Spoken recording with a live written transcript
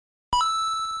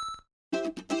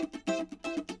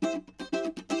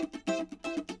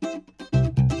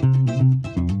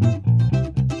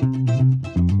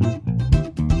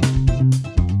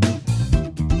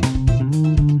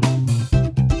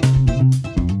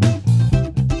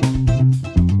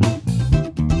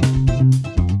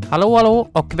Hallå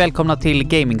och välkomna till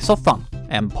Gaming-soffan,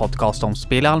 en podcast om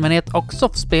spel i allmänhet och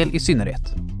soffspel i synnerhet.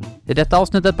 I detta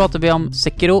avsnittet pratar vi om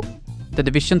Sekiro, The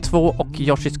Division 2 och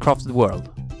Yoshi's Crafted World.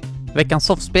 Veckans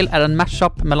soffspel är en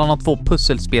mashup mellan de två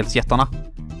pusselspelsjättarna.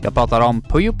 Jag pratar om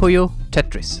Puyo Puyo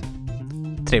Tetris.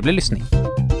 Trevlig lyssning.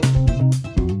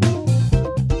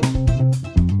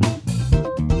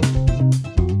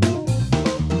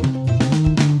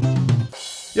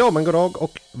 Ja, men god dag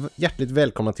och hjärtligt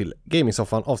välkomna till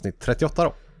Gaming-soffan avsnitt 38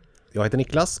 då. Jag heter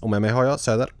Niklas och med mig har jag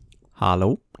Söder.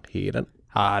 Hallå. Heden.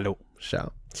 Hallå. Tja.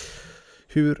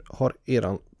 Hur har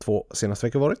eran 2 senaste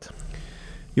veckor varit?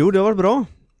 Jo, det har varit bra.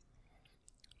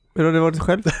 Hur har det varit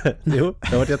själv? Jo, det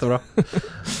har varit jättebra.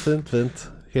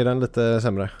 Fint. Heden lite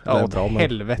sämre. Ja, bra, men...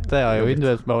 helvete. Jag har ju inte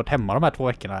ens varit hemma de här 2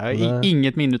 veckorna. Jag har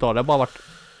inget minne av det. Det har bara varit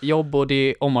jobb och det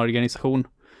är omorganisation.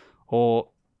 Och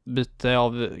byte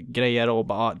av grejer och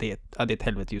bara, det är ett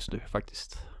helvete just nu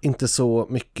faktiskt. Inte så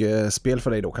mycket spel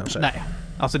för dig då kanske? Nej,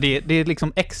 alltså det är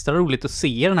liksom extra roligt att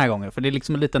se den här gången. För det är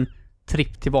liksom en liten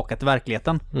tripp tillbaka till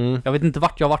verkligheten. Jag vet inte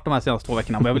vart jag har varit de här senaste 2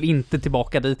 veckorna, men jag vill inte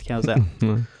tillbaka dit kan jag säga.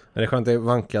 Men det är skönt att det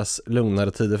vankas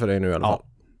lugnare tider för dig nu i alla fall.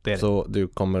 Det är det. Så du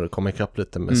kommer komma ikapp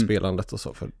lite med spelandet och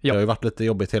så. För det har ju varit lite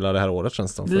jobbigt hela det här året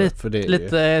känns det. För det är...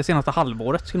 Lite senaste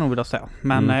halvåret skulle jag nog vilja säga.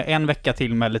 Men en vecka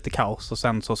till med lite kaos och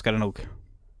sen så ska det nog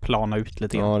plana ut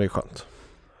lite grann. Ja, det är skönt.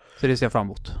 Så det ser jag fram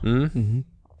emot.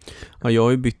 Ja, jag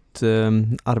har ju bytt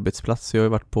arbetsplats. Jag har ju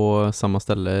varit på samma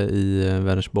ställe i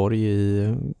Vänersborg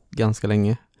i ganska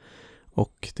länge.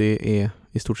 Och det är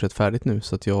i stort sett färdigt nu.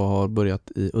 Så att jag har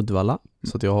börjat i Uddevalla.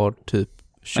 Så att jag har typ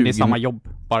 20... Men det är samma jobb,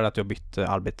 bara att jag har bytt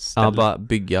arbetsställe. Ja, bara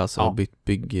bygga, alltså bytt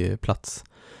byggplats.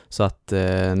 Så att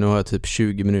nu har jag typ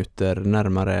 20 minuter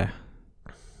närmare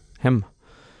hem.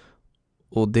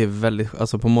 Och det är väldigt,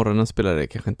 alltså på morgonen spelar det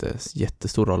kanske inte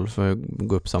jättestor roll för jag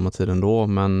går upp samma tid ändå,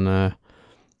 men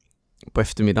på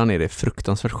eftermiddagen är det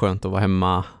fruktansvärt skönt att vara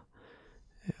hemma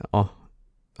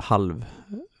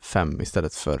 4:30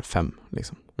 istället för 5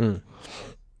 liksom.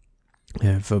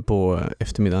 För på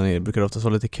eftermiddagen brukar det ofta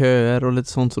vara lite köer och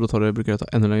lite sånt, så då brukar det ta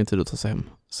ännu längre tid att ta sig hem.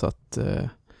 Så att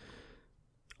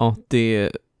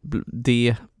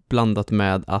det blandat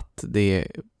med att det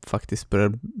faktiskt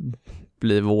börjar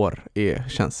bli vår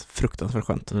känns fruktansvärt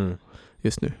skönt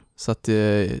just nu. Så att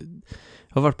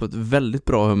jag har varit på ett väldigt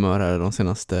bra humör här de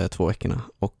senaste 2 veckorna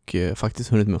och faktiskt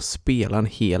hunnit med att spela en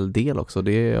hel del också. Är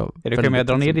det kan jag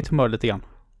dra ner ditt humör lite grann?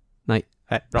 Nej,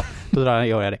 bra. Då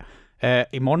gör jag det.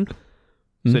 Imorgon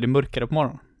så är det mörkare på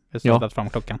morgonen. Jag har fram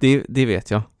klockan. Det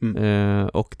vet jag.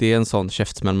 Och det är en sån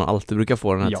käftsmäll man alltid brukar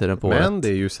få den här tiden på året. Men det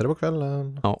är ljusare på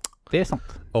kvällen. Ja, det är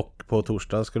sant. Och på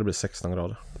torsdag skulle det bli 16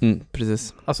 grader.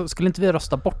 Precis. Alltså, skulle inte vi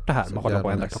rösta bort det här med att hålla på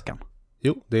och ändra klockan?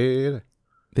 Jo, det är det.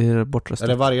 Det är bortröstat.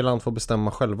 Eller varje land får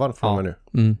bestämma själva från och med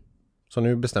nu. Så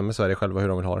nu bestämmer Sverige själva hur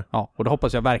de vill ha det. Ja, och då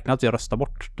hoppas jag verkligen att vi röstar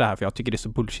bort det här, för jag tycker det är så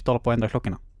bullshit att hålla på och ändra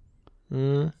klockorna.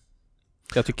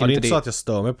 Jag tycker det är inte så att jag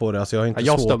stör mig på det. Alltså jag har inte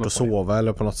svårt att sova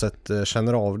eller på något sätt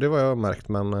känner av det, vad jag har märkt,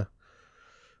 men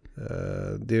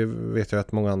det vet jag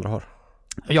att många andra har.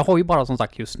 Jag har ju bara som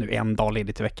sagt just nu en dag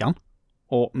ledigt i veckan.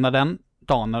 Och när den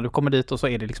dagen, när du kommer dit och så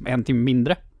är det liksom 1 timme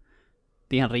mindre.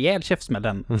 Det är en rejäl käftsmäll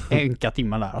den enka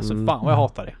timmen där. Alltså fan vad jag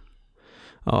hatar det.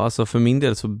 Ja, alltså för min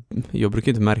del så, jag brukar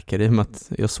inte märka det med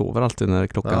att jag sover alltid när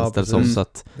klockan ställs om. Så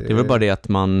att det är väl bara det att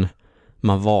man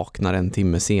vaknar 1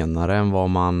 timme senare än vad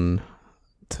man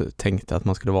tänkte att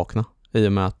man skulle vakna. I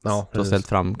och med att du har ställt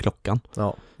fram klockan.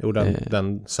 Ja,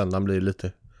 den söndagen blir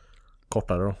lite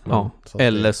kortare då.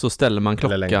 Eller så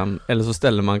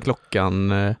ställer man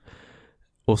klockan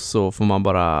och så får man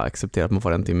bara acceptera att man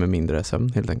får 1 timme mindre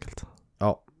sömn helt enkelt.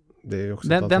 Ja, det är också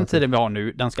den tiden vi har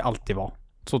nu, den ska alltid vara.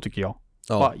 Så tycker jag.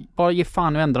 Bara ge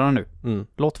fan och ändra den nu.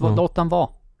 Låt den vara.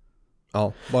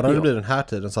 Ja, bara det blir den här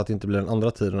tiden så att det inte blir den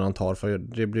andra tiden han tar, för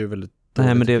det blir väldigt dåligt.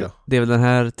 Nej, men det är väl den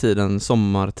här tiden,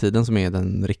 sommartiden, som är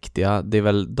den riktiga. Det är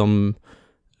väl, de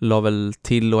la väl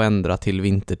till och ändra till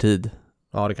vintertid.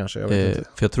 Ja, det kanske, jag vet inte.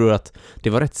 För jag tror att det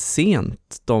var rätt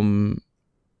sent.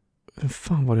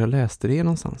 Fan var jag läste det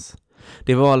någonstans?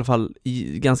 Det var i alla fall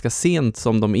ganska sent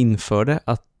som de införde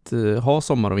att ha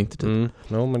sommar- och vintertid.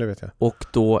 Men det vet jag. Och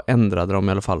då ändrade de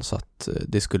i alla fall så att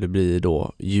det skulle bli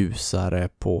då ljusare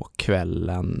på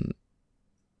kvällen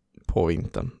på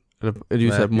vintern. Eller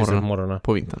ljusare på morgonen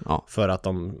på vintern. Ja. För att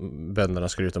bönderna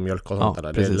skulle ut och mjölka och sånt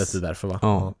där. Det är lite därför, va?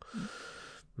 Ja.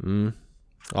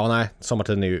 Ja, nej,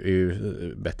 sommartiden är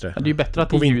ju bättre. Ja, det är ju bättre att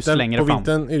det är ljus längre fram. På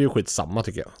vintern är det ju skitsamma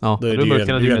tycker jag. Ja. Då är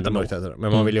det ju ändå mörkt.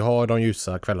 Men man vill ju ha de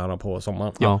ljusa kvällarna på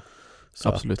sommaren. Ja, så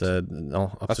absolut.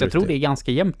 Absolut. Fast jag tror det är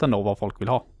ganska jämnt ändå vad folk vill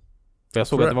ha. För jag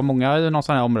såg att det var många i någon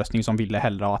sån här omröstning som ville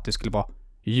hellre att det skulle vara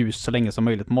ljus så länge som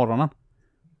möjligt på morgonen.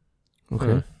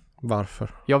 Okej.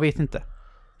 Varför? Jag vet inte.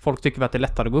 Folk tycker att det är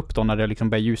lättare att gå upp då när det liksom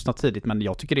börjar ljusna tidigt, men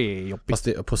jag tycker det är jobbigt.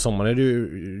 Fast på sommaren är det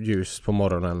ju ljus på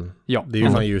morgonen. Ja. Det är ju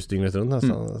fan ljus dygnet runt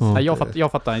nästan. Nej,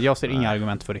 jag fattar. Jag ser inga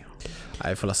argument för det.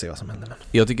 Nej, vi får se vad som händer. Men.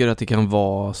 Jag tycker att det kan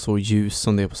vara så ljus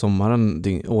som det är på sommaren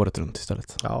året runt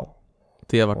istället. Ja.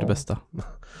 Det har varit det bästa.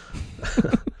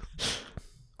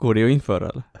 Går det att införa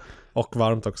eller? Och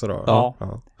varmt också då?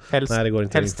 Ja. Helst, nej, det går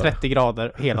inte helst 30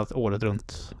 grader hela året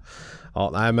runt. Ja,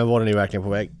 nej, men våren är ju verkligen på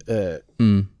väg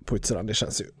på utsidan. Det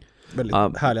känns ju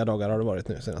väldigt härliga dagar har det varit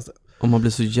nu senaste. Och man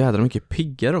blir så jädra mycket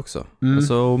piggare också.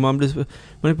 Alltså, man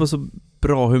är på så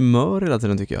bra humör hela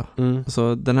tiden tycker jag.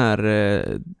 Alltså den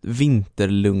här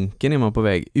vinterlunken är man på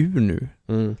väg ur nu.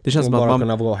 Det känns som att man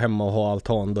kunna gå hemma och ha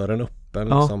altandörren öppen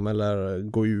liksom, eller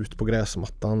gå ut på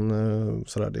gräsmattan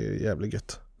sådär, det är jävligt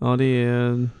gött. Ja, det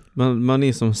är man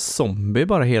är som zombie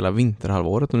bara hela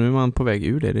vinterhalvåret och nu är man på väg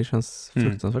ur det. Det känns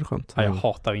fruktansvärt skönt. Ja, jag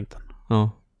hatar vintern.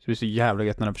 Ja. Så det är så jävla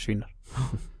gött när den försvinner.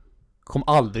 Kom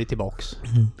aldrig tillbaks.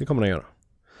 Det kommer den göra.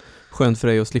 Skönt för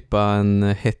dig att slippa en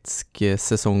hetsk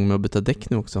säsong med att byta däck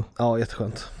nu också. Ja,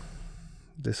 jätteskönt.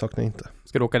 Det saknar jag inte.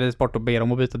 Ska du åka dit bort och be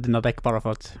dem att byta dina däck bara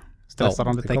för att stressa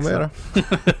dem lite extra? Ja, det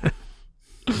kommer jag göra.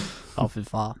 Ja, för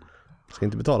fan. Ska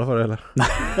inte betala för det heller.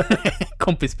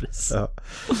 Kompispris.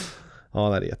 Ja,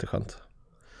 nej, det är jätteskönt.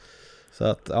 Så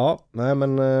att, ja, nej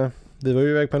men vi var ju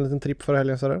iväg på en liten tripp förra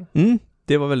helgen sådär.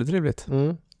 Det var väldigt trevligt.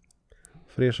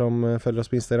 För er som följer oss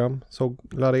på Instagram såg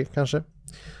Larry kanske.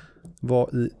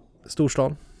 Var i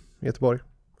storstan i Göteborg.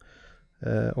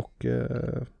 Och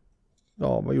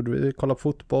ja, vad gjorde vi? Vi kollade på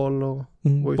fotboll och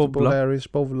var ute på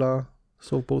Larrys, bowla,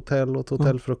 sov på hotell och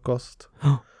hotellfrukost.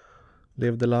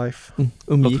 Levde life.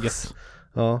 Umgicks.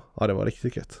 Ja, det var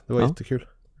riktigt gött. Det var jättekul.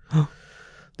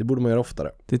 Det borde man göra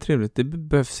oftare. Det är trevligt. Det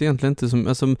behövs egentligen inte som,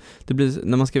 alltså, det blir,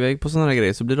 när man ska iväg på sådana här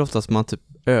grejer så blir det oftast man typ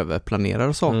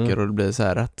överplanerar saker och det blir så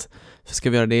här att ska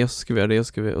vi göra det och så ska vi göra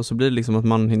det och så blir det liksom att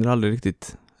man hinner aldrig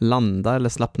riktigt landa eller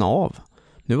slappna av.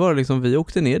 Nu var det liksom, vi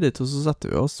åkte ner dit och så satte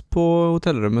vi oss på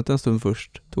hotellrummet en stund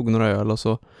först, tog några öl och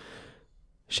så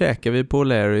käkade vi på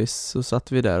Larrys och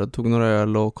satt vi där och tog några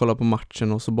öl och kollade på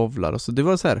matchen och så bowlade och så det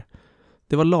var så här,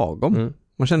 det var lagom.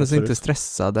 Man kände sig inte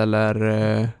stressad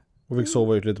eller och fick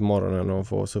sova ut lite på morgonen och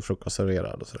få så frukost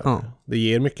serverad och sådär. Ja. Det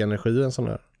ger mycket energi en sån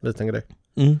här liten grej.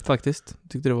 Faktiskt.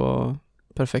 Tyckte det var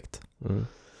perfekt.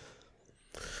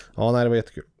 Ja, nej, det var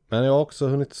jättekul. Men jag har också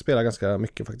hunnit spela ganska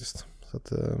mycket faktiskt. Så att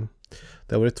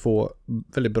det har varit 2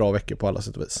 väldigt bra veckor på alla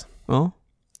sätt och vis. Ja,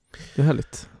 det är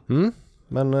härligt.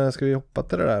 Men ska vi hoppa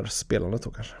till det där spelandet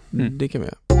då kanske? Det kan vi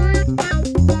göra.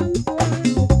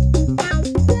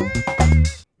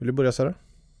 Vill du börja så här?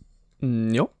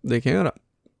 Ja, det kan jag göra.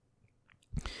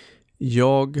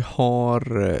 Jag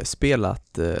har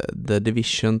spelat The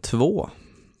Division 2.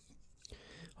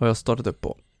 Har jag startat upp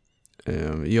på.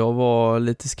 Jag var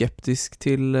lite skeptisk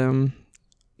till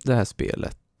det här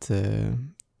spelet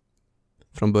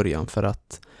från början för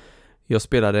att jag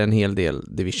spelade en hel del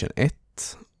Division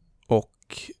 1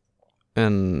 och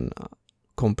en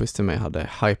kompis till mig hade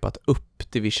hypat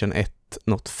upp Division 1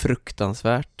 något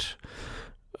fruktansvärt.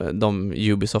 De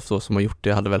Ubisoft då som har gjort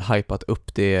det hade väl hypat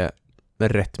upp det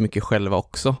rätt mycket själva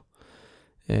också.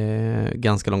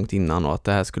 Ganska långt innan och att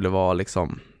det här skulle vara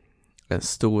liksom en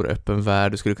stor öppen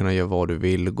värld. Du skulle kunna göra vad du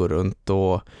vill, gå runt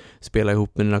och spela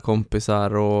ihop med dina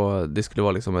kompisar och det skulle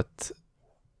vara liksom ett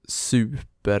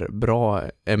superbra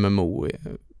MMO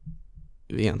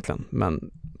egentligen.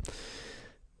 Men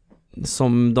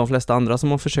som de flesta andra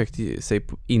som har försökt sig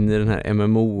in i den här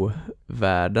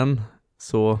MMO-världen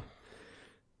så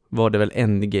var det väl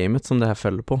endgamet som det här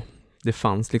föll på. Det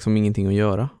fanns liksom ingenting att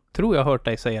göra. Tror jag hört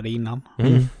dig säga det innan.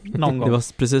 Någon gång. Det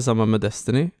var precis samma med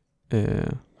Destiny.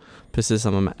 Precis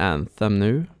samma med Anthem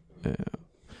nu.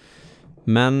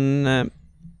 Men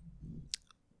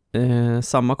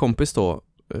samma kompis då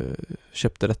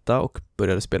köpte detta och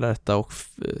började spela detta och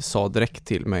sa direkt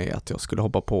till mig att jag skulle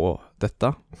hoppa på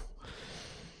detta.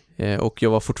 Och jag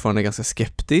var fortfarande ganska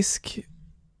skeptisk.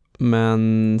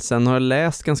 Men sen har jag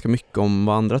läst ganska mycket om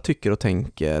vad andra tycker och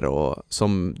tänker och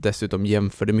som dessutom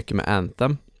jämförde mycket med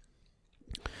Anthem.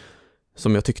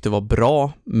 Som jag tyckte var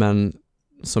bra men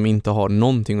som inte har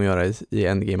någonting att göra i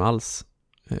endgame alls.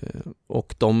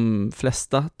 Och de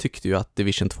flesta tyckte ju att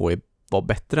Division 2 var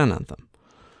bättre än Anthem.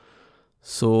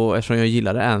 Så eftersom jag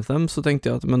gillade Anthem så tänkte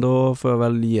jag att men då får jag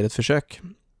väl ge det ett försök.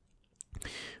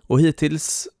 Och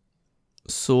hittills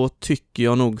så tycker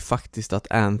jag nog faktiskt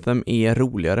att Anthem är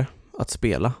roligare att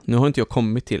spela. Nu har inte jag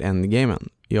kommit till endgamen.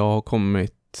 Jag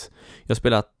har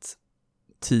spelat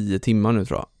 10 timmar nu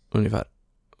tror jag, ungefär.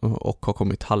 Och har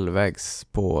kommit halvvägs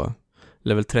på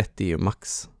level 30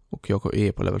 max. Och jag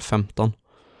är på level 15.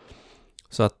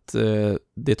 Så att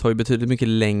det tar ju betydligt mycket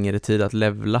längre tid att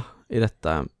levla i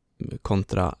detta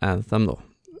kontra Anthem då.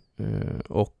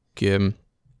 Och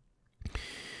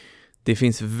det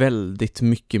finns väldigt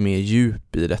mycket mer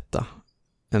djup i detta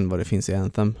än vad det finns i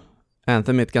Anthem.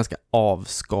 Anthem är ett ganska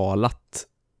avskalat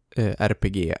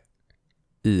RPG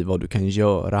i vad du kan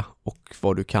göra och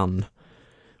vad du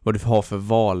har för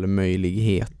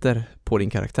valmöjligheter på din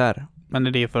karaktär. Men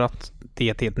är det för att det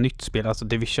är ett helt nytt spel? Alltså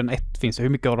Division 1 finns det. Hur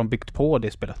mycket har de byggt på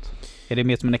det spelet? Är det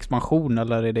mer som en expansion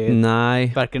eller är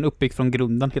det verkligen uppbyggt från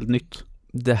grunden helt nytt?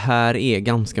 Det här är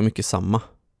ganska mycket samma.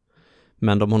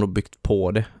 Men de har nog byggt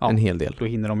på det en hel del. Då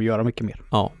hinner de göra mycket mer.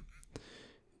 Ja.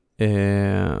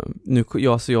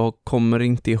 Jag kommer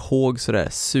inte ihåg sådär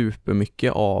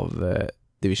supermycket av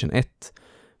Division 1.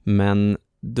 Men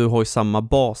du har ju samma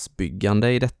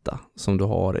basbyggande i detta som du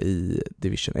har i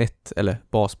Division 1. Eller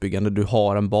basbyggande, du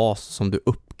har en bas som du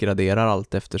uppgraderar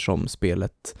allt eftersom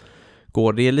spelet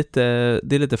går. Det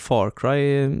är lite Far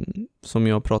Cry som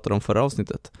jag pratade om förra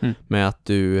avsnittet. Med att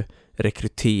du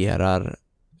rekryterar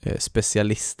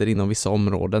specialister inom vissa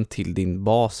områden till din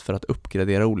bas för att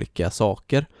uppgradera olika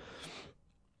saker.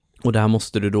 Och det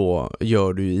här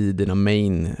gör du i dina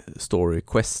main story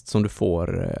quest som du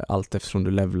får allt eftersom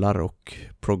du levlar och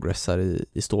progressar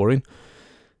i storyn.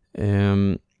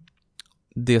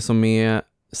 Det som är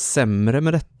sämre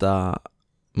med detta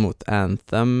mot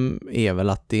Anthem är väl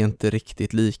att det inte är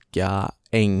riktigt lika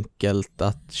enkelt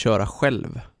att köra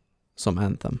själv som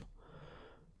Anthem.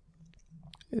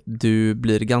 Du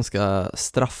blir ganska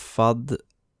straffad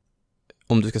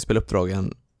om du ska spela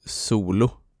uppdragen solo.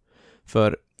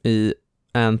 För i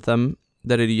Anthem,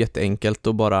 där är det jätteenkelt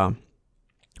att bara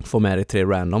få med dig 3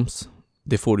 randoms.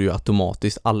 Det får du ju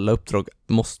automatiskt. Alla uppdrag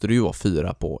måste du ju vara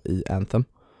 4 på i Anthem.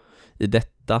 I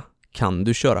detta kan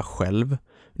du köra själv.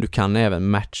 Du kan även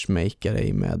matchmaka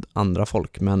dig med andra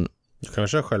folk, men... Du kan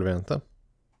köra själv i Anthem?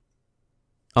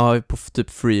 Ja, på typ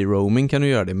free roaming kan du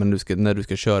göra det, men när du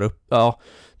ska köra upp... Ja,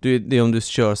 det är om du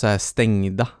kör så här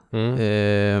stängda.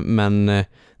 Men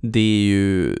det är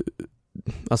ju...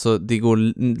 Alltså det går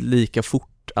lika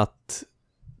fort att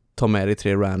ta med dig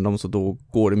 3 randoms och då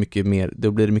blir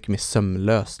det mycket mer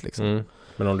sömlöst liksom.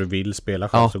 Men om du vill spela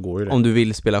själv så går ju det. Om du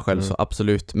vill spela själv så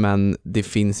absolut, men det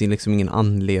finns liksom ingen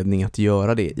anledning att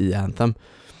göra det i Anthem.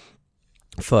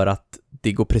 För att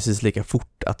det går precis lika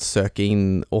fort att söka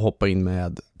in och hoppa in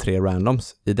med 3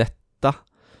 randoms. I detta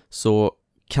så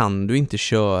kan du inte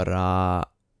köra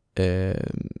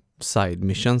side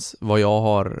missions, vad jag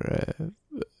har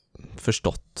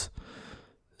förstått.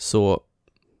 Så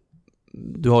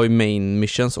du har ju main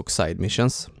missions och side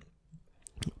missions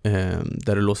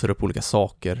där du låser upp olika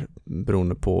saker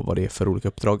beroende på vad det är för olika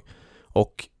uppdrag.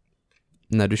 Och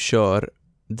när du kör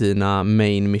dina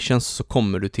main missions så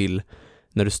kommer du till,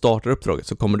 när du startar uppdraget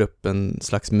så kommer det upp en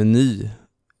slags meny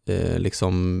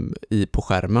liksom på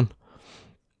skärmen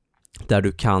där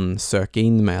du kan söka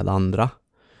in med andra.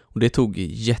 Och det tog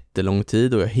jättelång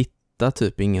tid och jag hittade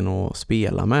typ ingen att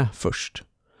spela med först.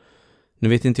 Nu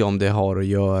vet inte jag om det har att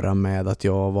göra med att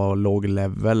jag var låg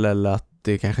level eller att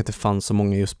det kanske inte fanns så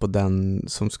många just på den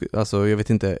som alltså jag vet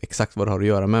inte exakt vad det har att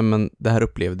göra med, men det här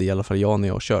upplevde i alla fall jag när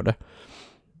jag körde.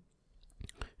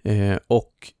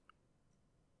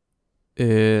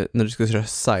 När du ska köra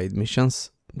side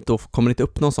missions då kommer det inte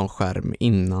upp någon sån skärm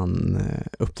innan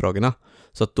uppdragen.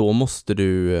 Så att då måste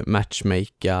du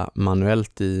matchmaka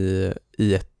manuellt i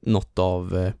något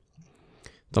av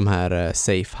de här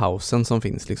safe housen som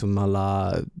finns, liksom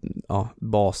alla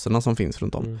baserna som finns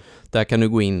runt om. Där kan du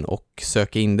gå in och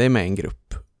söka in dig med en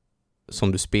grupp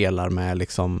som du spelar med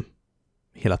liksom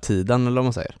hela tiden, eller vad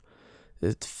man säger.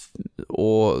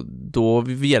 Och då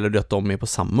gäller det att de är på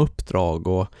samma uppdrag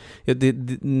och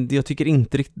jag tycker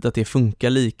inte riktigt att det funkar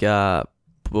lika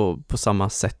på samma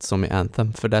sätt som i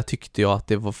Anthem, för där tyckte jag att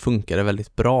det funkade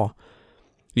väldigt bra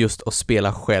just att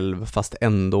spela själv fast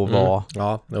ändå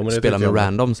spela med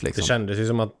randoms liksom. Det kändes ju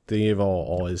som att det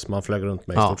var AI som man flög runt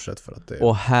med i stort sett för att det...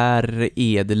 Och här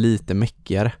är det lite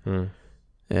mäckigare.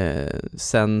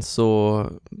 Sen så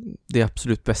det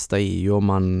absolut bästa är ju om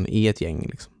man är ett gäng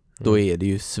liksom. Då är det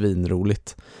ju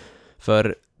svinroligt.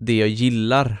 För det jag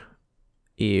gillar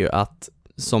är ju att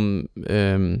som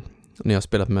när jag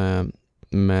spelat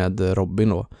med Robin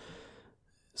då,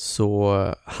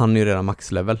 så han är ju redan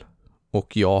maxlevel.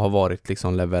 Och jag har varit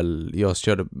liksom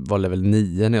var level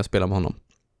 9 när jag spelade med honom.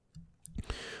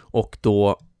 Och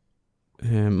då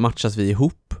matchas vi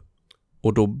ihop.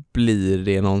 Och då blir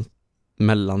det någon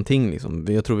mellanting liksom.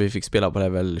 Jag tror vi fick spela på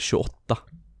level 28.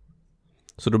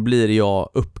 Så då blir jag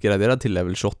uppgraderad till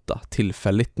level 28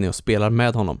 tillfälligt när jag spelar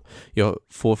med honom. Jag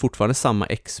får fortfarande samma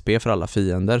XP för alla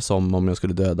fiender som om jag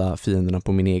skulle döda fienderna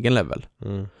på min egen level.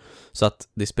 Så att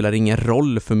det spelar ingen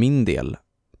roll för min del.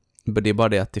 Det är bara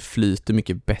det att det flyter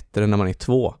mycket bättre när man är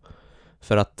 2.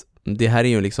 För att det här är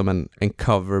ju liksom en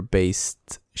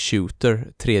cover-based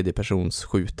shooter, tredjepersons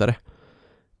skjutare.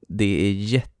 Det är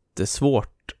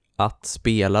jättesvårt att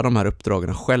spela de här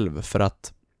uppdragen själv för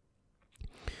att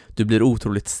du blir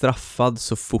otroligt straffad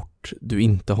så fort du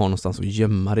inte har någonstans att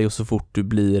gömma dig och så fort du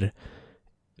blir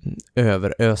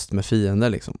överöst med fiender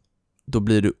liksom. Då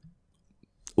blir du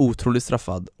otroligt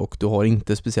straffad och du har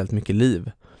inte speciellt mycket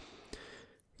liv.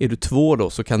 Är du 2 då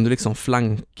så kan du liksom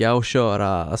flanka och köra,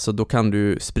 alltså då kan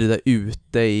du sprida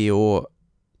ut dig och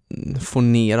få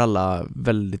ner alla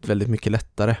väldigt, väldigt mycket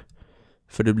lättare.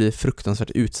 För du blir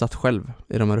fruktansvärt utsatt själv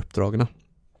i de här uppdragen.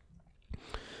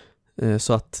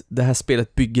 Så att det här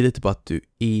spelet bygger lite på att du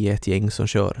är ett gäng som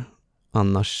kör.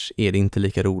 Annars är det inte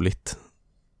lika roligt,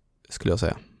 skulle jag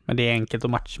säga. Men det är enkelt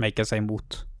att matchmaka sig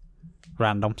mot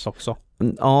randoms också.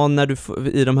 Ja,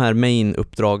 i de här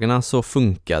main-uppdragen så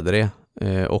funkade det.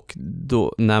 Och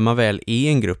då, när man väl är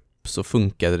en grupp så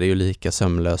funkade det ju lika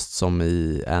sömlöst som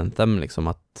i Anthem. Liksom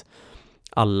att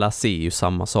alla ser ju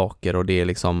samma saker och det är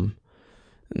liksom...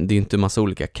 Det är inte en massa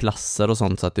olika klasser och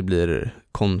sånt så att det blir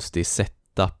konstig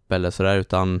setup eller sådär,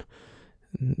 utan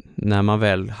när man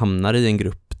väl hamnar i en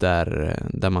grupp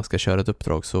där man ska köra ett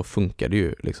uppdrag så funkar det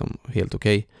ju liksom helt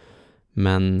okej.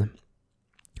 Men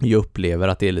jag upplever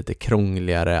att det är lite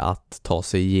krångligare att ta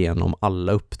sig igenom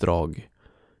alla uppdrag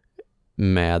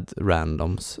med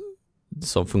randoms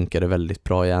som funkade väldigt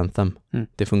bra i Anthem.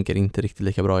 Det funkar inte riktigt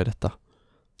lika bra i detta,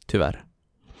 tyvärr.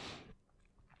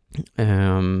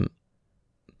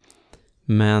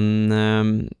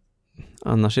 Men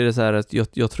annars är det så här att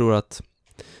jag tror att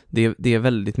det är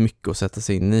väldigt mycket att sätta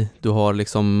sig in i. Du har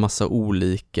liksom massa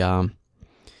olika,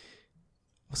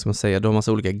 vad ska man säga, du har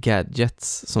massa olika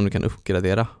gadgets som du kan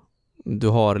uppgradera. Du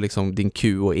har liksom din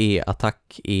Q och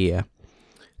E-attack är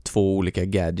 2 olika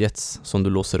gadgets som du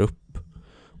låser upp.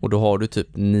 Och då har du typ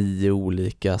 9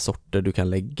 olika sorter du kan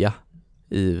lägga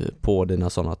på dina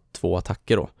sådana 2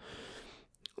 attacker då.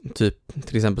 Typ,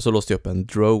 till exempel så låste jag upp en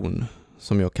drone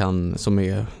som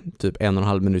är typ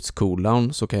 1,5 minuts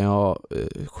cooldown, så kan jag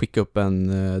skicka upp en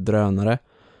drönare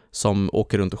som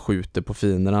åker runt och skjuter på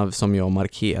fienderna som jag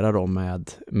markerar då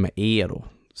med E då,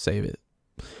 säger vi.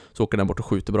 Så åker den bort och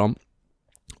skjuter på dem.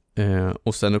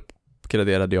 Och sen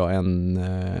uppgraderade jag en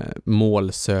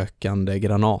målsökande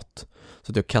granat.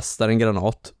 Så att jag kastar en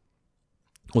granat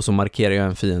och så markerar jag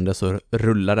en fiende, så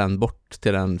rullar den bort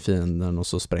till den fienden och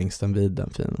så sprängs den vid den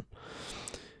fienden.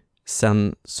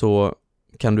 Sen så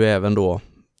kan du även då,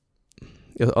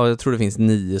 jag tror det finns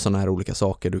 9 sådana här olika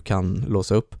saker du kan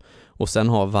låsa upp. Och sen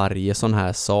har varje sån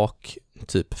här sak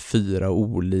typ 4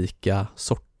 olika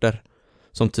sorter.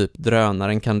 Som typ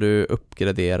drönaren kan du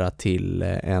uppgradera till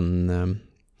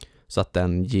så att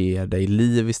den ger dig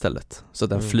liv istället. Så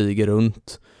att den flyger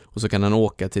runt. Och så kan den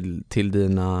åka till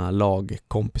dina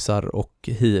lagkompisar och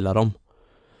heala dem.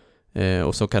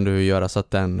 Och så kan du göra så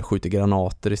att den skjuter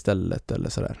granater istället eller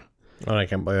sådär. Ja, den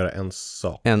kan bara göra en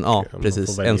sak. Ja,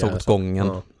 precis. En sak åt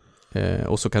gången. Ja.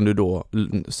 Och så kan du då,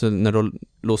 så när du har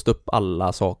låst upp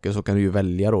alla saker så kan du ju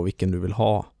välja då vilken du vill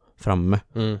ha framme.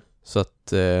 Så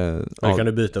att... kan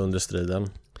du byta under striden?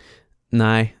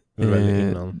 Nej.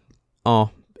 Innan. Ja,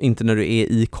 inte när du är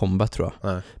i combat tror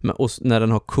jag. Nej. Men när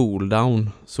den har cooldown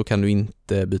så kan du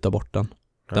inte byta bort den.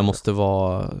 Den måste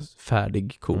vara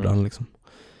färdig cooldown liksom.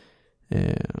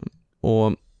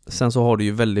 Och sen så har du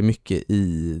ju väldigt mycket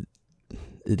i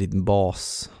din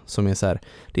bas som är så här,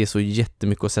 det är så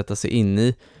jättemycket att sätta sig in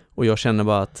i, och jag känner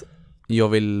bara att jag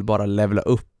vill bara levela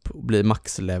upp och bli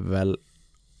maxlevel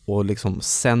och liksom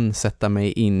sen sätta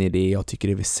mig in i det jag tycker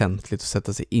är väsentligt att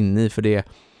sätta sig in i, för det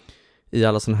i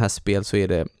alla sådana här spel så är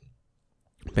det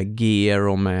med gear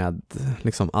och med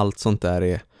liksom allt sånt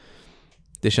där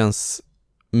det känns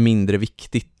mindre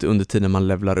viktigt under tiden man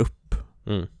levlar upp.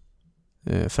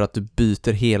 För att du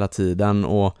byter hela tiden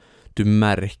och du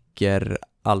märker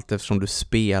allt eftersom du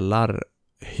spelar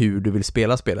hur du vill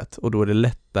spela spelet, och då är det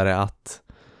lättare att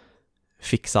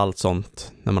fixa allt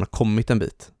sånt när man har kommit en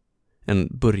bit.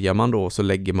 Börjar man då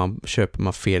så köper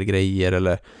man fel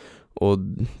grejer och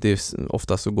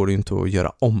ofta så går det inte att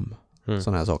göra om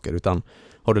sådana här saker, utan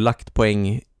har du lagt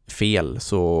poäng fel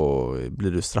så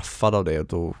blir du straffad av det och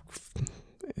då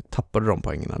tappar du de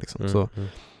poängerna liksom. Så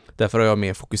därför har jag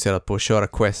mer fokuserat på att köra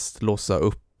quest, låsa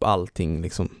upp allting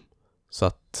liksom,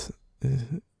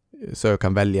 så jag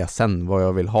kan välja sen vad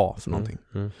jag vill ha för någonting.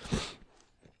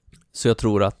 Så jag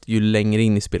tror att ju längre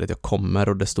in i spelet jag kommer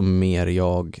och desto mer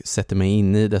jag sätter mig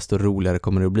in i, desto roligare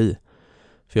kommer det att bli.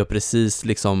 För jag har precis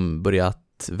liksom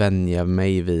börjat vänja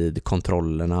mig vid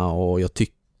kontrollerna och jag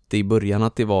tyckte i början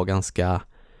att det var ganska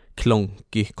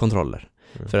klonkig kontroller.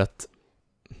 För att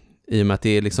i och med att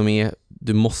det liksom är,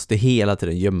 du måste hela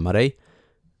tiden gömma dig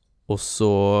och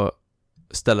så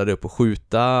ställa dig upp och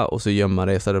skjuta och så gömma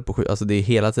dig och ställa dig upp och skjuta. Alltså det är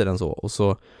hela tiden så. Och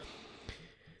så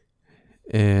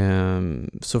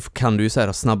kan du ju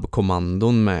säga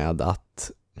snabbkommandon med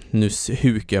att nu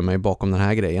hukar jag mig bakom den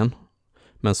här grejen.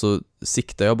 Men så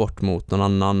siktar jag bort mot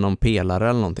någon pelare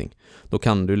eller någonting. Då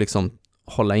kan du liksom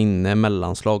hålla inne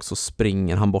mellanslag så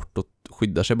springer han bort och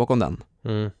skyddar sig bakom den.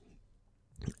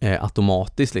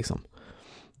 Automatiskt liksom.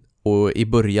 Och i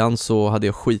början så hade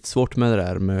jag skitsvårt med det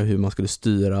där med hur man skulle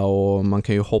styra och man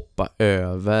kan ju hoppa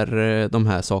över de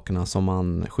här sakerna som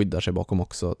man skyddar sig bakom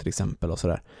också till exempel och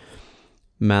sådär.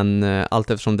 Men allt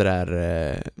eftersom det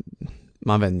där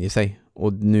man vänjer sig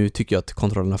och nu tycker jag att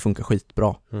kontrollerna funkar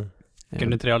skitbra.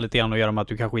 Kan inte det ha lite grann att göra med att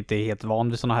du kanske inte är helt van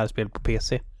vid sådana här spel på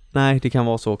PC? Nej, det kan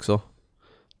vara så också.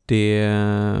 Det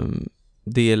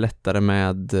är lättare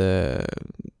med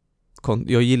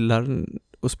jag gillar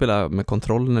att spela med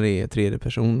kontroll när det är tredje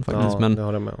person faktiskt. Ja, men det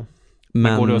har jag med om.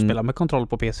 Men går det att spela med kontroll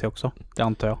på PC också? Det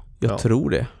antar jag. Jag tror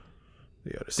det. Det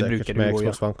gör det säkert. Det med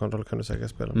Xbox One-kontroll kan du säkert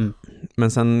spela.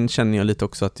 Men sen känner jag lite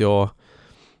också att jag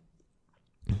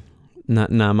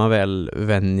när man väl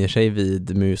vänjer sig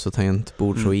vid mus och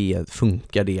tangentbord så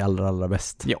funkar det allra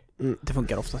bäst. Ja, det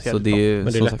funkar ofta. Så det,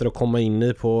 men det är lättare att komma in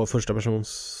i på första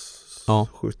persons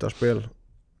skjutarspel.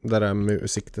 Där är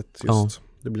musiktet just. Ja.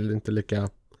 Det blir inte lika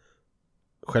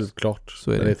självklart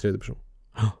så är när det är tredje person.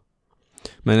 Ja.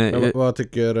 Men vad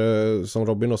tycker som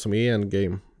Robin då, som är en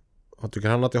game? Vad tycker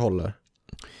han att det håller?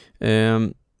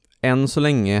 Än så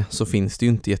länge så finns det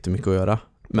ju inte jättemycket att göra.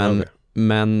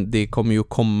 Men det kommer ju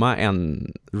komma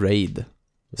en raid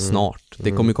snart.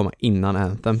 Det kommer ju komma innan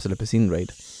Anthem släpper sin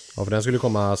raid. Ja, för den skulle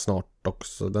komma snart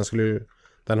också.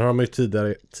 Den har de ju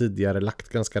tidigare lagt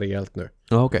ganska rejält nu.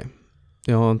 Ja, okej.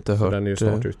 Jag har inte hört. Den är ju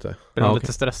snart ute. Blir de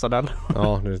lite stressad eller?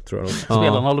 Ja, det tror jag nog.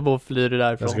 Spelarna håller på att fly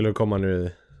därifrån. Den skulle komma nu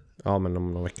i men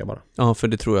om någon vecka bara. Ja, för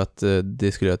det tror jag att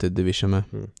det skulle jag till Division med.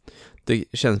 Det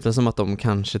känns väl som att de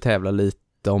kanske tävlar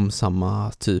lite om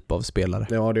samma typ av spelare.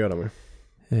 Ja, det gör de ju.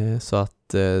 Så att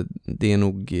det är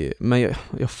nog... Men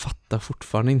jag fattar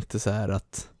fortfarande inte så här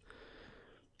att...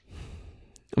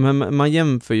 Men man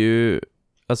jämför ju...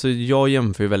 Alltså jag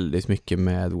jämför ju väldigt mycket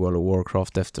med World of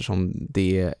Warcraft eftersom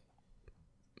det...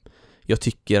 Jag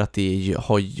tycker att det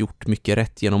har gjort mycket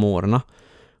rätt genom åren.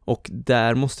 Och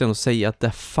där måste jag nog säga att där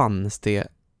fanns det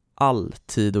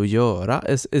alltid att göra.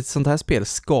 Ett sånt här spel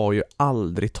ska ju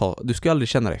aldrig du ska aldrig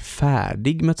känna dig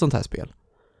färdig med ett sånt här spel.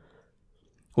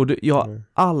 Och jag har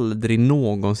aldrig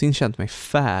någonsin känt mig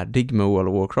färdig med World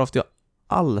of Warcraft. Jag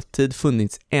har alltid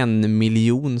funnits 1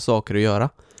 miljon saker att göra.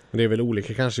 Men det är väl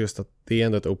olika kanske just att det är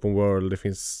ändå ett open world.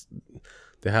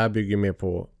 Det här bygger mer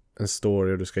på en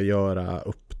story och du ska göra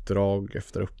uppdrag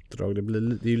efter uppdrag. Det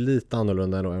är ju lite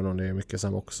annorlunda ändå, även om det är mycket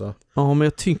samma också. Ja, men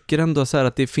jag tycker ändå så här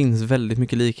att det finns väldigt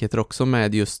mycket likheter också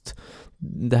med just...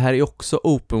 Det här är också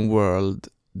open world.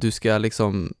 Du ska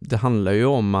liksom... Det handlar ju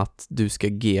om att du ska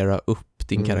geara upp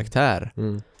din karaktär.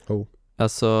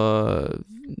 Alltså,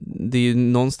 det är ju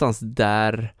någonstans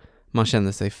där man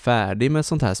känner sig färdig med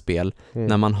sånt här spel.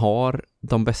 När man har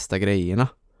de bästa grejerna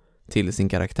till sin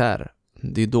karaktär.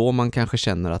 Det är då man kanske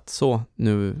känner att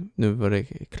nu var det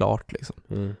klart liksom.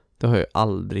 Det har jag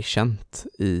aldrig känt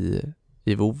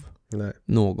i WoW. Nej.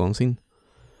 Någonsin.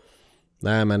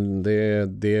 Nej, men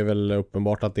det är väl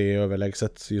uppenbart att det är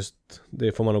överlägset. Just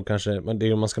det får man nog kanske,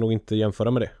 men man ska nog inte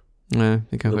jämföra med det. Nej,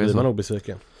 det kanske då är blir så. man nog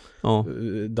besviken. Ja.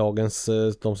 De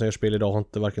som gör spel idag har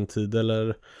inte varken tid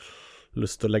eller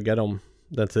lust att lägga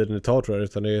den tiden det tar tror jag,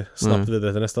 utan det är snabbt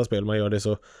vidare till nästa spel. Man gör det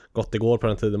så gott det går på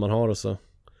den tiden man har och så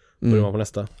börjar man på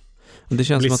nästa. Det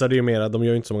känns Blizzard är ju mera, de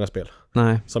gör ju inte så många spel.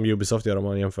 Nej. Som Ubisoft gör om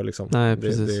man jämför liksom. Nej,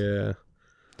 precis. Nej,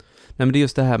 men det är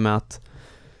just det här med att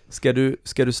ska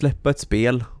du släppa ett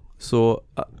spel så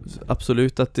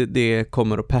absolut att det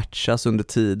kommer att patchas under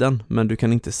tiden, men du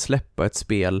kan inte släppa ett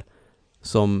spel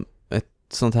som ett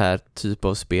sånt här typ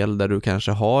av spel där du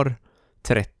kanske har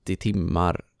 30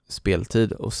 timmar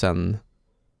speltid och sen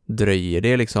dröjer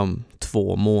det liksom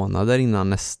 2 månader innan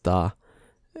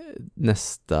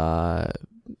nästa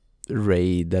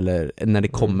raid eller när det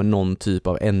kommer någon typ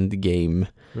av endgame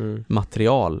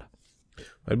material.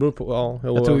 Det beror på,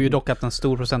 jag tror ju dock att en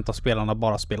stor procent av spelarna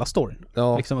bara spelar storyn.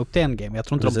 Liksom upp till endgame. Jag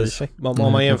tror inte de bryr sig.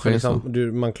 Om man jämför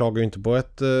liksom, man klagar ju inte på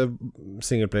ett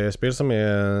single player-spel som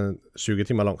är 20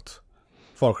 timmar långt.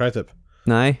 Far Cry typ.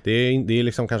 Nej, Det är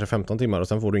liksom kanske 15 timmar och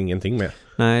sen får du ingenting mer.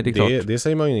 nej, det är klart. Det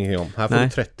säger man ju ingenting om. Här får Nej. du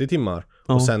 30 timmar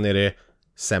Ja. och sen är det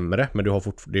sämre, men du har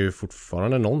det är ju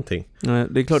fortfarande någonting. Nej,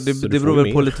 det är klart, Så det du får beror ju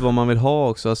väl på mer. lite vad man vill ha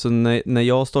också. Alltså när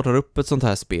jag startar upp ett sånt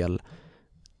här spel,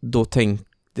 då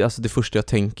alltså det första jag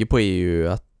tänker på är ju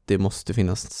att det måste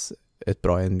finnas ett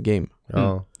bra endgame.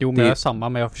 Ja. Jo, men Det- jag är samma,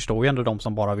 men jag förstår ju ändå de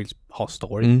som bara vill ha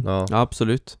story. Ja. Ja,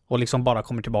 absolut. Och liksom bara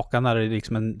kommer tillbaka när det är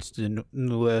liksom en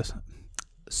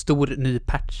stor ny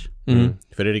patch.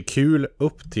 För är det kul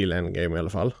upp till endgame i alla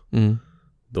fall,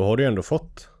 då har du ju ändå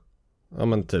fått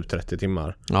typ 30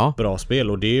 timmar Ja, bra spel,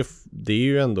 och det är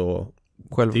ju ändå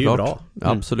självklart. det är ju bra.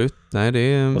 Absolut. Nej, det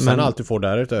är... Och sen allt du får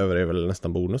därutöver är väl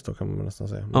nästan bonus då, kan man nästan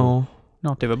säga. Ja.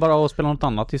 Ja, det är väl bara att spela något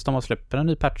annat tills de har släppt en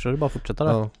ny patch, och det är bara att fortsätta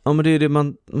där. Ja. Ja, men det är det,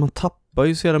 man tappar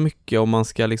ju så jävla mycket om man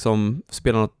ska liksom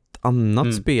spela något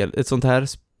annat spel. Ett sånt här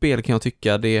spel kan jag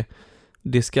tycka,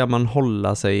 det ska man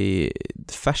hålla sig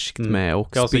färskt med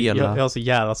och spela. Jag har så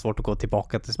jävla svårt att gå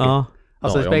tillbaka till spel. Ja,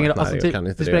 Alltså, Ja, det spelar ingen jag roll, med. alltså, Nej, jag kan det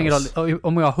inte spelar det ingen alls. roll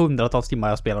om jag har hundratals timmar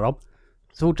jag spelar dem.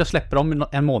 Så fort jag släpper dem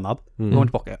en månad, då går jag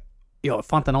tillbaka. Jag har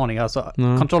fan inte en aning. Alltså,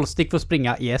 kontrollstick för att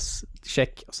springa, yes,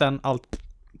 check. Och sen allt,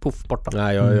 puff, borta.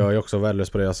 Nej, jag är också värdelös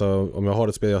på det. Alltså, om jag har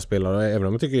ett spel jag spelar, och även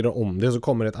om jag tycker om det, så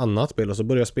kommer det ett annat spel och så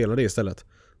börjar jag spela det istället.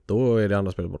 Då är det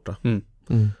andra spelet borta.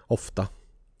 Ofta.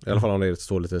 I alla fall om det är ett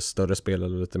så lite större spel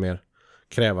eller lite mer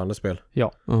krävande spel.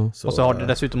 Ja. Så, Och så har du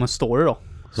dessutom en story då.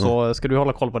 Så ska du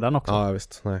hålla koll på den också. Ja,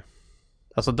 visst. Nej.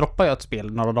 Alltså droppar jag ett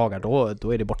spel några dagar,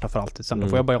 då är det borta för alltid. Sen då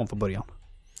får jag börja om från början.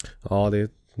 Ja, det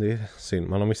är synd.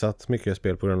 Man har missat mycket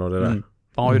spel på grund av det där. Man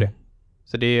har ju det.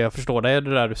 Så jag förstår det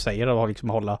där du säger, att liksom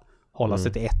hålla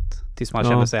sig till ett. Tills man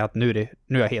känner sig att nu är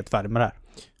jag helt färdig med det här.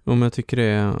 Ja, men jag tycker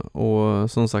det.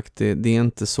 Och som sagt, det är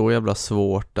inte så jävla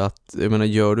svårt att... Jag menar,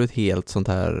 gör du ett helt sånt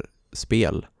här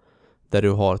spel där du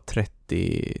har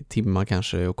 30 timmar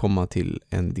kanske att komma till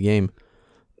endgame,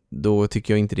 då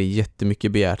tycker jag inte det är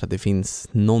jättemycket begärt att det finns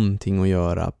någonting att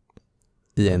göra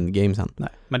i endgame sen. Nej,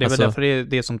 men det är väl därför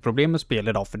det är som problem med spel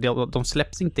idag. För de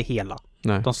släpps inte hela.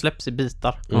 Nej. De släpps i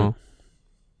bitar. Ja.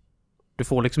 Du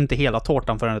får liksom inte hela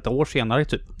tårtan förrän ett år senare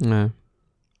typ. Nej.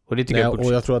 Och det tycker jag är Och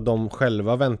bullshit. jag tror att de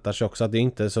själva väntar sig också att det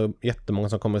inte är så jättemånga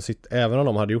som kommer sitta, även om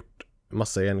de hade gjort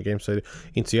massa i endgame, så är det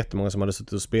inte så jättemånga som hade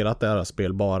suttit och spelat det här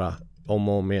spel bara om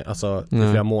och om igen, alltså i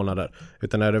flera månader.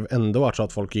 Utan när det ändå varit så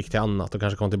att folk gick till annat och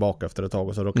kanske kom tillbaka efter ett tag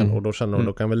och så och då känner de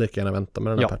då kan vi lika gärna vänta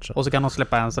med den här patchen. Och så kan de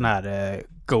släppa en sån här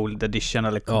Gold Edition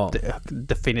eller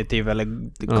Definitive eller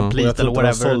Och Complete jag tror eller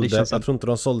inte whatever edition. jag tror inte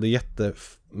de sålde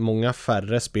jättemånga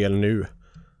färre spel nu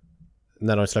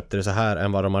när de släppte det så här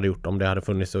än vad de hade gjort om det hade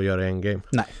funnits att göra i endgame.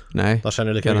 Nej. De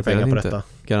tjänar lika mycket pengar på inte. detta.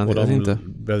 Garanterat Och de inte.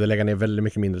 behövde lägga ner väldigt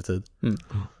mycket mindre tid.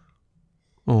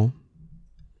 Ja.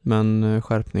 Men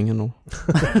skärpningen då.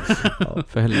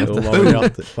 För helvete.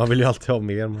 Jo, man vill ju alltid ha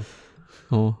mer. Men...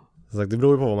 Ja. Så sagt, det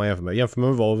beror ju på vad man jämför med. Jämför man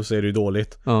med WoW så är det ju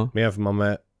dåligt. Ja. Men jämför man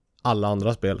med alla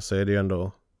andra spel så är det ju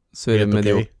ändå... Så är det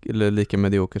helt eller lika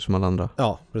mediokert som alla andra.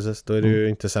 Ja, precis. Då är det ju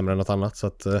inte sämre än något annat. Så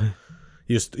att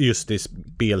just i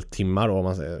speltimmar då, om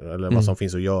man säger, eller vad som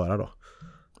finns att göra då.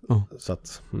 Så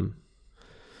att...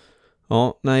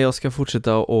 Ja, nej, jag ska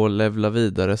fortsätta och levla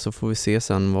vidare, så får vi se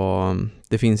sen vad...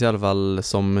 Det finns i alla fall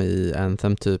som i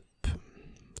Anthem typ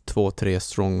 2-3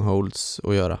 strongholds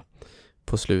att göra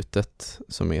på slutet,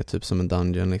 som är typ som en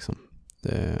dungeon liksom.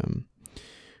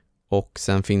 Och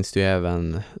sen finns det ju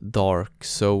även Dark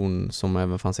Zone som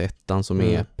även fanns i ettan, som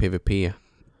är PvP,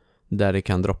 där det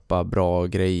kan droppa bra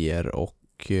grejer.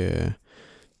 Och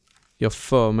jag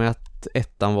för mig att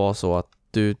ettan var så att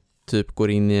du typ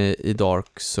går in i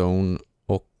Dark Zone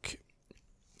och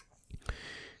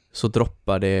så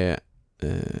droppar det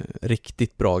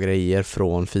riktigt bra grejer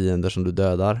från fiender som du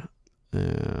dödar.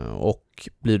 Och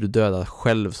blir du dödad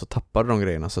själv så tappar du de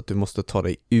grejerna, så att du måste ta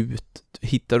dig ut.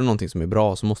 Hittar du någonting som är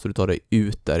bra så måste du ta dig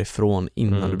ut därifrån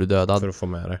innan du blir dödad. För att få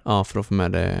med det. Ja, för att få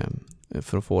med det.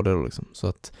 För att få det då liksom. Så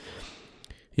att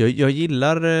jag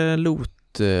gillar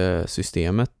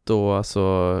loot-systemet, och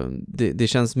alltså det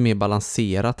känns mer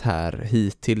balanserat här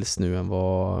hittills nu än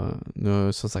vad... Nu har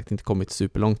jag som sagt inte kommit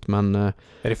superlångt, men... Är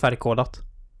det färgkodat?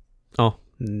 Ja.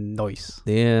 Nice.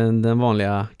 Det är den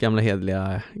vanliga gamla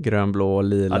hedliga grönblå,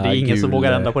 lila, Ja, det är ingen som gul.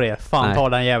 vågar ändra på det. Fan, Nej. ta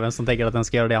den jäveln som tänker att den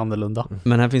ska göra det annorlunda.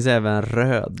 Men här finns även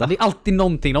röda. Det är alltid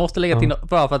någonting. De måste lägga till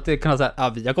bara för att kunna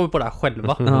säga vi har kommit på det här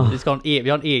själva. Vi ska ha vi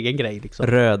har en egen grej liksom.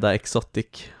 Röda exotic.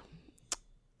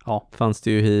 Ja. Fanns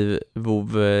det ju i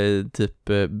WoW typ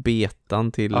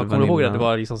betan till Jag kommer ihåg att det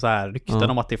var liksom så här rykten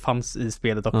om att det fanns i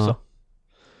spelet också. Ja.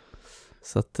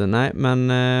 Så att nej, men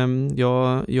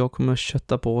jag kommer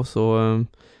kötta på, så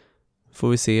får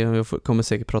vi se. Jag kommer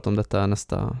säkert prata om detta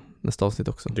nästa avsnitt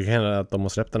också. Det kan hända att de har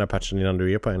släppt den här patchen innan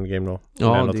du är på Endgame då. Ja, det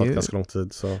har ändå tagit ganska lång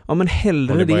tid. Så. Ja, men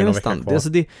hellre det nästan.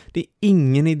 Det är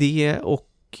ingen idé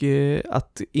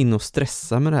att in och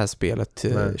stressa med det här spelet,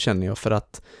 känner jag. För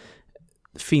att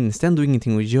finns det ändå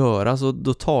ingenting att göra, så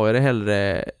då tar jag det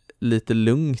hellre lite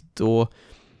lugnt. Och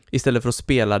istället för att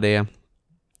spela det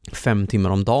 5 timmar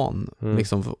om dagen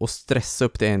liksom, och stressa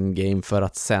upp till Endgame för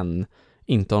att sen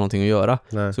inte ha någonting att göra.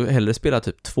 Nej. Så hellre spela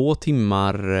typ 2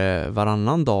 timmar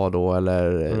varannan dag då,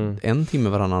 eller 1 timme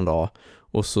varannan dag,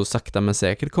 och så sakta men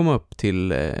säkert komma upp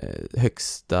till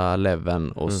högsta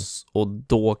leveln och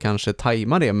då kanske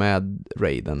tajma det med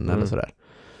raiden eller sådär.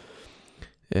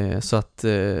 Så att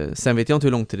sen vet jag inte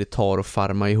hur lång tid det tar att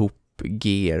farma ihop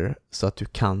gear så att du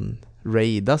kan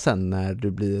raida sen när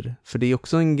du blir, för det är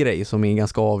också en grej som är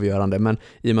ganska avgörande, men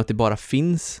i och med att det bara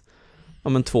finns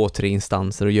 2-3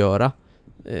 instanser att göra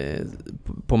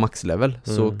på maxlevel,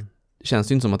 så känns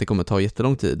det inte som att det kommer ta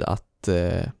jättelång tid att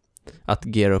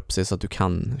geara upp sig så att du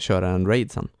kan köra en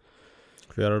raid sen.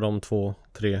 Får göra dem 2,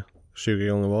 3, 20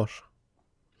 gånger vars.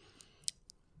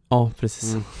 Ja,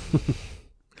 precis.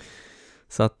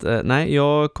 Så att, nej,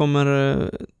 jag kommer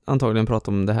antagligen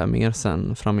prata om det här mer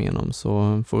sen framigenom,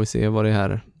 så får vi se vad det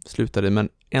här slutar i. Men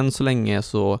än så länge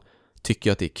så tycker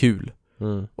jag att det är kul.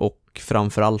 Och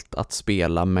framförallt att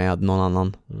spela med någon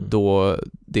annan. Då,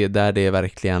 det är där det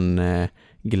verkligen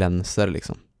glänser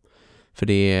liksom. För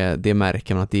det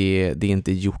märker man att det är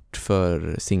inte gjort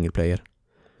för single player.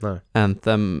 Nej.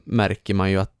 Anthem märker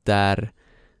man ju att där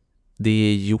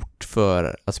det är gjort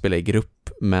för att spela i grupp,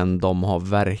 men de har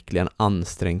verkligen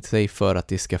ansträngt sig för att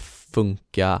det ska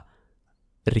funka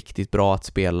riktigt bra att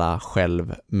spela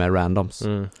själv med randoms.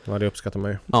 Ja, det uppskattar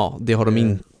man ju. Ja, det har de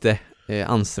inte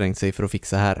ansträngt sig för att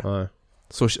fixa här. Nej.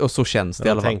 Så känns det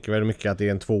i alla fall. Jag tänker väl mycket att det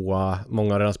är en 2.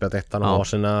 Många har redan spelat 1 och har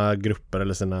sina grupper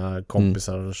eller sina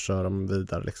kompisar och kör dem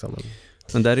vidare liksom.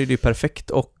 Men där är det ju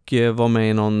perfekt och vara med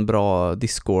i någon bra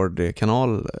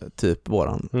Discord-kanal, typ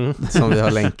våran, som vi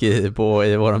har länk i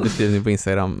våran beskrivning på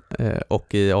Instagram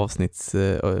och i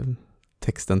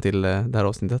avsnittstexten till det här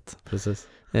avsnittet. Precis.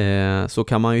 Så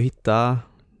kan man ju hitta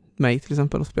mig till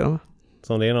exempel och spela med.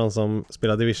 Så om det är någon som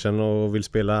spelar Division och vill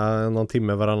spela någon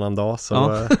timme varannan dag,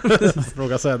 så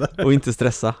fråga Söder. Och inte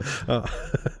stressa. Ja.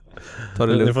 Ta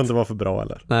det lugnt. Det får inte vara för bra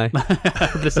eller? Nej.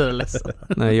 Jag blir så ledsen.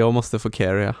 Nej, jag måste få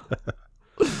carrya.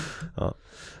 Ja.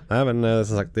 Nej, men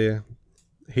som sagt, det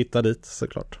hitta dit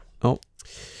såklart. Ja.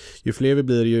 Ju fler vi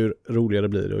blir, ju roligare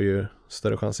blir det och ju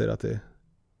större chans är det att det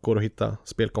går att hitta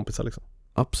spelkompisar liksom.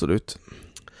 Absolut.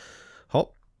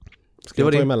 Ja. Ska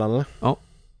jag ta emellan eller? Ja.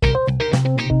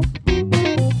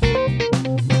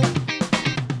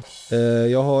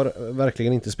 Jag har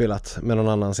verkligen inte spelat med någon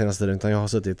annan senaste tiden, utan jag har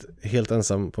suttit helt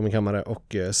ensam på min kammare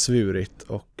och svurit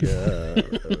och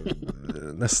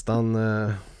nästan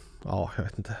jag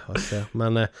vet inte vad jag ska säga.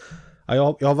 Men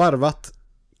jag har varvat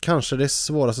kanske det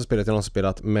svåraste spelet jag någonsin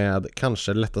spelat med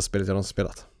kanske det lättaste spelet jag någonsin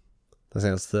spelat den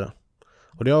senaste tiden.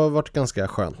 Och det har varit ganska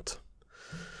skönt.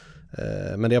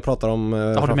 Men det jag pratar om...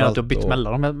 Har du menat att du har bytt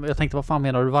mellan dem? Jag tänkte, vad fan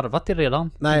menar du? Varvat det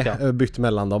redan? Nej, jag har bytt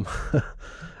mellan dem.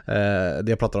 Det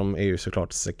jag pratar om är ju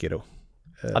såklart Sekiro.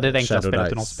 Ja, det är det enklaste spelet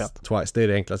du någonsin spelat. Twice, det är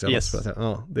det enklaste jag någonsin spelat.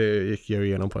 Ja, det gick jag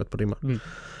igenom på ett par timmar.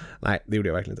 Nej, det gjorde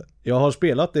jag verkligen inte. Jag har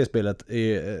spelat det spelet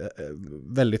i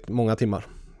väldigt många timmar.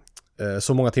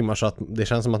 Så många timmar så att det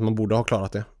känns som att man borde ha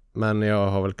klarat det. Men jag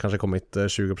har väl kanske kommit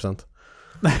 20%.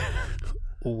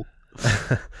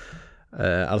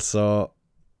 Alltså...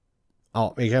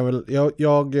 Ja,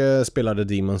 jag spelade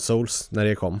Demon's Souls när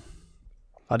det kom.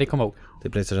 Ja, det kommer jag ihåg.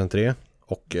 Till PlayStation 3.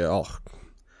 Och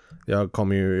jag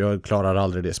klarade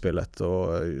aldrig det spelet.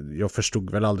 Och jag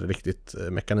förstod väl aldrig riktigt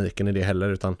mekaniken i det heller.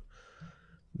 Utan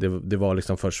det var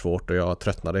liksom för svårt och jag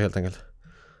tröttnade helt enkelt.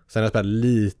 Sen har jag spelat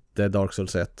lite Dark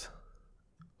Souls 1.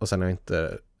 Och sen har jag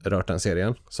inte rört den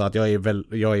serien. Så att jag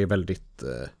är väldigt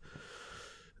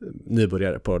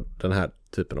nybörjare på den här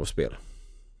typen av spel.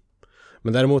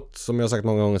 Men däremot, som jag har sagt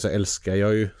många gånger, så älskar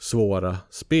jag ju svåra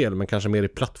spel, men kanske mer i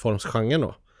plattformsgenren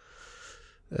då.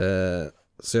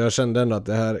 Så jag kände ändå att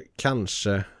det här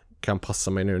kanske kan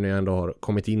passa mig nu när jag ändå har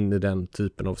kommit in i den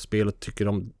typen av spel och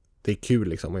tycker det är kul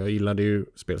liksom. Och jag gillade ju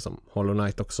spel som Hollow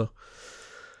Knight också.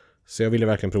 Så jag ville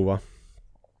verkligen prova.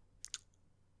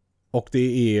 Och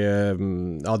det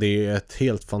är ett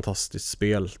helt fantastiskt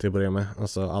spel till att börja med.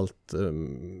 Alltså allt,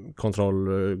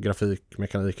 kontroll, grafik,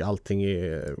 mekanik, allting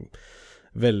är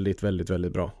väldigt, väldigt,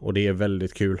 väldigt bra. Och det är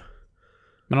väldigt kul.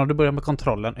 Men om du börjar med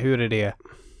kontrollen, hur är det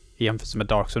i jämförelse med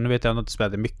Dark Souls? Nu vet jag att jag inte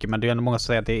spelat det mycket, men det är ändå många som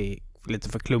säger att det är lite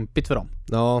för klumpigt för dem.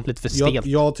 Ja, Lite för stelt.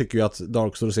 jag tycker ju att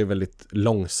Dark Souls är väldigt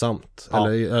långsamt. Ja.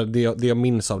 Eller det jag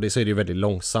minns av det så är det ju väldigt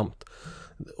långsamt.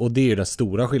 Och det är ju den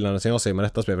stora skillnaden som jag ser med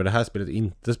detta spel. För det här spelet är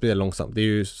inte spelar långsamt. Det är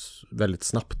ju väldigt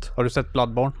snabbt. Har du sett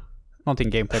Bloodborne? Någonting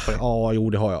gameplay på det? Ja, jo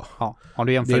det har jag. Ja. Har du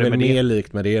Det jämfört är väl med mer det?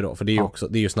 likt med det då. För det är ju också,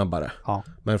 det är ju snabbare. Ja.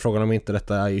 Men frågan om inte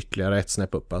detta är ytterligare ett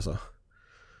snäpp upp alltså.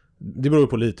 Det beror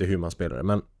på lite hur man spelar det.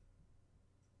 Men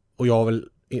och jag har väl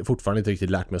fortfarande inte riktigt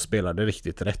lärt mig att spela det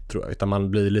riktigt rätt tror jag. Utan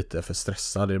man blir lite för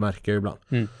stressad, det märker jag ibland.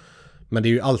 Mm. Men det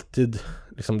är ju alltid,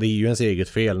 liksom, det är ju ens eget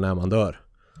fel när man dör.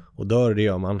 Och dör det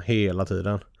gör man hela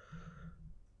tiden.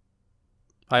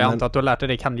 Ja, jag antar att du har lärt dig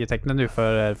det kanjetecknet nu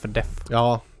för Death.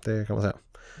 Ja, det kan man säga.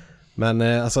 Men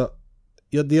alltså,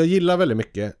 det jag gillar väldigt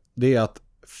mycket, det är att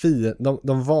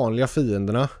de vanliga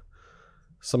fienderna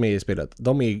som är i spelet,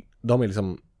 de är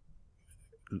liksom,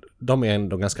 de är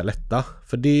ändå ganska lätta.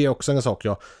 För det är också en sak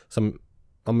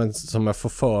som jag får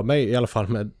för mig, i alla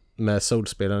fall med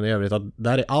Souls-spelen i övrigt, att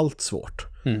där är allt svårt.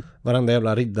 Varenda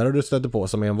jävla riddare du stöter på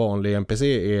som är en vanlig NPC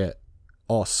är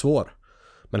assvår.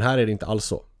 Men här är det inte alls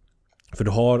så. För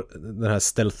du har den här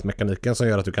stealth-mekaniken som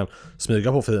gör att du kan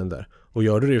smyga på fiender. Och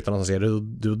gör du det utan att de ser det,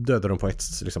 du dödar dem på ett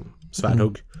liksom,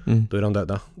 svärdhugg. Då är de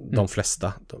döda. De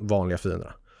flesta, de vanliga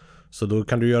fienderna. Så då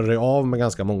kan du göra dig av med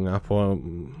ganska många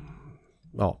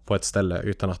på ett ställe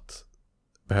utan att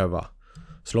behöva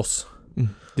slåss.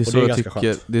 Det är och så det är jag ganska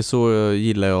tycker, skönt. det är så jag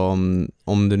gillar jag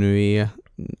om det nu är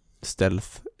stealth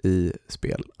i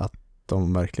spel, att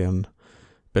de verkligen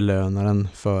belönar en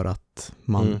för att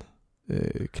man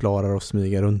klarar att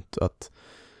smyga runt. Att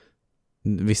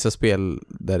vissa spel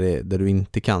där du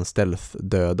inte kan stealth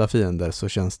döda fiender, så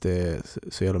känns det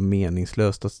så jävla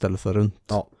meningslöst att stealtha runt.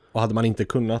 Ja, och hade man inte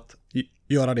kunnat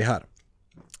göra det här,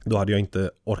 då hade jag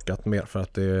inte orkat mer, för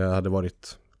att det hade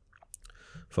varit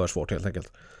för svårt helt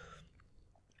enkelt.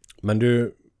 Men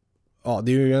det är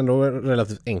ju ändå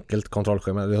relativt enkelt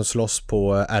kontrollschema. Du slåss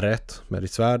på R1 med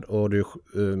ditt svärd och du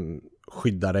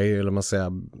skyddar dig, eller man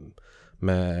säger,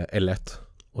 med L1,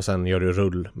 och sen gör du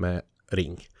rull med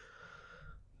ring.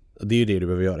 Det är ju det du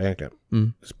behöver göra egentligen.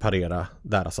 Parera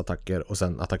deras attacker och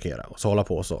sen attackera. Och så hålla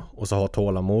på så. Och så ha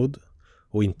tålamod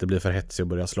och inte bli för hetsig och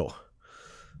börja slå.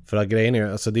 För att grejen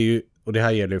är, alltså det är ju, och det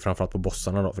här gäller ju framförallt på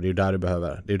bossarna då, för det är ju där du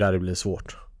behöver, det är ju där det blir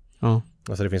svårt. Ja.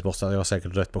 Alltså det finns bossar, jag har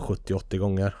säkert rätt på 70-80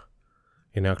 gånger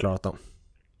innan jag har klarat dem.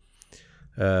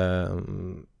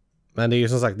 Men det är ju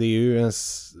som sagt, det är ju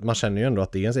man känner ju ändå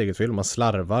att det är ens eget fel. Man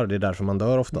slarvar, det är därför man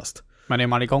dör oftast. Men är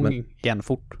man igång igen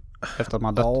fort efter att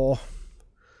man dött? Ja.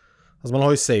 Alltså man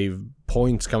har ju save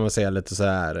points, kan man säga, lite så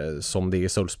här som det är i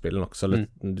Souls-spelen också.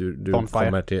 Du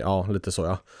kommer till, lite så,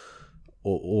 ja.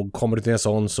 Och kommer du till en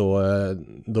sån, så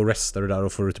då restar du där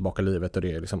och får du tillbaka livet, och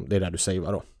det är liksom, det är där du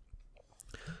savear då.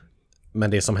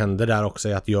 Men det som händer där också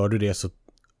är att gör du det så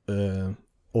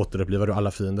återupplivar du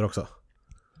alla fiender också.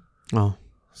 Ja.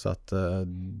 Så att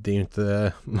det är ju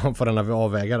inte, man får den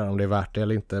avväga där om det är värt det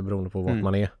eller inte, beroende på vart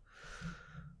man är.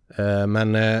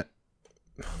 Men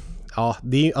ja,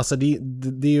 det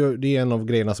är en av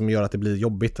grejerna som gör att det blir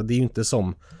jobbigt. Det är ju inte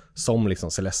som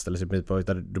liksom Celeste eller Super Meat Boy,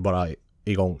 där du bara är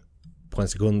igång på en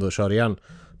sekund och kör igen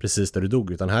precis där du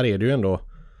dog, utan här är det ju ändå,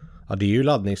 det är ju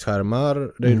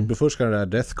laddningsskärmar. Du först ska den där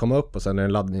Death komma upp, och sen är det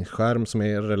en laddningsskärm som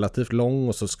är relativt lång,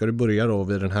 och så ska du börja då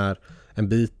vid den här en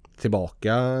bit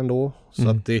tillbaka ändå. Så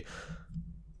att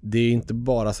det är inte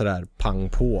bara så där pang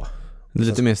på. Det är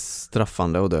lite mer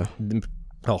straffande att dö.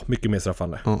 Ja, mycket mer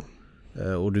straffande.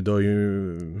 Och du dör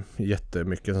ju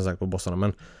jättemycket som sagt på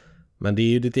bossarna, men det är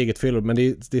ju ditt eget fel. Men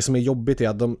det som är jobbigt är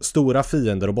att de stora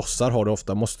fiender och bossar har du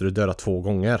ofta, måste du döda 2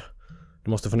 gånger.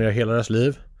 Du måste få ner hela deras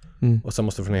liv, och sen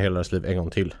måste du få ner hela deras liv en gång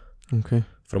till. Okay.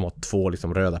 För de har 2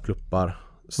 liksom röda pluppar,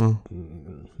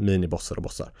 minibossar och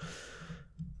bossar.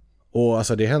 Och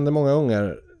alltså det händer många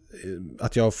gånger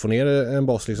att jag får ner en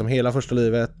boss liksom hela första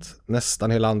livet,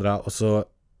 nästan hela andra, och så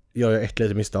gör jag ett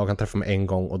litet misstag, han träffar mig en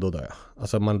gång och då dör jag.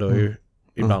 Alltså man dör ju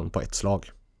ibland på ett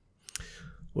slag.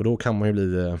 Och då kan man ju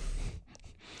bli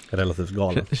relativt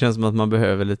galen. Det känns som att man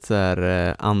behöver lite så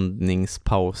här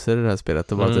andningspauser i det här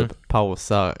spelet. Och bara typ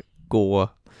pausa, gå.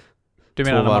 Du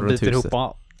menar när man biter ihop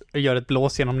och gör ett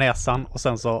blås genom näsan, och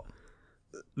sen så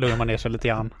lugnar man ner sig lite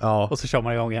grann. Ja. Och så kör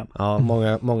man igång igen. Ja,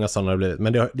 många sådana har det blivit.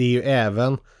 Men det är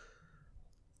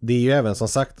ju även som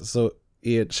sagt, så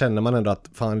känner man ändå att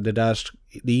fan, det är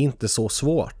inte så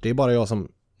svårt. Det är bara jag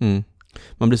som...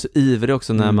 Man blir så ivrig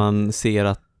också när man ser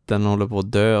att den håller på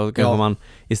att dö, och kanske man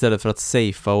istället för att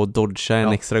safea och dodga en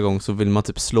extra gång, så vill man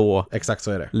typ slå. Exakt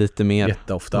så är det. Lite mer.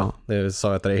 Jätteofta. Det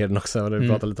sa jag till dig Heden också, och du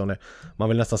pratade lite om det. Man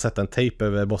vill nästan sätta en tejp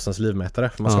över bossens livmätare,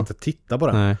 för man ska inte titta på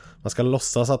den. Nej. Man ska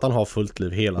låtsas att han har fullt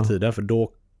liv hela tiden, för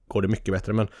då går det mycket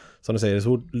bättre. Men som du säger,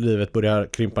 så livet börjar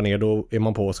krympa ner, då är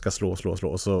man på och ska slå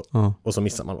och så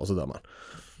missar man och så dör man.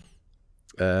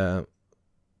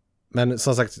 Men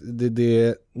som sagt,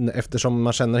 eftersom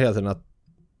man känner hela tiden att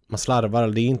man slarvar,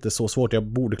 det är inte så svårt, jag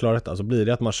borde klara detta, så blir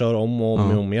det att man kör om och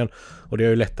om igen. Och det har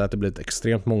ju lett att det blivit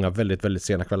extremt många väldigt, väldigt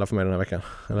sena kvällar för mig den här veckan,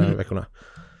 eller veckorna.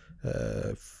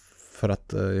 För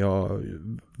att jag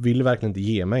vill verkligen inte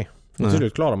ge mig. Och till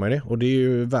slut klarar man det, och det är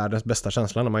ju världens bästa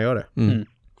känsla när man gör det.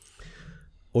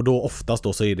 Och då oftast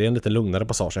då så är det en lite lugnare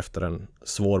passage efter en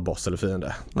svår boss eller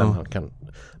fiende.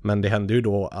 Men det händer ju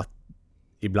då att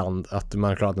ibland att man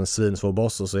har klarat en svinsvår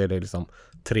boss och så är det liksom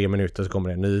 3 minuter så kommer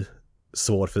det en ny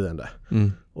svår fiende.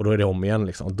 Och då är det om igen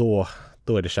liksom. Då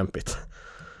är det kämpigt.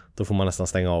 Då får man nästan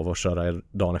stänga av och köra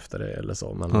dagen efter det eller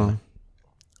så. Men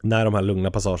när de här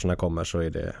lugna passagerna kommer så är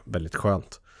det väldigt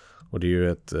skönt. Och det är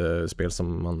ju ett spel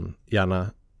som man gärna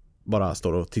bara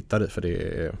står och tittar i, för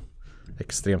det är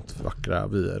extremt vackra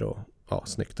vyer och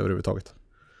snyggt överhuvudtaget.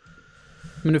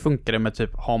 Men hur funkar det med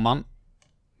typ, har man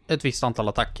ett visst antal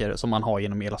attacker som man har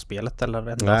genom hela spelet?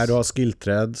 Eller nej, du har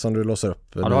skillträd som du låser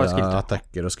upp nya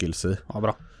attacker och skills i. Ja,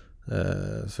 bra.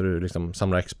 Så du liksom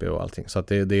samlar XP och allting. Så att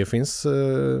det finns,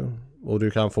 och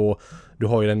du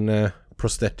har ju en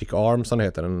prosthetic arm som det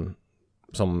heter,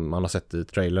 som man har sett i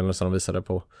trailern eller som de visade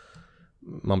på.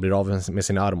 Man blir av med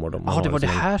sin arm. Ja, det var det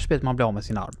här spelet man blir av med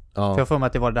sin arm. Ja. För jag får med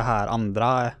att det var det här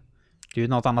andra. Det är ju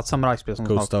något annat samurajspel som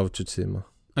Ghost of Tsushima.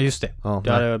 Ja, just det. Ja,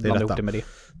 det är blandat det med det.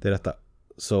 Det är detta.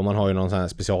 Så man har ju någon sån här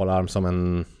specialarm som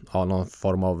någon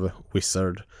form av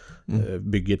wizard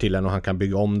bygger till en, och han kan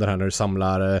bygga om det här när du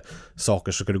samlar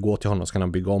saker, så kan du gå till honom så kan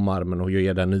han bygga om armen och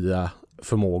ge den nya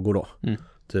förmågor då.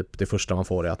 Typ det första man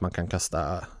får är att man kan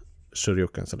kasta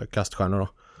shurikens eller kaststjärnor då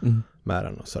med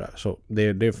den och sådär. Så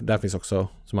där finns också,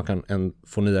 så man kan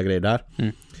få nya grejer där.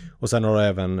 Och sen har du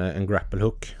även en grapple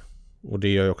hook, och det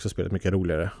gör ju också spelet mycket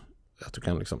roligare. Att du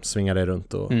kan liksom svinga dig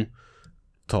runt och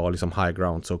ta liksom high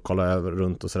grounds och kolla över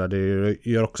runt och sådär. Det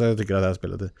gör också att jag tycker att det här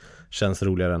spelet känns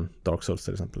roligare än Dark Souls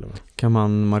till exempel. Kan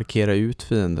man markera ut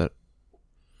fiender?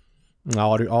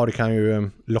 Ja, du kan ju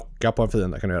locka på en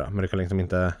fiende kan du göra, men du kan liksom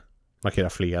inte markera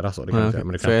flera så. Det kan inte göra,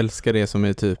 men för jag älskar det som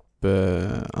är typ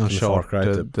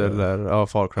Uncharted typ, eller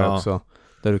Far Cry också.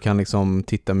 Där du kan liksom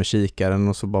titta med kikaren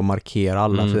och så bara markera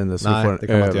alla fiender så du får en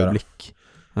överblick.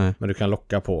 Men du kan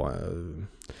locka på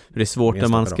det är svårt när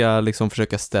man ska liksom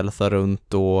försöka stealtha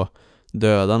runt och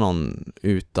döda någon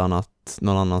utan att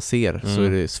någon annan ser. Så är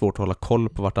det svårt att hålla koll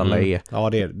på vart alla är. Ja,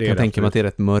 det jag tänker mig att det är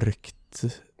rätt mörkt.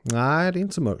 Nej, det är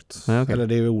inte så mörkt. Nej, okay. Eller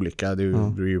det är olika, det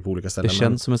är ju på olika ställen. Det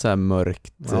känns som ett så här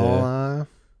mörkt...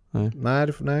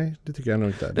 Nej, det tycker jag nog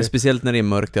inte. Det... Speciellt när det är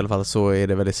mörkt i alla fall så är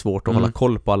det väldigt svårt att hålla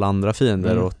koll på alla andra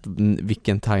fiender och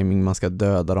vilken timing man ska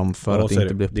döda dem för att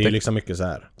inte bli upptäckt. Det är liksom mycket så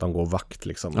här, de går vakt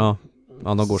liksom. Ja,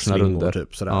 de går sina runder.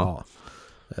 Typ, sådär,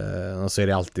 och så är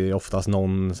det alltid oftast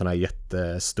någon sån här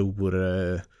jättestor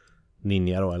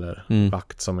ninja då, eller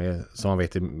vakt som man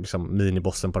vet är liksom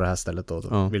minibossen på det här stället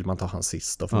då vill man ta han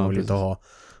sist då, för man vill inte ha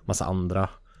massa andra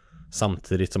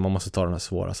samtidigt som man måste ta den här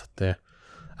svåra, så att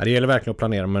det gäller verkligen att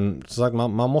planera, men som sagt,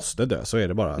 man måste dö, så är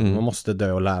det bara. Man måste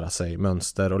dö och lära sig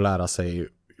mönster och lära sig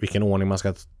vilken ordning man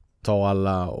ska ta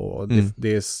alla, och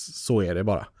så är det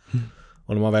bara.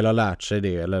 Och när man väl har lärt sig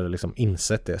det eller liksom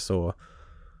insett det så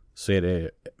är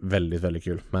det väldigt, väldigt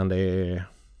kul. Men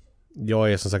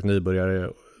jag är som sagt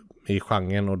nybörjare i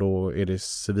genren, och då är det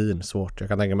svinsvårt. Jag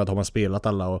kan tänka mig att har man spelat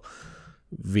alla och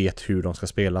vet hur de ska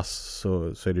spelas så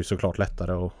är det ju såklart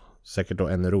lättare och säkert då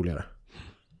ännu roligare.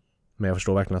 Men jag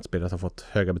förstår verkligen att spelet har fått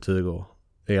höga betyg och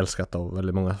är älskat av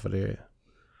väldigt många, för det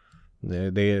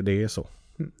är så.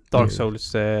 Dark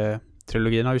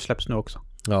Souls-trilogin har ju släppts nu också.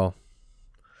 Ja.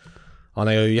 Ja,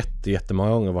 nej, jag har ju jättemånga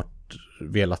gånger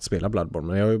velat spela Bloodborne,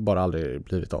 men jag har ju bara aldrig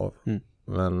blivit av.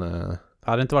 Men det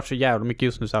hade inte varit så jävla mycket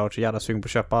just nu, så jag har varit så jävla sugen på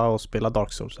att köpa och spela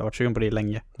Dark Souls. Jag har varit sugen på det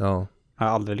länge. Ja. Jag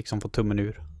har aldrig liksom fått tummen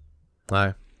ur.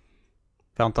 Nej.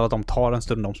 Jag antar att de tar en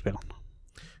stund om spelen.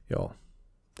 Ja,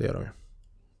 det gör de ju.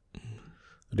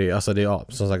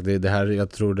 Som sagt, det här, jag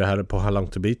tror det här på How Long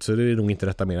to Beat så är det nog inte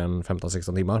rätta mer än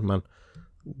 15-16 timmar, men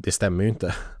det stämmer ju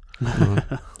inte.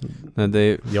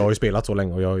 Nej, jag har ju spelat så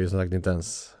länge och jag har ju som sagt inte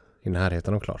ens i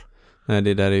närheten av klar. Nej,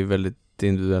 det där är ju väldigt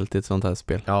individuellt i ett sånt här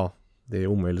spel. Ja, det är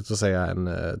omöjligt att säga en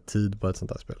tid på ett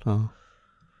sånt här spel. Ja.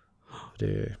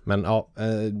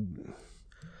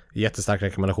 Jättestark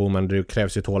rekommendation, men det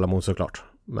krävs ju tålamod såklart.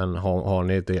 Men har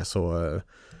ni det så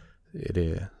är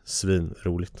det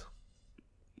svinroligt.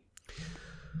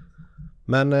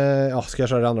 Men ska jag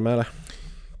köra det andra med eller?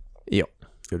 Ja,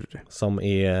 gör du det. Som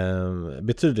är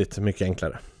betydligt mycket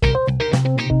enklare.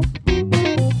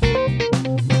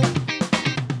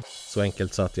 Så så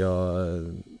enkelt så att jag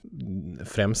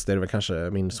främst är det väl kanske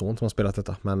min son som har spelat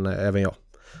detta, men även jag.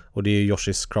 Och det är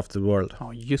Yoshi's Crafted World.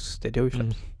 Ja, just det har ju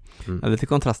släppts. Ja, lite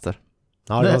kontraster.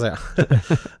 Ja, det kan man säga.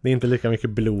 Det är inte lika mycket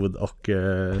blod och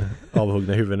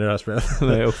avhuggna huvuden i det här spelet.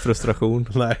 Nej, och frustration.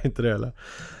 Nej, inte det heller.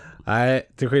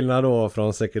 Nej, till skillnad då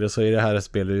från Sekiro så är det här ett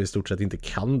spel där du i stort sett inte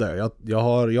kan dö. Jag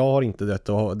har inte dött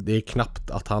och det är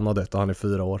knappt att han har dött och han är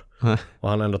 4 år. Och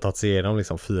han har ändå tagit sig igenom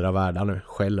liksom 4 världar nu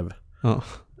själv. Ja.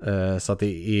 Så att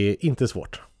det är inte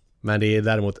svårt. Men det är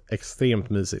däremot extremt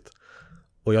mysigt.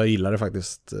 Och jag gillar det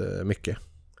faktiskt mycket.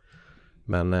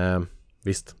 Men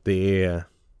visst, det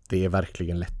är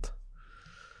verkligen lätt.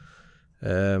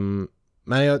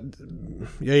 Men jag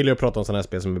gillar att prata om sådana här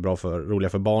spel som är bra roliga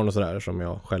för barn och sådär, som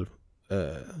jag själv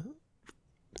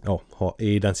är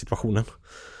i den situationen.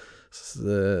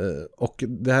 Och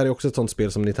det här är också ett sånt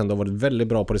spel som Nintendo har varit väldigt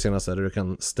bra på det senaste, där du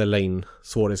kan ställa in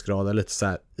svårighetsgrader lite så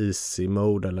här easy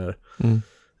mode eller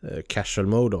casual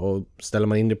mode, och ställer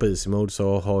man in det på easy mode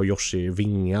så har Yoshi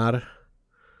vingar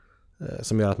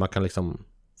som gör att man kan liksom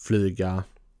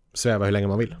sväva hur länge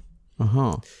man vill.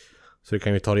 Aha. Så det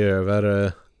kan ju ta dig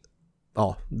över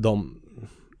de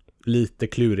lite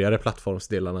klurigare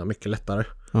plattformsdelarna mycket lättare.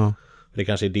 Ja. Det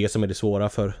kanske är det som är det svåra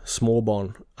för små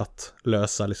barn, att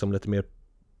lösa liksom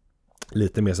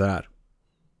lite mer så här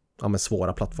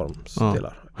svåra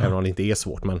plattformsdelar. Även om det inte är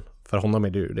svårt, men för honom är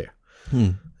det ju det.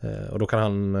 Och då kan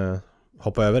han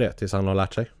hoppa över det tills han har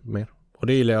lärt sig mer. Och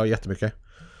det gillar jag jättemycket.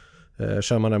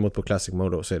 Kör man däremot på Classic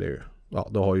Mode då, så är det ju,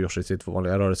 då har ju Yoshi sitt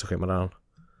vanliga rörelseschema där han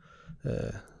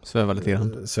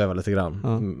svävar lite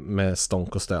grann med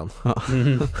stånk och stön.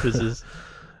 Precis.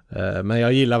 Men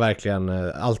jag gillar verkligen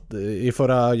allt. I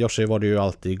förra Yoshi var det ju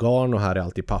alltid i garn och här är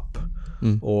alltid papp.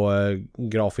 Och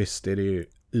grafiskt är det ju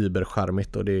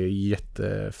überskärmigt och det är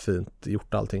jättefint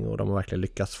gjort allting, och de har verkligen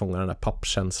lyckats fånga den där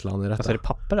pappkänslan i detta. Alltså är det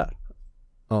papper där?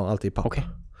 Ja, alltid papp. Okej.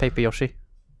 Paper Yoshi.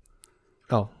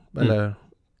 Ja, eller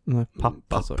Nej, papp.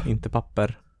 Alltså, inte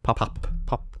papper. Papp.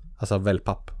 Alltså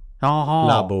wellpapp. Jaha.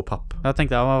 Labopapp. Jag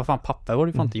tänkte, vad fan, papper var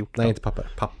det fan inte gjort. Nej, inte papper.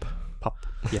 Papp.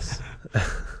 Yes.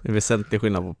 Det är väsentlig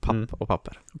skillnad på papp och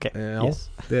papper. Okej. Ja, Yes.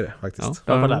 det är det faktiskt.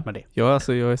 Jag har lärt mig det. Ja,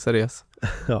 alltså jag är seriös.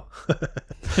 Ja.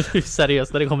 Du är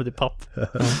seriös när det kommer till papp.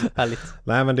 Härligt.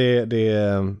 Nej, men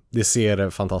det ser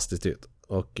fantastiskt ut.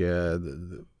 Och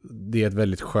det är ett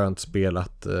väldigt skönt spel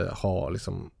att ha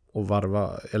liksom, och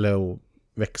varva eller och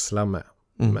växla med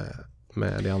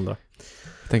det andra.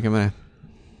 Jag tänker mig det.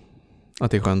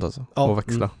 Att det är skönt alltså. Ja. Att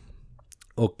växla.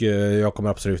 Och jag kommer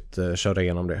absolut köra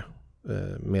igenom det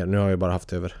mer. Nu har jag bara haft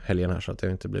det över helgen här, så att jag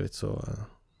har inte blivit så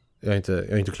jag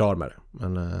är inte klar med det,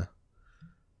 men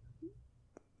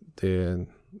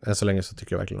än så länge så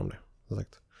tycker jag verkligen om det, som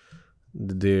sagt.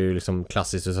 Det är ju liksom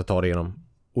klassiskt att ta det igenom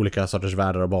olika sorters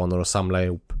världar och banor och samla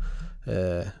ihop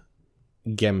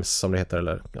gems som det heter,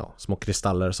 eller små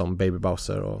kristaller som Baby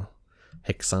Bowser och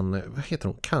häxan, vad heter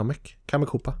hon?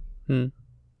 Kamekupa.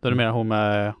 Då är det mer hon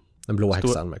med den blå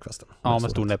häxan med kvasten. Ja,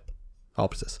 med stor näbb. Ja,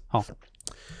 precis. Ja.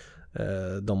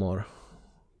 De har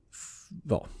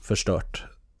förstört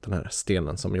den här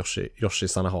stenen som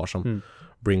Yoshi-sarna har, som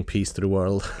bring peace to the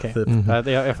world. Okay. Typ.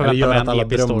 Jag förväntar gör mig att en alla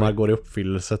episk drömmar story. går i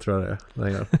uppfyllelse, tror jag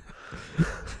det gör.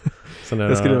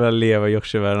 Jag skulle väl leva i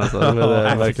Yoshi-världen alltså. Det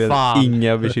är verkligen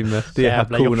inga bekymmer. Det är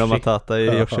Hakuna Matata i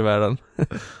Yoshi-världen.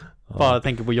 Bara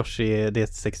tänker på Yoshi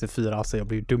D64, alltså jag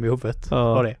blir dum i huvudet.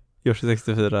 Ja. Vad är det? Yoshi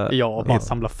 64. Ja, bara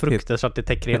samla frukter så att det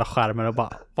täcker hela skärmen och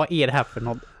bara, vad är det här för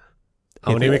något?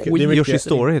 Ja, det är mycket, Yoshi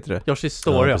Story heter det. Yoshi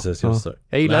Story, ja. Precis, Yoshi Story.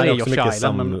 Jag gillar det är i också Yoshi mycket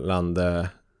Island. samlande.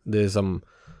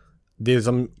 Det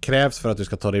som krävs för att du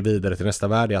ska ta dig vidare till nästa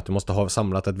värld är att du måste ha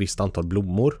samlat ett visst antal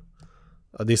blommor.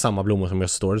 Det är samma blommor som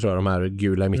Yoshi Story, tror jag. De här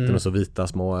gula i mitten och så vita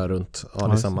små runt. Ja,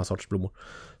 det är samma sorts blommor.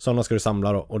 Sådana ska du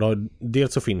samla då. Och då,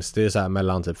 dels så finns det så här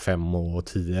mellan typ 5 och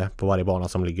 10 på varje bana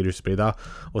som ligger utspridda.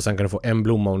 Och sen kan du få en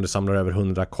blomma om du samlar över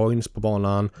 100 coins på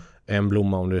banan. En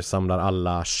blomma om du samlar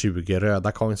alla 20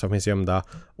 röda coins som finns gömda.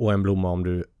 Och en blomma om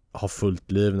du har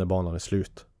fullt liv när banan är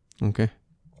slut. Okej.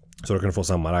 Så då kan du få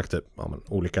samma typ,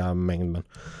 olika mängd. Men.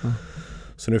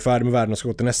 Så nu är du färdig med världen och ska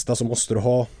gå till nästa, så måste du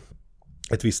ha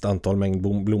ett visst antal mängd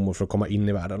blommor för att komma in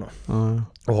i världen.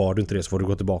 Och har du inte det så får du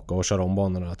gå tillbaka och köra om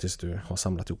banorna tills du har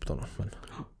samlat ihop dem. Men,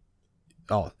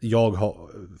 jag har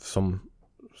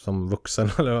som vuxen,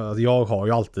 jag har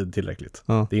ju alltid tillräckligt.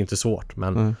 Det är inte svårt,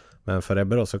 men för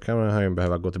Ebbe då så kan han ju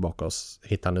behöva gå tillbaka och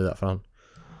hitta nya, för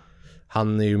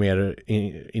han är ju mer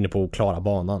inne på att klara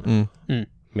banan.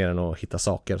 Mer än att hitta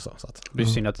saker. Så att. Det är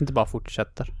synd att det inte bara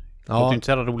fortsätter. Det är inte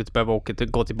så jävla roligt att behöva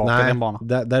gå tillbaka till en bana.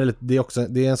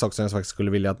 Det är en sak som jag faktiskt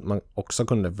skulle vilja att man också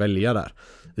kunde välja där.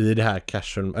 I det här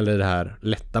casual, eller det här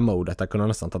lätta modet, att kunna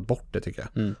nästan ta bort det tycker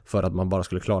jag. För att man bara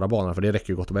skulle klara banan, för det räcker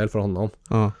ju gott och väl för honom.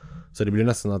 Så det blir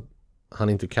nästan att han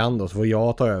inte kan då, så får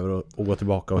jag ta över och gå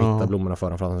tillbaka och hitta blommorna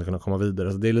för att han ska kunna komma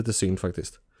vidare. Så det är lite synd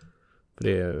faktiskt. För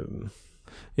det är...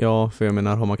 Ja, för jag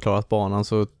menar, har man klarat banan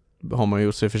så har man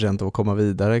gjort sig förtjänt att komma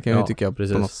vidare, kan jag tycka,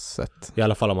 precis. På något sätt. I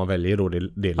alla fall om man väljer då det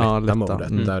lätta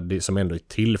modet, där det som ändå är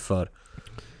till för,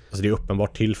 alltså det är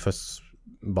uppenbart till för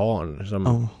barn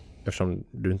som, eftersom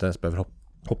du inte ens behöver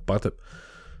hoppa typ.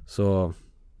 Så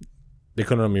det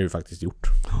kunde de ju faktiskt gjort.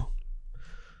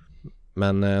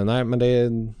 Men nej, men det är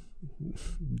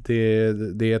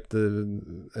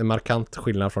en markant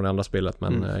skillnad från det andra spelet,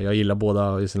 men jag gillar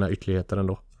båda i sina ytterligheter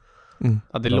ändå.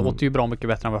 Ja, det låter ju bra mycket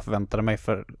bättre än vad jag förväntade mig,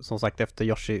 för som sagt efter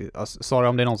Yoshi, alltså, sorry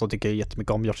om det är någon som tycker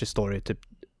jättemycket om Yoshi Story, typ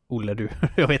Olle du,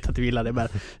 jag vet att du gillar det, men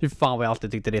hur fan vad jag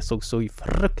alltid tyckte det såg så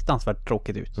fruktansvärt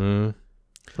tråkigt ut. Och sen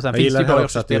jag finns det ju bara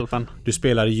Yoshi-spel, men du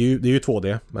spelar ju, det är ju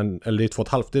 2D, eller det är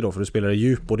 2,5D då, för du spelar i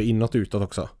djup både inåt och utåt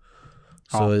också.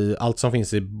 Så i allt som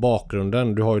finns i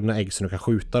bakgrunden, du har ju dina ägg som du kan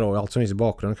skjuta då, allt som finns i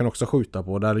bakgrunden kan du också skjuta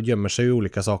på, där gömmer sig ju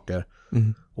olika saker.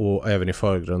 Och även i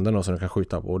förgrunden då, som du kan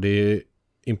skjuta på, och det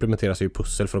implementeras ju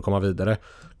pussel för att komma vidare.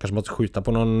 Kanske måste skjuta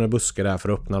på någon buske där för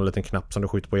att öppna en liten knapp som du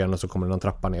skjuter på igen, och så kommer det någon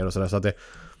trappa ner och sådär. Så att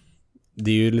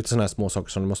det är ju lite sådana här små saker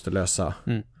som du måste lösa,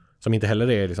 som inte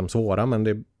heller är liksom svåra,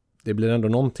 men det blir ändå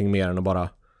någonting mer än att bara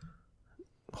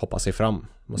hoppa sig fram.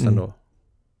 Måste ändå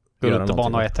gå runt och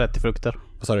bana och äta 30 frukter.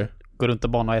 Vad sa du? Gå runt och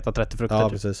bana och äta 30 frukter. Ja,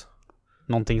 precis.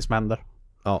 Någonting som händer.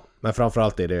 Ja, men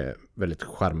framförallt är det väldigt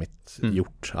charmigt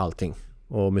gjort, allting.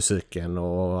 Och musiken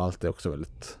och allt är också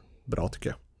väldigt bra tycker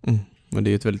jag. Men det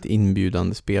är ju ett väldigt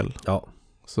inbjudande spel. Ja.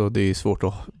 Så det är ju svårt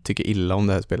att tycka illa om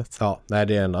det här spelet. Ja, nej,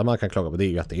 det enda man kan klaga på det är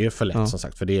ju att det är för lätt som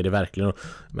sagt. För det är det verkligen.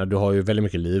 Men du har ju väldigt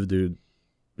mycket liv.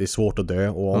 Det är svårt att dö.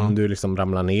 Och om du liksom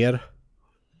ramlar ner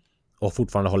och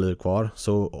fortfarande har liv kvar,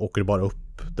 så åker du bara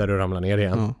upp där du ramlar ner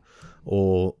igen.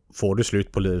 Och får du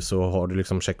slut på liv så har du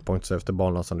liksom checkpoints efter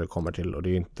banan som du kommer till. Och det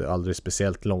är inte aldrig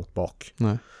speciellt långt bak.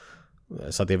 Nej.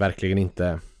 Så att det är verkligen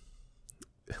inte...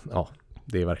 Ja,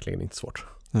 det är verkligen inte svårt.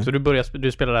 Så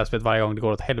du spelar det här spelet varje gång det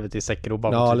går åt helvete i Sekiro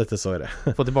bara. Ja, lite så är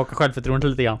det. Få tillbaka självförtroendet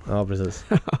lite grann. Ja, precis.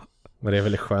 Men det är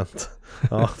väldigt skönt.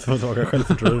 Ja, få tillbaka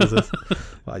självförtroendet, precis.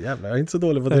 Ja, jävlar, jag är inte så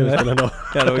dålig på tv-spel ändå.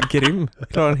 Ja, det var grym.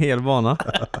 Klara en hel bana.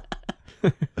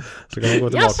 Så kan man gå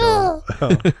tillbaka.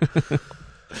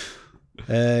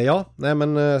 Ja, nej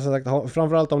men som sagt,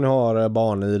 framförallt om ni har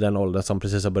barn i den åldern som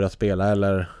precis har börjat spela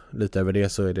eller lite över det,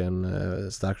 så är det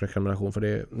en stark rekommendation, för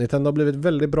det. Nintendo har blivit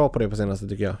väldigt bra på det på senaste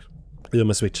tycker jag. I och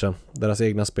med Switchen. Deras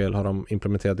egna spel har de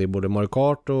implementerat i både Mario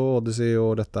Kart och Odyssey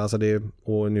och detta, alltså det,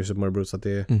 och New Super Mario Bros, att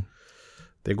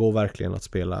det går verkligen att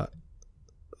spela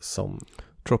som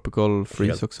Tropical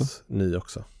Freeze också. Ny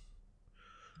också.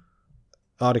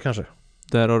 Ja, det kanske.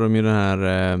 Där har de ju den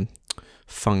här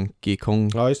Funky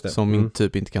Kong som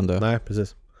typ inte kan dö. Nej,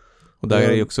 precis. Och där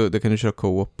är det också, där kan du köra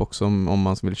co-op också om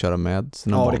man vill köra med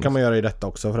sina barn. Ja, det kan man göra i detta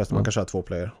också förresten. Man kan köra 2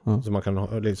 player. Så man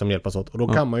kan liksom hjälpas åt. Och då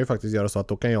kan man ju faktiskt göra så att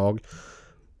då kan jag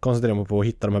koncentrera mig på att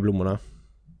hitta de här blommorna.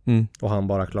 Och han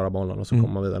bara klarar banan och så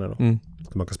kommer man vidare då.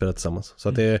 Så man kan spela tillsammans. Så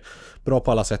att det är bra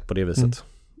på alla sätt på det viset.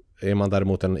 Är man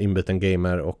däremot en inbiten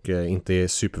gamer och inte är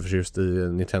superförtjust i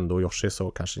Nintendo och Yoshi,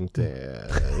 så kanske inte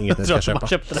inget ni ska köpa. Man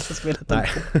köpte det här spelet. Nej.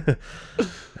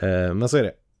 Men så är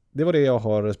det. Det var det jag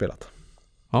har spelat.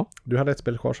 Ja. Du hade ett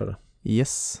spel kvar, så.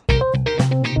 Yes.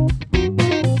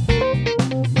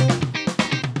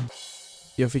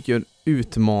 Jag fick ju en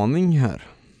utmaning här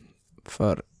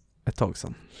för ett tag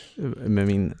sedan med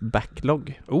min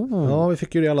backlog. Ja, vi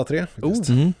fick ju det alla 3.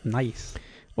 Nice.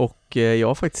 Och jag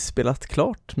har faktiskt spelat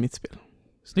klart mitt spel.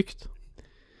 Snyggt.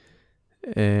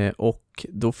 Och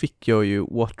då fick jag ju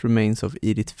What Remains of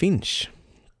Edith Finch.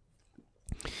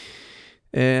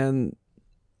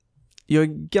 Jag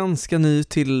är ganska ny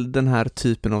till den här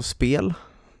typen av spel.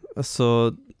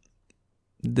 Alltså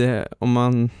det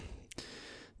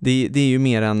är ju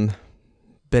mer en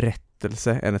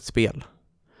berättelse än ett spel.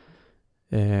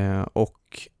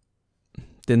 Och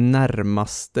det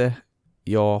närmaste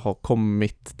jag har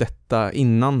kommit detta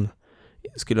innan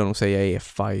skulle jag nog säga är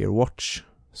Firewatch,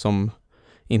 som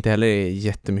inte heller är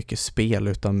jättemycket spel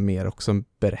utan mer också en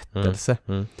berättelse.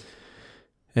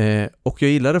 Och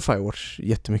jag gillade Firewatch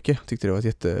jättemycket. Tyckte det var ett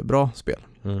jättebra spel.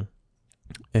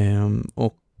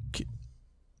 Och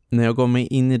när jag gav mig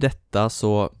in i detta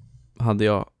så hade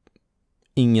jag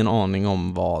ingen aning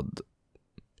om vad...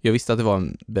 Jag visste att det var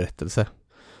en berättelse.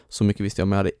 Så mycket visste jag,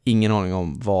 men jag hade ingen aning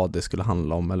om vad det skulle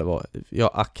handla om eller vad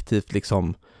jag aktivt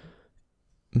liksom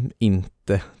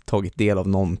inte tagit del av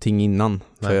någonting innan.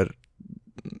 Nej. För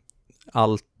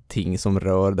allting som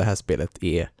rör det här spelet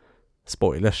är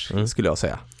spoilers, skulle jag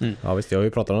säga. Ja visst, jag har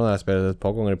ju pratat om det här spelet ett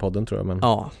par gånger i podden tror jag, men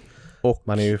Ja, och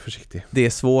man är ju försiktig. det är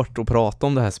svårt att prata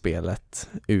om det här spelet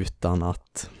utan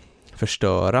att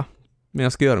förstöra. Men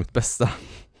jag ska göra mitt bästa.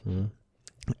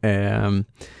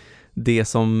 Det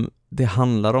som det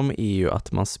handlar om är ju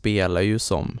att man spelar ju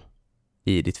som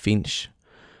Edith Finch.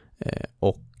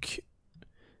 Och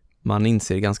man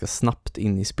inser ganska snabbt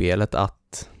in i spelet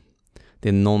att det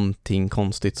är någonting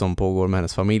konstigt som pågår med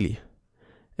hennes familj.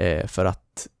 För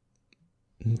att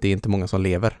det är inte många som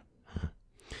lever.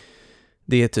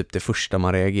 Det är typ det första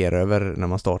man reagerar över när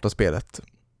man startar spelet.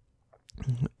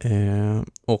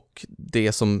 Och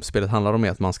det som spelet handlar om är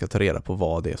att man ska ta reda på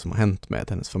vad det är som har hänt med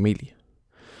hennes familj.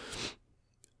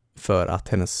 För att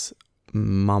hennes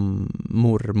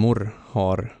mormor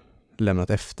har lämnat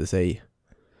efter sig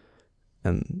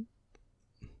en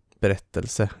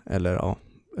berättelse, eller ja,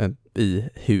 i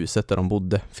huset där de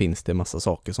bodde finns det massa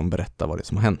saker som berättar vad det är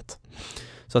som har hänt.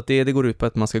 Så att det går ut på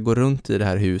att man ska gå runt i det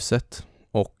här huset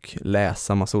och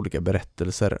läsa massa olika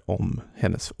berättelser om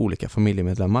hennes olika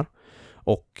familjemedlemmar.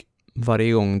 Och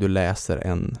varje gång du läser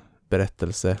en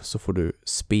berättelse så får du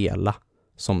spela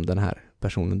som den här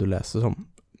personen du läser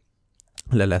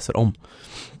om.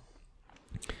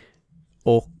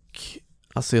 Och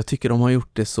alltså jag tycker de har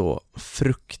gjort det så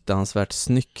fruktansvärt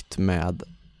snyggt med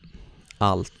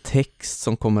all text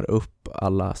som kommer upp,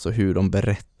 alltså hur de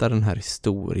berättar den här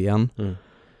historien.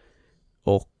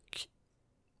 Och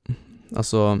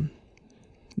alltså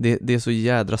det är så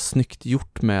jädra snyggt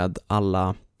gjort med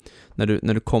alla,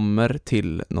 när du kommer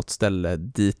till något ställe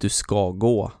dit du ska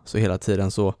gå, så hela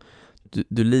tiden så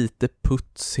du lite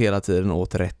puts hela tiden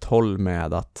åt rätt håll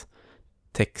med att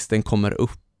texten kommer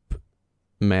upp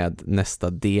med nästa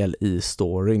del i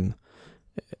storyn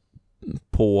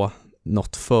på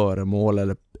något föremål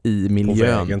eller i miljön. På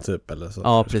vägen typ eller så.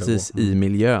 Ja, precis, i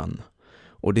miljön.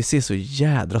 Och det ser så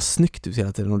jädra snyggt ut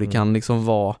hela tiden, och det kan liksom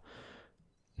vara,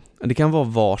 det kan vara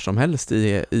var som helst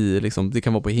i liksom, det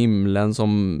kan vara på himlen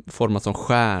som format som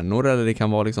stjärnor, eller det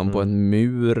kan vara liksom på en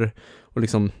mur, och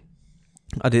liksom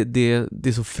ja, det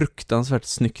är så fruktansvärt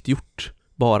snyggt gjort.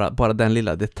 Bara den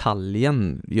lilla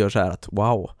detaljen gör så här att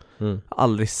wow, jag har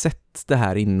aldrig sett det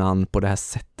här innan på det här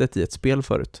sättet i ett spel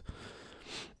förut.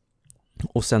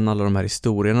 Och sen alla de här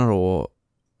historierna då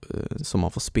som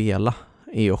man får spela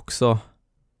är också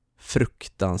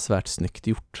fruktansvärt snyggt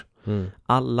gjort.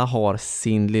 Alla har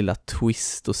sin lilla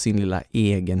twist och sin lilla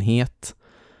egenhet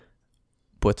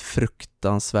på ett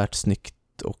fruktansvärt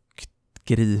snyggt och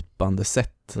gripande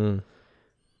sätt.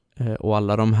 Och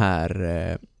alla de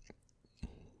här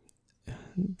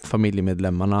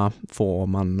familjemedlemmarna får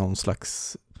man någon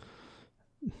slags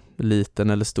liten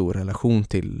eller stor relation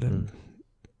till.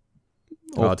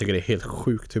 Ja, jag tycker det är helt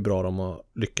sjukt hur bra de har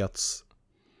lyckats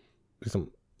liksom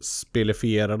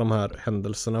spelifiera de här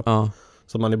händelserna. Ja.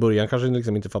 Så man i början kanske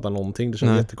liksom inte fattar någonting. Det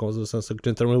känns jättekonstigt, och sen så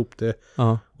knyter de ihop det.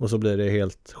 Ja. Och så blir det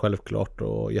helt självklart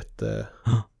och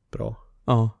jättebra.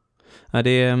 Ja.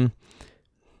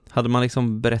 Hade man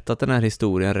liksom berättat den här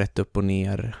historien rätt upp och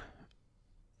ner,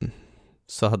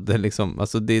 så hade liksom,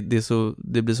 alltså det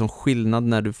blir som skillnad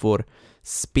när du får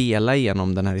spela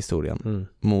igenom den här historien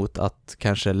mot att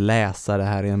kanske läsa det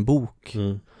här i en bok.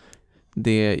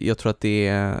 Jag tror att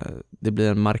det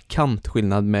blir en markant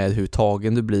skillnad med hur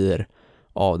tagen du blir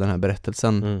av den här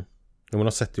berättelsen. Man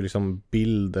har sett ju liksom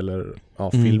bild eller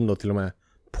film då till och med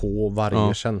på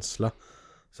varje känsla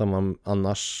som man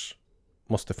annars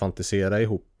måste fantisera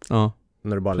ihop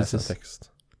när du bara läser en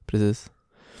text. Precis.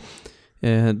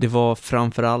 Det var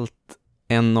framförallt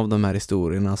en av de här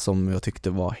historierna som jag tyckte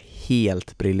var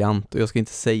helt briljant, och jag ska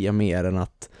inte säga mer än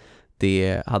att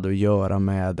det hade att göra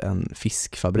med en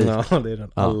fiskfabrik. Ja, det är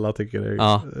den alla tycker det.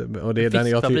 Ja. Och det är den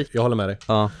jag håller med dig.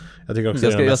 Ja. Jag tycker också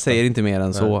jag säger inte mer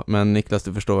än så, men Niklas,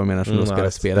 du förstår vad jag menar som du spelar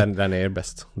spelet. Den är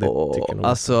bäst. Det tycker nog.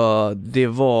 Alltså, det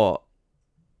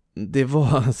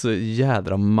var alltså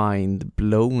jädra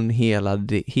mind-blown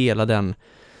hela den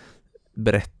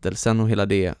berättelsen, och hela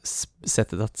det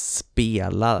sättet att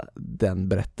spela den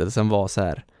berättelsen var så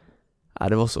här. Ja,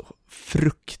 det var så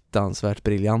fruktansvärt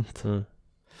briljant.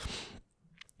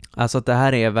 Alltså att det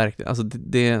här är verkligen, alltså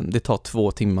det tar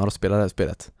 2 timmar att spela det här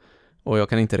spelet, och jag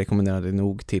kan inte rekommendera det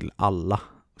nog till alla,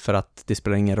 för att det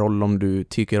spelar ingen roll om du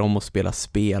tycker om att spela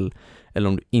spel eller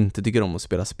om du inte tycker om att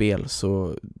spela spel,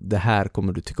 så det här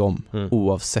kommer du tycka om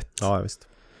oavsett. Ja, visst.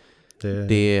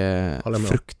 Det är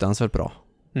fruktansvärt bra.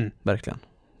 Verkligen.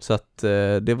 Så att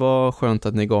det var skönt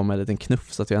att ni gav mig en liten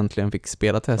knuff så att jag äntligen fick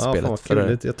spela det här spelet.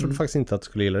 Fan, jag trodde faktiskt inte att du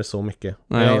skulle gilla det så mycket.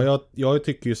 Jag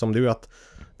tycker ju som du att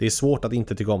det är svårt att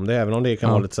inte tycka om det, även om det kan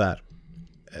vara lite så här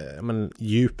men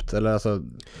djupt, eller alltså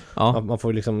man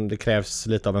får liksom, det krävs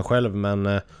lite av en själv,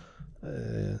 men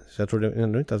så jag trodde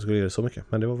ändå inte att jag skulle göra det så mycket,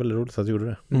 men det var väldigt roligt att du gjorde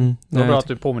det. Det var bra att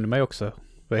du påminner mig också.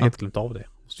 Jag har helt glömt av det.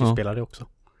 Så du spelar det också.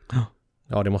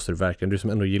 Ja, det måste du verkligen. Du som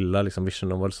ändå gillar liksom vision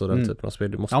novels och den typen av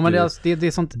spel. Du måste men det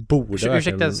är sånt... Borde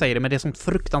ursäkta att säga det, men det är sånt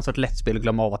fruktansvärt lätt spel att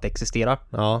glömma av att det existerar.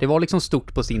 Ja. Det var liksom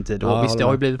stort på sin tid. Och visst, det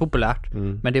har ju blivit populärt.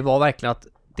 Men det var verkligen att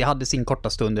det hade sin korta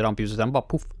stund i rampljuset. Sen bara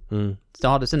poff. Det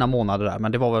hade sina månader där.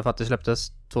 Men det var väl för att det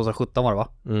släpptes 2017 var det, va?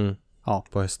 Ja.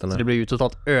 På hösten. Så det blev ju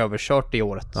totalt överkört det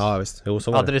året. Ja, visst. Jo,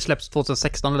 så var hade det släppts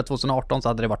 2016 eller 2018 så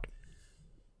hade det varit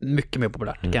mycket mer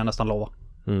populärt. Det kan jag nästan lova.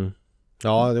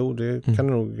 Ja, det kan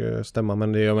nog stämma,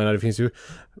 men jag menar, det finns ju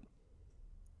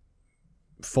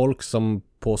folk som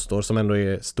påstår, som ändå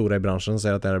är stora i branschen,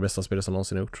 säger att det är det bästa spelet som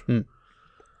någonsin har gjort.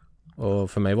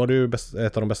 Och för mig var det ju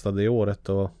ett av de bästa det året,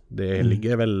 och det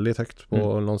ligger väldigt högt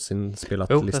på någonsin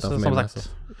spelat listan för mig. Som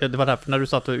sagt, det var därför när du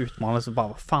satt och utmanade så bara,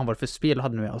 vad fan var det för spel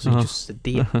hade nu? Alltså just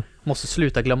det. Måste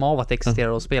sluta glömma av att det existerar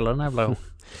och spela den här jävla gång.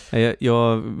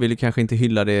 Jag vill kanske inte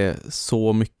hylla det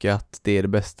så mycket att det är det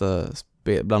bästa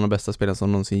bland de bästa spelen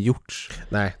som någonsin gjorts.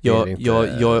 Nej,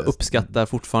 jag uppskattar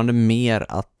fortfarande mer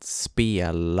att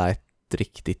spela ett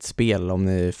riktigt spel, om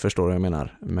ni förstår vad jag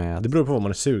menar. Det beror på vad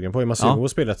man är sugen på. Är man sugen på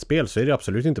att spela ett spel så är det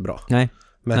absolut inte bra. Nej.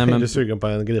 Men är du sugen på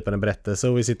en gripande berättelse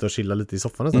och vi sitter och chillar lite i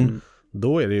soffan nästan,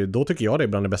 då tycker jag det är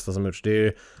bland det bästa som gjorts.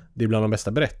 Det är bland de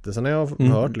bästa berättelserna jag har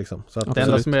hört liksom. Så att, det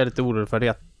enda som är lite orolig för det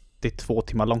är att det är 2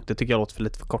 timmar långt. Det tycker jag låter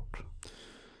lite för kort.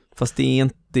 Fast det är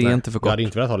inte för kort. Jag hade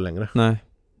inte velat ha det längre. Nej.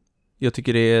 Jag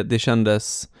tycker det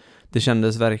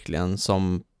kändes verkligen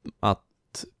som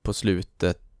att på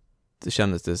slutet det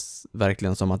kändes det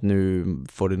verkligen som att nu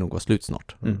får det nog vara slut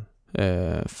snart.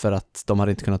 För att de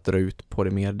hade inte kunnat dra ut på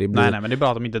det mer. Nej, men det är bra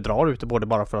att de inte drar ut det på det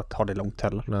bara för att ha det långt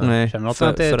heller. Nej, känner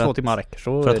att det är 2 timmar räcker.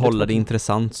 Så för att hålla det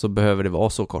intressant så behöver det vara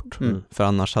så kort. För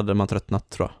annars hade man tröttnat,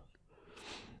 tror jag.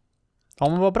 Ja,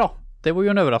 men vad bra. Det var ju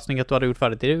en överraskning att du hade gjort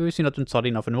färdigt. Det är ju synd att du inte sa det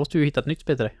innan, för nu måste du ju hitta ett nytt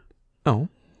spel till dig. Ja,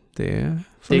 det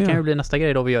kan ju bli nästa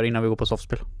grej då vi gör innan vi går på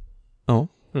softspel. Ja.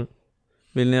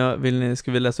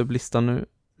 Ska vi läsa upp listan nu?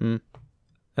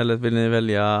 Eller vill ni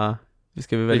välja...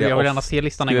 Jag vill gärna se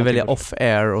listan en gång. Ska vi välja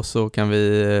off-air och så kan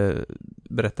vi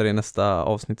berätta det i nästa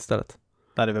avsnitt istället?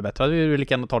 Nej, det är väl bättre att vi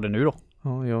lika gärna tar det nu då.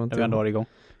 Ja, när vi ändå har det igång.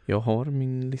 Jag har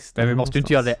min lista. Men vi måste ju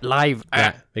inte göra det live.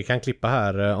 Vi kan klippa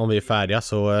här om vi är färdiga,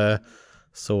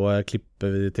 så klipper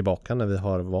vi tillbaka när vi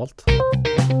har valt.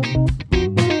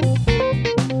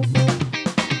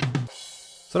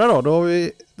 Sådär då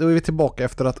är vi tillbaka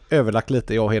efter att överlagt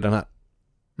lite, jag och Heden här.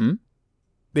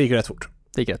 Det gick rätt fort.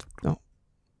 Ja.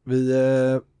 Vi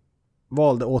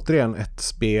valde återigen ett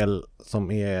spel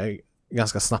som är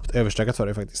ganska snabbt överstökat för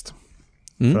dig faktiskt.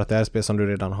 För att det är ett spel som du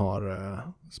redan har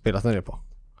spelat en del på.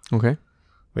 Okej.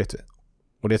 Vet vi.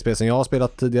 Och det är ett spel som jag har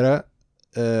spelat tidigare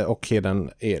och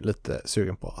Heden är lite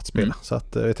sugen på att spela. Så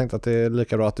att vi tänkte att det är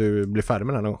lika bra att du blir färdig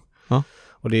med den någon gång. Ja.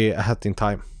 Och det är A Hat in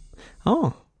Time.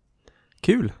 Ja,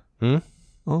 kul.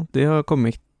 Ja, det har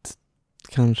kommit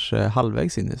kanske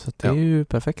halvvägs in i, så det är ju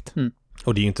perfekt.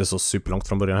 Och det är ju inte så superlångt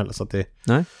från början heller, så att det...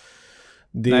 Nej.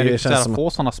 Det är ju så jävla få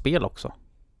sådana spel också.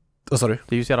 Vad sa du?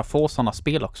 Det är ju så jävla få sådana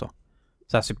spel också.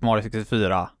 Så här Super Mario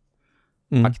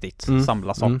 64-aktigt.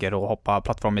 Samla saker och hoppa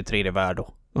plattform i 3D-värld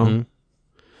och...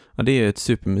 Ja, det är ett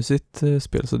supermysigt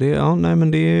spel, så det är,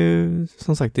 men det är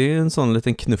som sagt, det är en sån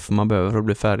liten knuff man behöver för att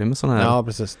bli färdig med sådana här. Ja,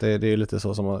 precis. Det är lite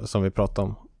så som vi pratade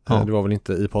om. Ja. Det var väl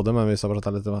inte i podden, men vi sa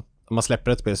pratade lite om att om man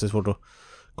släpper ett spel så är det svårt att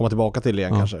komma tillbaka till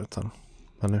igen kanske.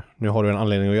 Men nu har du en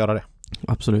anledning att göra det.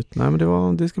 Absolut. Nej,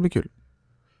 men det ska bli kul.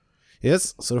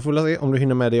 Yes, så då får vi se om du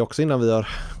hinner med det också innan vi har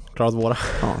klarat våra.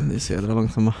 Ja, det är så jävla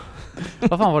långsamma.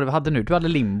 Vad fan var det vi hade nu? Du hade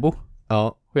Limbo.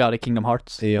 Ja. Och jag hade Kingdom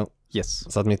Hearts. Ja.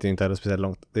 Yes. Så att mitt är inte heller speciellt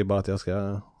långt. Det är bara att jag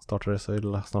ska starta det, så är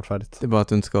det snart färdigt. Det är bara att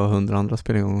du inte ska ha 100 andra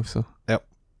spel en gång också. Ja.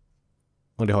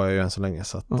 Och det har jag ju än så länge,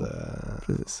 så att...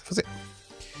 precis. Får se.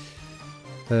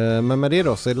 Men med det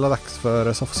då så är det dags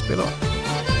för soffspel då.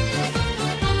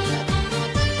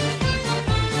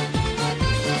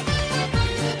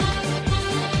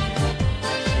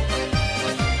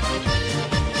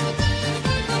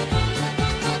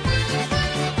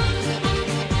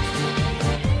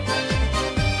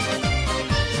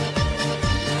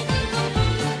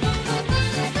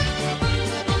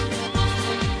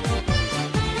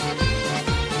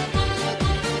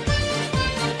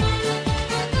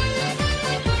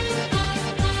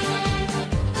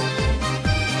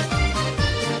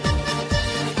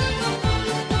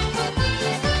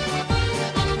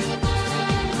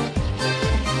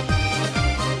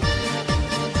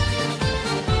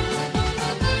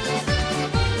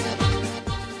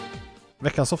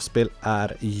 veckans soffspel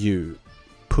är ju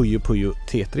Puyo Puyo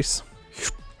Tetris.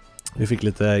 Vi fick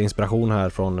lite inspiration här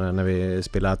från när vi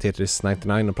spelade Tetris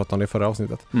 99 och pratade om det i förra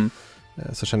avsnittet.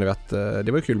 Så kände vi att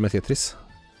det var kul med Tetris.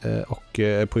 Och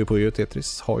Puyo Puyo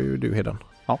Tetris har ju du Heden.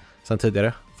 Ja. Sen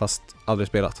tidigare, fast aldrig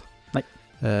spelat. Nej.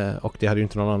 Och det hade ju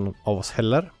inte någon annan av oss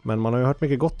heller. Men man har ju hört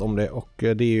mycket gott om det. Och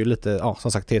det är ju lite, ja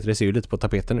som sagt Tetris är ju lite på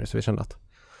tapeten nu. Så vi kände att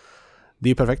det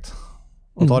är ju perfekt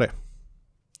att ta det.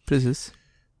 Precis.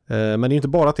 Men det är ju inte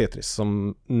bara Tetris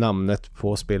som namnet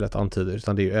på spelet antyder.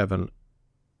 Utan det är ju även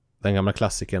den gamla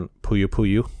klassiken Puyo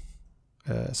Puyo.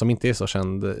 Som inte är så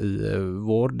känd i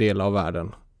vår del av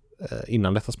världen.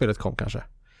 Innan detta spelet kom kanske.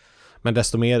 Men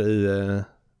desto mer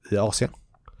i Asien.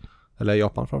 Eller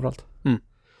Japan framförallt.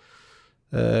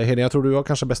 Hedin, jag tror du har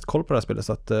kanske bäst koll på det här spelet.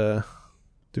 Så att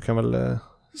du kan väl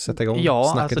sätta igång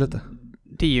snacket lite.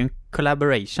 Det är ju en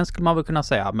collaboration skulle man väl kunna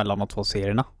säga mellan de två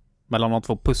serierna. Mellan de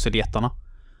två pusseljättarna.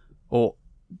 Och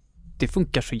det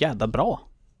funkar så jävla bra.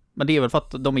 Men det är väl för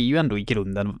att de är ju ändå i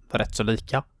grunden rätt så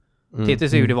lika.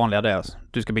 Tetris är ju det vanliga där.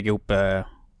 Du ska bygga ihop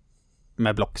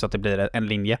med block så att det blir en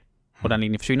linje. Och den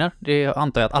linjen försvinner. Det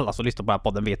antar jag att alla som lyssnar på den här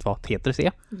podden vet vad Tetris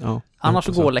är. Ja, annars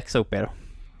så går att läxa upp er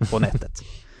på nätet.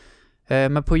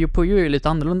 Men Puyo Puyo är ju lite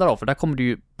annorlunda då. För där kommer det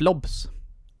ju blobs.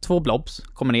 2 blobs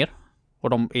kommer ner. Och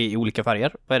de är i olika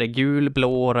färger. Vad är det? Gul,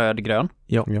 blå, röd, grön.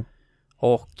 Ja.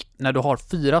 Och när du har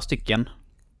 4 stycken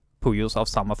Puyos av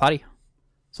samma färg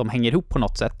som hänger ihop på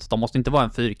något sätt. De måste inte vara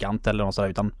en fyrkant eller något sådär,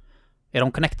 utan är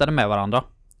de connectade med varandra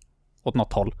åt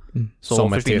något håll så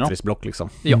som ett försvinner Tetris-block liksom.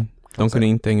 Ja. De kunde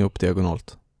inte hänga upp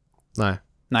diagonalt. Nej.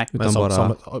 Nej. Men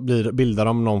som bildar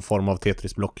de någon form av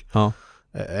Tetris-block. Ja.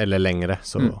 Eller längre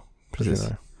så Precis.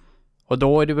 Och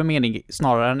då är det väl mening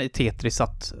snarare än i Tetris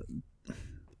att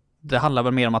det handlar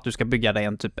väl mer om att du ska bygga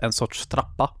dig en sorts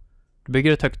trappa. Du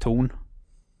bygger ett högt torn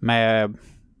med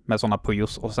sådana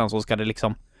Puyos och sen så ska det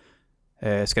liksom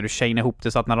ska du chaina ihop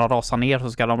det så att när de rasar ner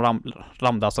så ska de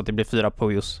ramla så att det blir 4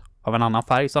 Puyos av en annan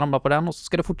färg som ramlar på den och så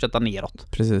ska det fortsätta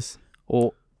neråt. Precis.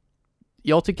 Och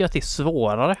jag tycker att det är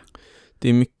svårare. Det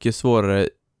är mycket svårare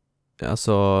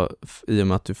alltså i och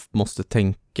med att du måste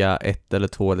tänka 1 eller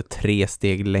 2 eller 3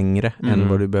 steg längre än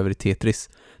vad du behöver i Tetris.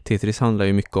 Tetris handlar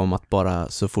ju mycket om att bara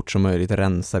så fort som möjligt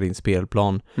rensa din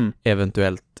spelplan.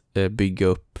 Eventuellt bygga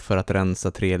upp för att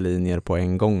rensa 3 linjer på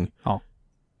en gång. Ja.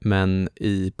 Men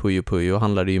i Puyo Puyo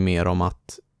handlar det ju mer om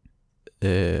att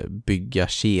bygga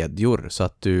kedjor så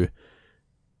att du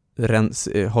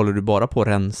håller du bara på och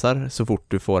rensar så fort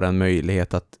du får en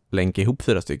möjlighet att länka ihop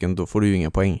 4 stycken, då får du ju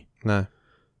inga poäng. Nej.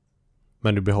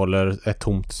 Men du behåller ett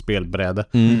tomt spelbräde.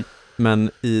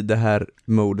 Men i det här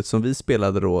modet som vi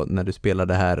spelade då, när du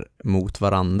spelade här mot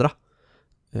varandra,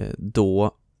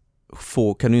 då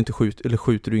kan du inte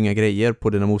skjuter du inga grejer på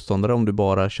dina motståndare om du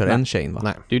bara kör en chain, va?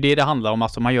 Nej. Det är ju det handlar om,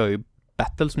 alltså man gör ju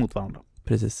battles mot varandra.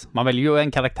 Precis. Man väljer ju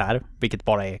en karaktär, vilket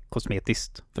bara är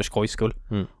kosmetiskt för skojs skull.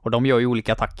 Och de gör ju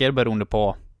olika attacker beroende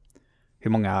på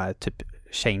hur många typ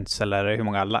chains eller hur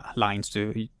många lines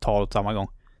du tar åt samma gång.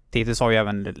 Tetris har ju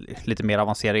även lite mer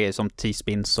avancerade grejer som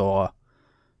T-spins och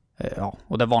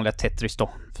det vanliga Tetris då,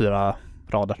 4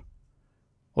 rader.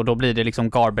 Och då blir det liksom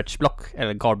garbage block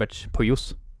eller garbage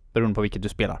Puyos beroende på vilket du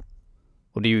spelar.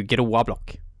 Och det är ju gråa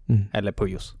block eller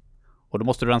Puyos. Och då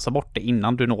måste du rensa bort det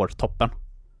innan du når toppen.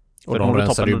 Och de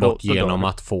rensar du bort genom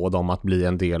att få dem att bli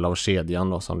en del av kedjan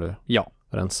då som du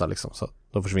rensar liksom. Så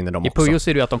då försvinner de också. I Puyos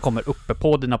är det ju att de kommer uppe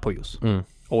på dina Puyos.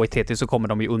 Och i Tetris så kommer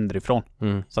de ju underifrån.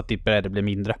 Så att ditt bräde blir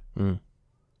mindre.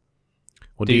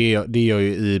 Och det gör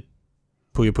ju i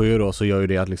Puyo Puyo då, så gör ju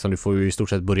det att liksom, du får ju i stort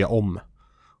sett börja om.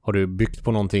 Har du byggt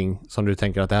på någonting som du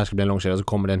tänker att det här ska bli en långkedja, så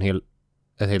kommer det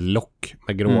ett helt lock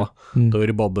med grå. Då är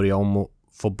det bara att börja om och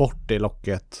få bort det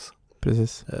locket.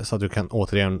 Precis. Så att du kan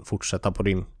återigen fortsätta på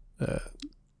din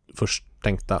först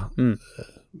tänkta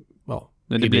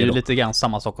det blir ju lite grann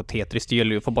samma sak och Tetris. Det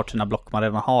gäller ju att få bort sina block man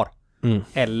redan har.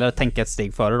 Eller tänka ett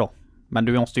steg före då. Men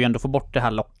du måste ju ändå få bort det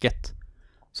här locket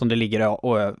som det ligger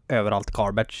överallt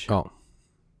garbage. Ja.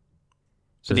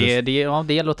 Så det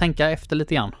gäller att tänka efter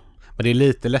lite grann. Men det är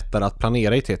lite lättare att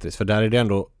planera i Tetris, för där är det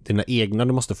ändå dina egna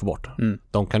du måste få bort.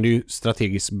 De kan du ju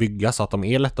strategiskt bygga så att de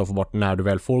är lätta att få bort när du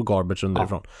väl får garbage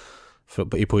underifrån.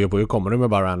 För i Puyo Puyo kommer du med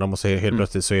bara random och så helt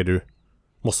plötsligt så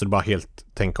måste du bara helt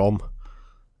tänka om.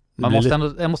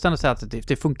 Jag måste ändå säga att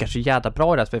det funkar så jävla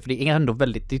bra i det här spelet, för det är ändå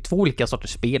det är 2 olika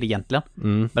sorters spel egentligen.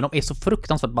 Men de är så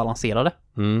fruktansvärt balanserade.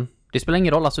 Det spelar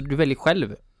ingen roll, alltså du väljer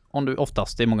själv om du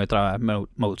oftast är många av de här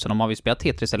modesen om man vill spela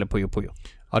Tetris eller Puyo Puyo.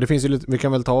 Ja, det finns ju lite, vi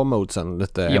kan väl ta modesen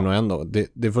lite en och en då.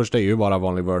 Det första är ju bara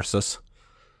vanlig versus.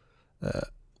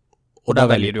 Och där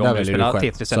väljer du om du väljer spelar själv.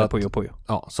 Tetris Så eller att- Puyo Puyo.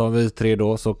 Ja, så vi 3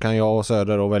 då, så kan jag och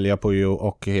Söder och välja Puyo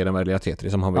och Heden välja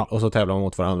Tetris som han vill. Ja. Och så tävlar man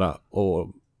mot varandra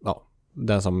och ja,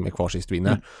 den som är kvar sist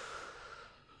vinner. Mm.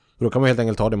 Och då kan man helt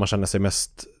enkelt ta det man känner sig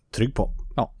mest trygg på.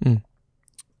 Mm.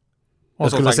 Och Jag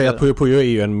som skulle sagt, säga att Puyo Puyo är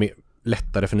ju en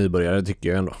lättare för nybörjare, tycker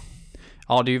jag ändå.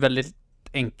 Ja, det är ju väldigt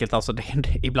enkelt. Alltså,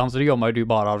 ibland så gör man ju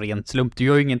bara av ren slump. Du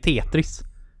gör ju ingen Tetris.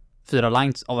 4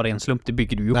 lines av ren slump, det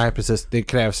bygger du ju upp. Nej, precis. Det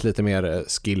krävs lite mer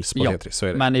skills på Tetris, så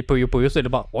är det. Men i Puyo Puyo så är det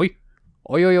bara oj,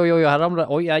 här ramlar,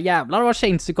 oj, jävlar vad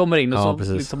chains kommer in. Och Ja, så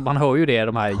precis. liksom, man hör ju det,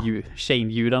 de här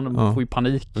chain-ljuden, man får ju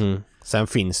panik. Mm. Sen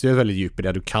finns det ju ett väldigt djup i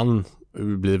det. Du kan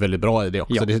bli väldigt bra i det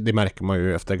också. Ja. Det märker man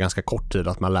ju efter ganska kort tid,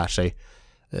 att man lär sig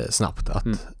snabbt att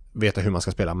veta hur man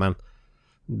ska spela. Men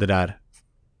det där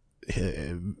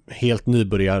helt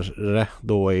nybörjare,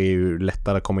 då är ju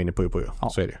lättare att komma in i Puyo Puyo. Ja.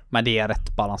 Så är det. Men det är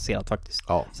rätt balanserat faktiskt.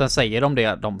 Ja. Sen säger de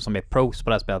det, de som är pros på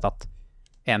det här spelet, att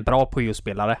en bra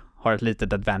Puyo-spelare har ett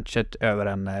litet advantage över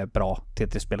en bra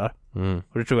Tetris-spelare. Mm.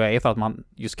 Och det tror jag är för att man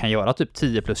just kan göra typ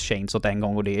 10 plus chains åt en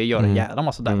gång, och det gör en jävla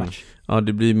massa damage. Ja,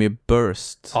 det blir mer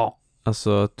burst. Ja.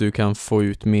 Alltså att du kan få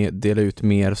ut mer, dela ut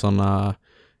mer sådana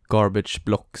garbage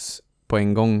blocks på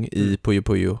en gång i Puyo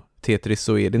Puyo. Tetris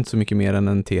så är det inte så mycket mer än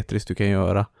en Tetris du kan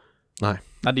göra. Nej.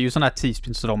 Nej, det är ju sådana här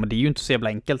T-spins och dem, men det är ju inte så jävla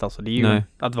enkelt alltså. Det är ju Nej. en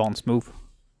advanced move.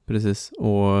 Precis,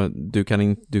 och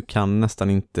du kan nästan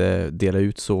inte dela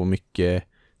ut så mycket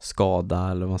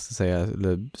skada eller vad man ska säga,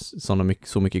 eller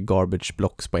så mycket garbage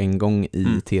blocks på en gång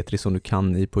i Tetris som du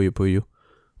kan i Puyo Puyo.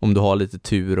 Om du har lite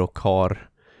tur och har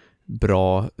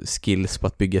bra skills på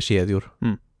att bygga kedjor.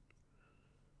 Mm.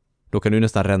 Då kan du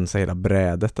nästan rensa hela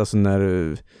brädet. Alltså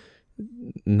när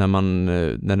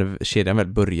kedjan väl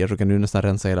börjar, så kan du nästan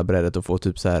rensa hela brädet och få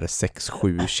typ så här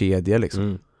 6-7 kedjor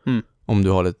liksom. Om du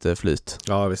har lite flyt.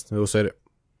 Ja, visst. Jo, så är det.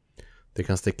 Det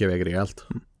kan sticka iväg rejält.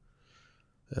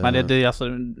 Men det alltså,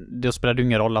 det spelar ju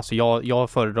ingen roll. Alltså jag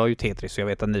föredrar ju Tetris, så jag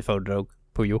vet att ni föredrar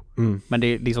Puyo. Men det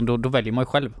är liksom, då väljer man ju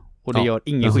själv. Och det gör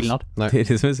ingen skillnad. Nej. Det är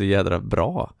det som är så jädra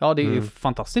bra. Ja, det är ju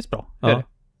fantastiskt bra. Ja.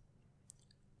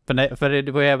 Det är det. För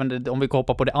det var ju även, om vi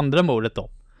hoppar på det andra modet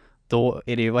då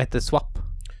är det ju, vad heter swap?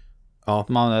 Ja,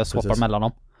 Man swappar precis. mellan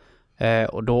dem.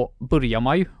 Och då börjar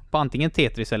man ju på antingen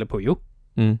Tetris eller Puyo.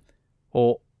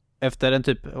 Och efter en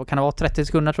typ, vad kan det vara, 30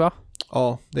 sekunder tror jag?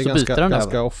 Ja, det är Så byter den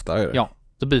ganska över. ofta. Är det. Ja,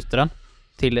 då byter den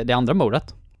till det andra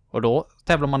modet. Och då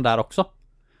tävlar man där också.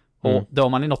 Och dör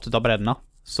man i något av brädorna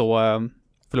så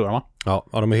förlorar man. Ja,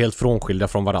 de är helt frånskilda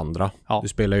från varandra. Ja. Du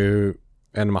spelar ju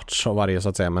en match av varje så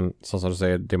att säga, men som du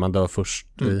säger, det man dör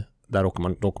först i, där åker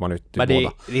man ut till Men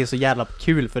båda. det är så jävla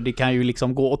kul, för det kan ju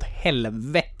liksom gå åt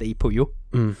helvete i Puyo.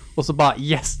 Och så bara,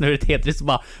 yes, nu är det Tetris, så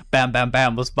bara bam, bam,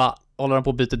 bam, och så bara håller de på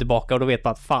att byta tillbaka, och då vet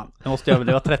man att fan, nu måste jag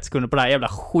överleva 30 sekunder på det här jävla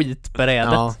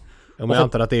skitbrädet. Ja, men jag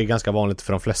antar att det är ganska vanligt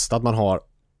för de flesta att man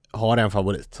har en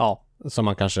favorit. Ja. Som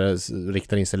man kanske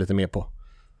riktar in sig lite mer på.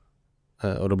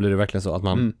 Och då blir det verkligen så att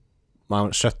man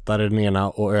köttar den ena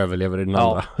och överlever den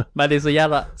andra. Men det är så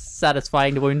jävla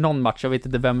satisfying. Det var ju någon match, jag vet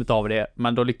inte vem utav det,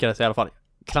 men då lyckades jag i alla fall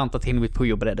klanta till mitt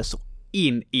Puyo-bräde så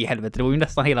in i helvete. Det var ju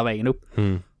nästan hela vägen upp.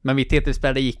 Men mitt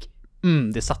Tetris-bräde gick,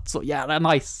 det satt så jävla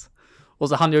nice. Och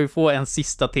så hann jag ju få en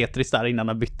sista Tetris där innan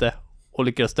jag bytte, och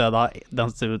lyckades döda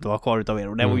den som var kvar utav er.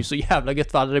 Och det var ju så jävla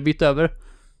gött, för hade det bytt över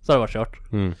så hade det varit kört.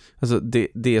 Alltså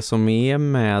det som är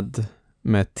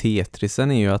med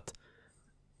Tetrisen är ju att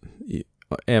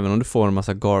även om du får en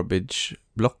massa garbage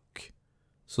block,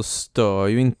 så stör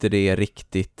ju inte det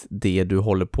riktigt det du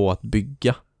håller på att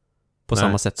bygga på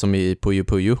samma sätt som i Puyo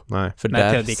Puyo. Nej. För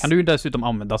Nej, det kan du ju dessutom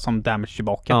använda som damage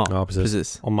tillbaka. Ja,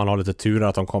 precis. Om man har lite tur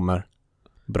att de kommer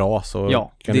bra, så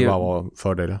kan det bara vara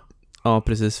fördel. Ja,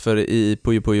 precis. För i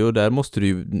Puyo Puyo, där måste du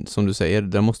ju, som du säger,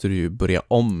 där måste du ju börja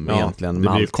om egentligen med det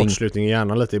blir ju allting. kortslutning i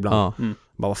hjärnan lite ibland. Ja.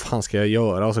 Bara, vad fan ska jag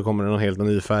göra? Och så kommer det någon helt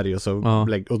ny färg, och så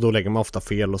och då lägger man ofta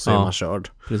fel, och så är man körd.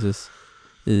 Precis.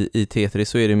 I Tetris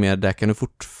så är det mer, där kan du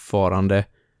fortfarande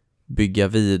bygga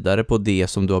vidare på det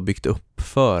som du har byggt upp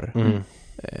för.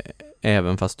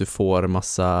 Även fast du får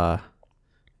massa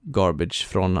garbage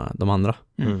från de andra.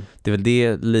 Det är väl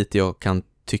det lite jag kan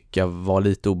tycka var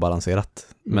lite obalanserat.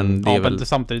 Men det är väl... men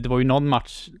samtidigt, det var ju någon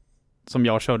match som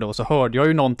jag körde, och så hörde jag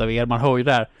ju någon av er, man hör ju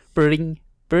där bring,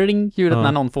 bring ljudet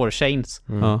när någon får chains.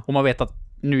 Och man vet att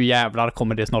nu jävlar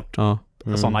kommer det snart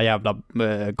såna jävla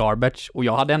garbage. Och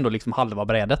jag hade ändå liksom halva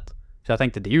brädet, så jag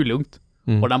tänkte det är ju lugnt.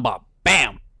 Och den bara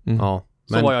BAM! Ja,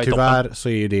 men tyvärr så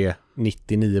är det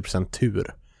 99%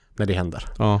 tur när det händer.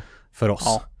 För oss.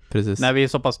 Ja, precis. När vi är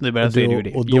så pass nybörjade så är det ju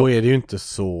det. Och då är det ju inte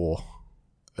så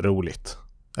roligt.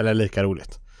 Eller lika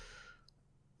roligt.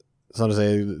 Som du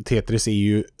säger, Tetris är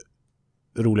ju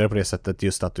roligare på det sättet,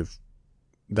 just att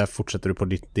där fortsätter du på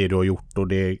det du har gjort och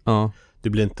det, du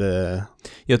blir inte...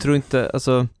 Jag tror inte,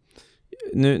 alltså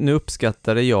nu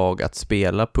uppskattade jag att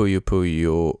spela Puyo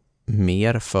Puyo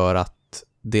mer för att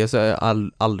dels har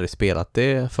jag aldrig spelat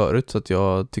det förut så att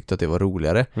jag tyckte att det var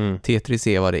roligare. Tetris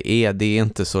är vad det är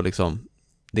inte så liksom,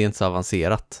 det är inte så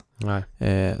avancerat.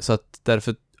 Nej. Så att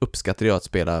därför uppskattade jag att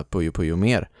spela Puyo Puyo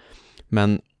mer.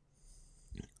 Men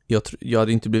jag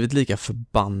hade inte blivit lika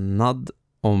förbannad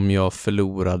om jag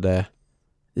förlorade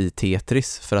i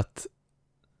Tetris, för att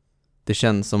det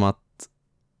känns som att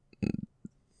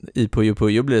i Puyo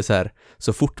Puyo blir det så här,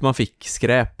 så fort man fick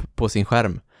skräp på sin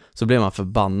skärm så blev man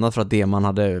förbannad för att det man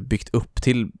hade byggt upp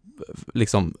till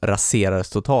liksom raserades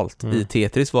totalt. I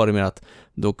Tetris var det mer att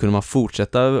då kunde man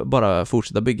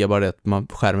fortsätta bygga, bara det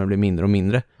att skärmen blir mindre och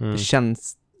mindre. Det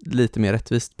känns lite mer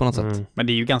rättvist på något sätt. Men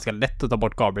det är ju ganska lätt att ta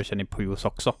bort garbagen i Puyos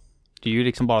också. Det är ju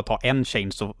liksom bara att ta en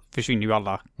chain så försvinner ju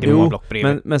alla block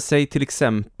bredvid. Men säg till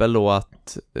exempel då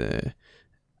att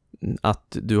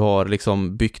du har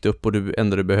liksom byggt upp och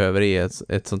du behöver är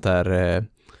ett sånt här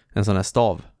en sån här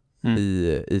stav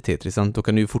i Tetrisen. Då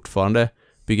kan du ju fortfarande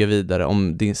bygga vidare.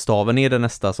 Om din staven är det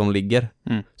nästa som ligger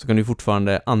så kan du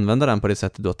fortfarande använda den på det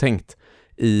sättet du har tänkt.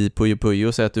 I Puyo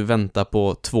Puyo så är att du väntar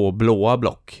på 2 blåa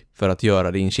block för att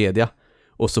göra din kedja.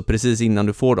 Och så precis innan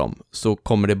du får dem så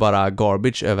kommer det bara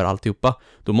garbage över alltihopa.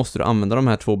 Då måste du använda de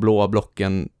här 2 blåa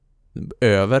blocken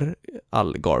över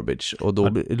all garbage. Och då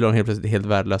blir de helt plötsligt helt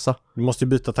värdelösa. Du måste ju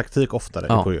byta taktik oftare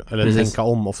i Puyo. Eller tänka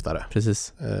om oftare.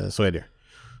 Precis. Så är det.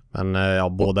 Men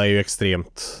båda är ju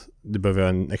extremt... Du behöver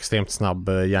en extremt snabb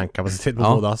hjärnkapacitet på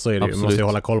båda. Så är det ju. Du måste ju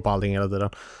hålla koll på allting hela tiden.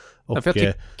 Och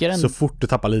så fort du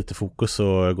tappar lite fokus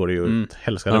så går det ju ut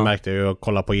helska. Det märkte jag ju.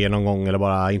 Kolla på någon gång eller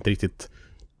bara inte riktigt...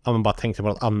 Ja, men bara tänkte på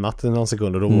något annat i någon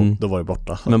sekund och då var det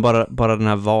borta. Men bara den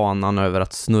här vanan över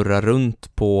att snurra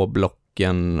runt på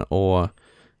blocken och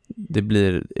det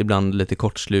blir ibland lite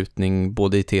kortslutning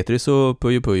både i Tetris och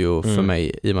Puyo Puyo för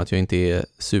mig, i och med att jag inte är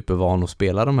supervan att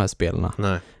spela de här spelarna.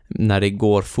 Nej. När det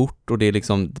går fort och det är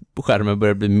liksom skärmen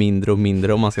börjar bli mindre och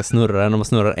mindre och man ska snurra den och man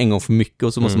snurrar en gång för mycket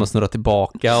och så måste man snurra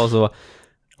tillbaka och så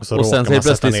råkar man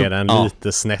sätta ner den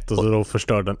lite snett och så då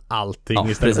förstör den allting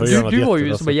istället för att göra något Du var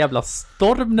ju som en jävla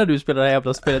storm när du spelade det här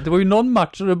jävla spelet. Det var ju någon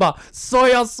match och du bara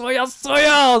soja! Och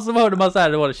så hörde man så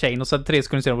här, det var det chain och sen 3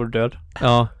 sekunder senare var du död.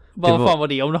 Ja. Vad fan var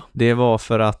det om då? Det var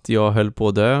för att jag höll på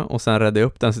att dö och sen räddade jag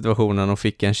upp den situationen och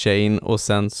fick en chain och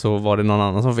sen så var det någon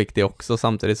annan som fick det också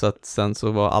samtidigt, så att sen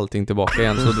så var allting tillbaka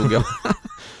igen, så dog jag.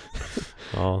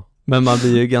 Ja. Men man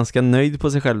blir ju ganska nöjd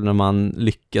på sig själv när man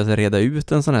lyckas reda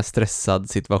ut en sån här stressad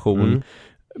situation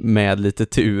med lite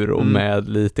tur och med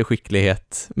lite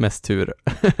skicklighet, mest tur.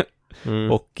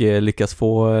 Och lyckas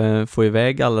få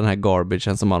iväg all den här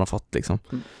garbagen som man har fått liksom.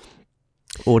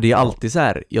 Och det är alltid så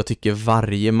här, jag tycker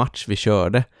varje match vi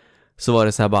körde så var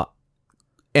det så här bara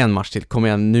en match till, kom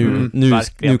igen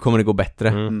nu kommer det gå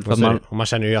bättre. Och man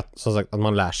känner ju att, som sagt, att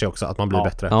man lär sig också, att man blir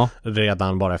bättre. Ja.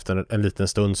 Redan bara efter en liten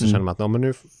stund så känner man att men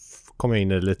nu kommer jag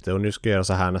in i det lite och nu ska jag göra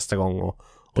så här nästa gång och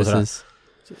precis.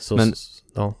 Men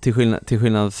till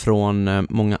skillnad från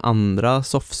många andra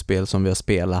soffspel som vi har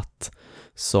spelat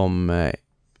som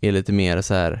är lite mer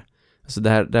så här, alltså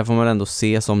där får man ändå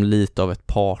se som lite av ett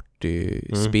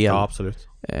partyspel. Ja, absolut.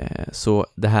 Så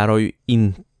det här har ju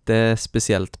inte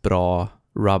speciellt bra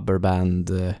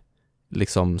rubberband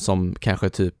liksom som kanske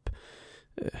typ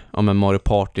Mario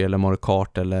Party eller Mario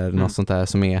Kart eller något sånt där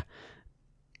som är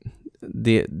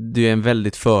det är en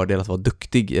väldigt fördel att vara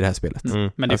duktig i det här spelet.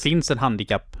 Men det finns en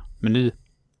handikapp-meny.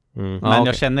 Men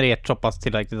jag känner er så pass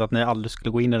tillräckligt att ni aldrig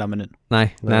skulle gå in i den menyn.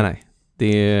 Nej.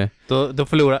 Det då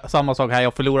förlorar samma sak här.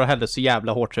 Jag förlorar hellre så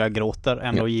jävla hårt så jag gråter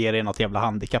än att ge er något jävla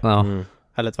handikapp.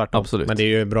 Eller tvärtom. Absolut. Men det är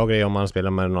ju en bra grej om man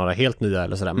spelar med några helt nya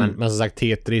eller sådär. Men som sagt,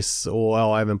 Tetris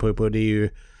och även på det är ju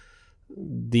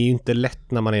inte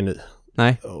lätt när man är ny.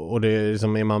 Nej. Och det är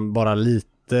liksom, är man bara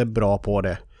lite bra på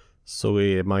det så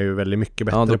är man ju väldigt mycket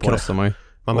bättre på det. Man ju.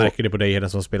 Man märker det på dig, den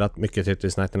som spelat mycket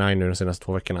Tetris 99 nu de senaste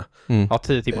 2 veckorna. Ja,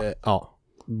 10 timmar.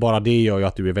 Bara det gör ju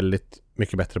att du är väldigt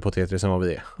mycket bättre på Tetris än vad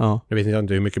vi är. Jag vet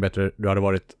inte hur mycket bättre du hade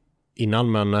varit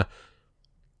innan, men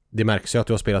det märks ju att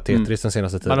du har spelat Tetris den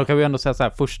senaste tiden. Men då kan vi ändå säga så här,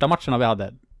 första matcherna vi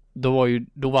hade,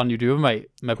 då vann ju du och mig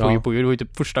med Puyo Puyo. Det var ju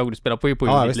typ första gången du spelade Puyo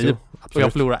Puyo i ditt liv. Och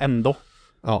jag förlorade ändå.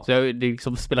 Ja. Så det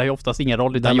liksom spelar ju oftast ingen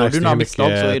roll, utan gör du några misstag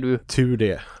så är du... tur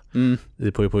det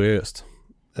i Puyo Puyo just.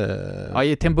 Ja,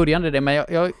 till en början är det, men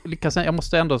jag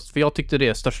måste ändå, för jag tyckte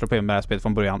det största problemet med det här spelet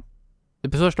från början.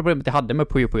 Det största problemet jag hade med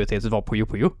Puyo Puyo Tetris var Puyo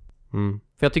Puyo.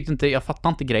 För jag fattade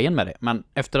inte grejen med det. Men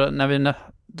efter när vi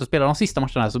spelade de sista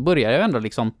matcherna här så började jag ändå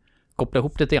liksom koppla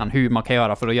ihop lite grann hur man kan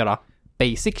göra för att göra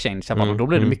basic change i alla fall, och då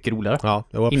blir det mycket roligare. Ja,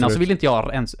 jo, Innan så ville inte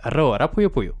jag ens röra Puyo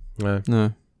Puyo.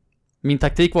 Nej. Min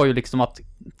taktik var ju liksom att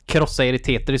krossa er i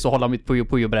Tetris och hålla mitt Puyo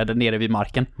Puyo-bräde nere vid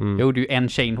marken. Jag gjorde ju en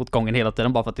chain åt gången hela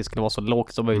tiden bara för att det skulle vara så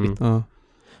lågt som möjligt. Ja.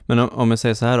 Men om jag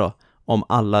säger så här då, om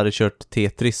alla hade kört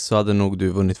Tetris så hade nog du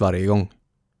vunnit varje gång.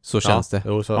 Så känns det.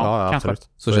 Jo, så, Ja, ja, kanske. absolut.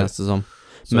 Så känns det som.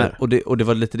 Men, och det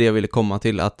var lite det jag ville komma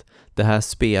till, att det här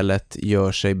spelet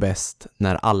gör sig bäst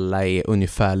när alla är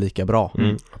ungefär lika bra.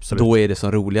 Absolut. Då är det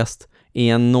som roligast.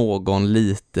 Är någon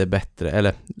lite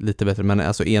bättre, men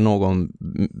alltså är någon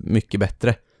mycket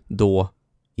bättre, då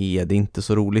är det inte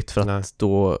så roligt, för att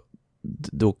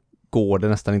då går det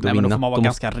nästan inte att vinna. Men då får man vara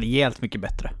ganska rejält mycket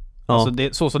bättre. Ja. Alltså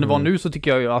det, så som det var nu så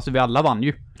tycker jag ju, alltså vi alla vann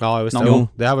ju. Ja, just det. Jo,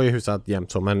 det här var ju hyfsat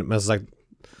jämnt så, men som sagt,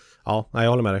 ja, jag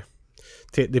håller med dig.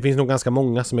 Det finns nog ganska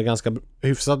många som är ganska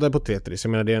hyfsade på Tetris.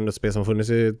 Jag menar, det är ändå ett spel som funnits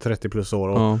i 30 plus år,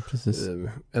 och precis.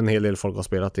 En hel del folk har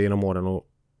spelat det genom åren och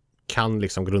kan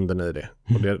liksom grunden i det.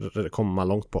 Och det kommer man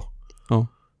långt på. Ja.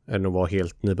 Än att vara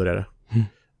helt nybörjare.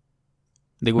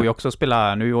 Det går ju också att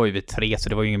spela, nu var ju vi 3 så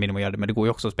det var ju ingen minimum att göra det, men det går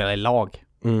ju också att spela i lag.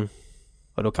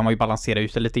 Och då kan man ju balansera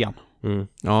ut det lite grann.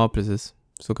 Ja, precis.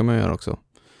 Så kan man göra också.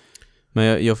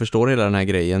 Men jag förstår hela den här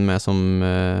grejen med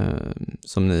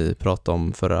som ni pratade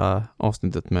om förra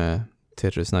avsnittet med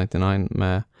Tetris 99,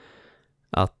 med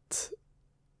att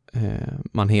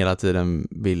man hela tiden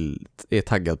är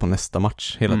taggad på nästa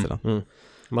match hela tiden.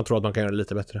 Man tror att man kan göra det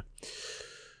lite bättre.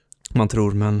 Man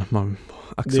tror, men man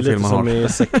det är lite som i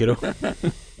Sekiro.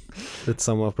 Lite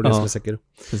samma problem som i Sekiro.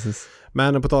 Precis.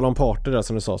 Men på tal om party där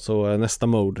som du sa, så nästa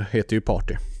mode heter ju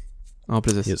party. Ja,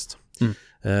 precis. Just.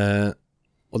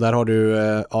 Och där har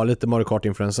du lite Mario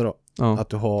Kart-influencer då. Ja. Att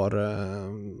du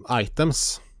har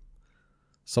items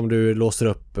som du låser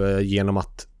upp genom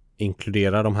att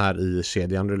inkludera de här i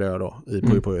kedjan du gör då, i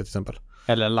Puyo Puyo till exempel.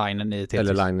 Eller linen i Tetris.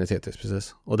 Eller linen i Tetris,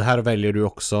 precis. Och det här väljer du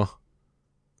också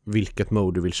vilket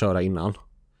mode du vill köra innan.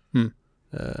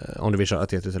 Om du vill köra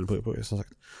Tetris eller Puyo Puyo, som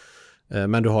sagt.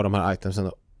 Men du har de här itemsen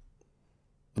då.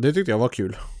 Och det tyckte jag var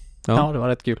kul. Ja, det var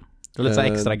rätt kul. Det är lite så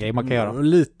extra grej man kan göra.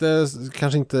 Lite,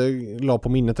 kanske inte la på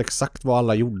minnet exakt vad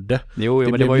alla gjorde. Jo,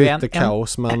 det men det var ju ju lite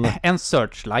kaos, men... En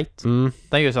searchlight.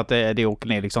 Den gör så att det åker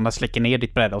ner liksom, den släcker ner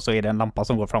ditt bräde och så är det en lampa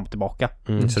som går fram och tillbaka.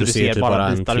 Så du ser typ bara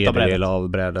en tredjedel av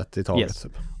brädet i taget. Yes.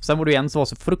 Typ. Sen var det ju en som var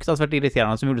så fruktansvärt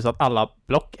irriterande som gjorde så att alla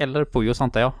block, eller Puyos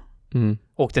antar jag,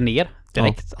 åkte ner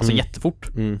direkt. Alltså jättefort.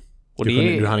 Och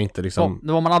du hann inte liksom...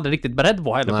 Det var man aldrig riktigt beredd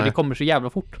på heller, för det kommer så jävla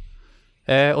fort.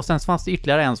 Och sen så fanns det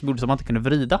ytterligare en som gjorde så att man inte kunde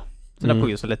vrida sina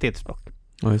Puyos eller Tetrisblock.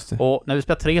 Ja, just det. Och när vi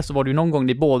spelade 3 så var det ju någon gång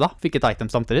ni båda fick ett item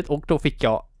samtidigt, och då fick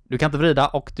jag, du kan inte vrida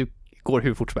och du går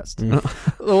hur fort som helst.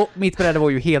 Och mitt bräde var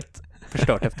ju helt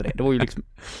förstört efter det. Det var ju liksom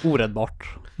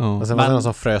oräddbart. Ja. Och sen var det någon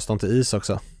som frös dem till is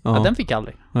också. Ja, den fick jag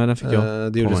aldrig. Nej, den fick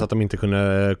jag. Det gjorde så att de inte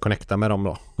kunde connecta med dem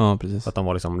då. Ja, precis. Så att de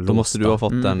var liksom då låsta. måste du ha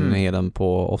fått den heden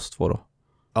på oss två då.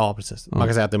 Ja, precis. Man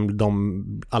kan säga att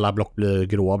alla block blir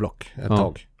gråa block ett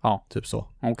tag. Ja. Typ så.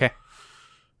 Okej.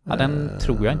 Ja, den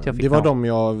tror jag inte jag fick. Det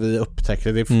var vi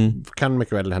upptäckte. Det kan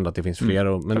mycket väl hända att det finns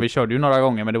fler. Men... Ja, vi körde ju några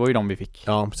gånger, men det var ju de vi fick.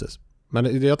 Ja, precis.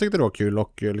 Men jag tyckte det var kul,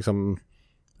 och liksom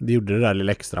det gjorde det där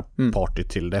lilla extra party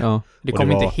till det. Ja. Det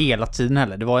kom inte hela tiden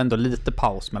heller. Det var ändå lite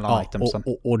paus mellan itemsen.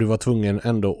 Och du var tvungen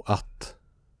ändå att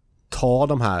ta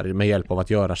de här med hjälp av att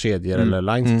göra kedjor eller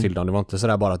lines till dem. Det var inte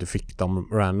sådär bara att du fick dem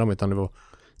random, utan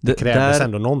det krävdes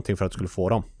ändå någonting för att du skulle få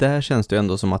dem. Där känns det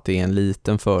ändå som att det är en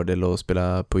liten fördel att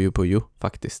spela Puyo Puyo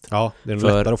faktiskt. Ja, det är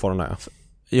lättare att få dem där.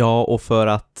 Ja, och för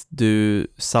att du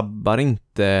sabbar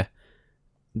inte...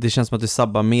 Det känns som att du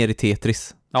sabbar mer i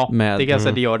Tetris. Ja, det kan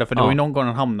säga det gör det. För det var ju någon gång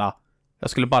den hamnade... Jag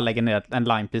skulle bara lägga ner en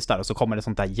line piece där och så kommer det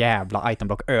sånt där jävla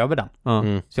itemblock över den.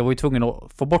 Så jag var ju tvungen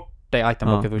att få bort det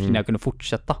itemblocket först innan jag kunde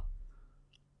fortsätta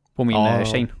på min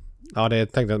chain. Ja, det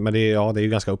tänkte jag, men det är ju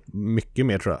ganska mycket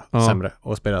mer, tror jag, sämre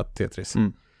att spela Tetris.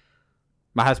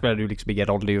 Men här spelar det ju liksom ingen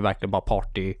roll, det är ju verkligen bara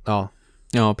party.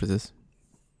 Ja, precis.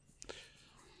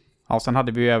 Ja, sen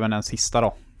hade vi ju även en sista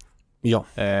då. Ja,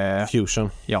 Fusion.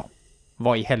 Ja,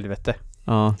 vad i helvete.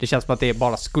 Ja. Det känns som att det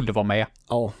bara skulle vara med.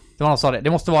 Ja. Det var någon som sa det. Det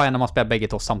måste vara en när man spelar bägge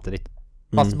två samtidigt.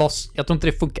 Fast boss, jag tror inte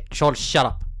det funkar. Charles, shut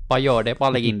up. Bara gör det, bara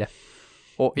lägg in det.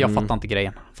 Och jag fattar inte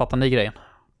grejen. Fattar ni grejen?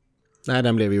 Nej,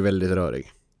 den blev ju väldigt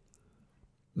rörig.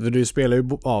 Du spelar ju,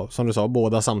 som du sa,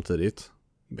 båda samtidigt.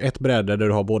 Ett bräde där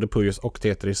du har både Puyos och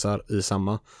Tetrisar i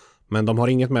samma. Men de har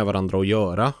inget med varandra att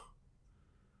göra.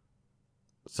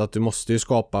 Så att du måste ju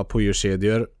skapa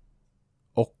Puyo-kedjor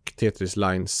och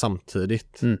Tetris-lines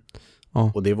samtidigt.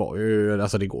 Och det var ju,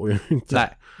 alltså det går ju inte.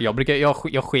 Nej,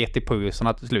 jag sket i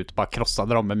Puyosarna till slut. Bara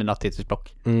krossade dem med mina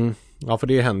Tetris-block. Ja, för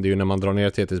det händer ju när man drar ner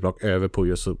Tetris-block över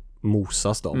Puyo, så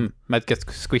mosas de. Med ett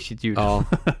squishigt ljud. Ja.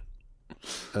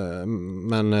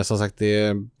 Men som sagt,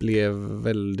 det blev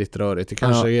väldigt rörigt. Det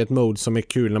kanske är ett mode som är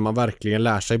kul när man verkligen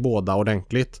lär sig båda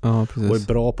ordentligt. Ja, precis. Och är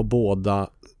bra på båda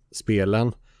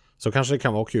spelen. Så kanske det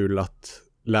kan vara kul att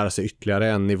lära sig ytterligare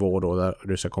en nivå då där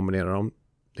du ska kombinera dem.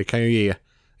 Det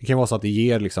kan vara så att det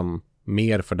ger liksom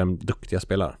mer för den duktiga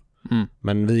spelaren.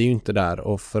 Men vi är ju inte där,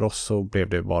 och för oss så blev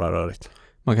det bara rörigt.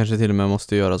 Man kanske till och med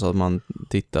måste göra så att man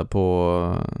tittar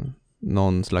på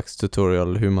någon slags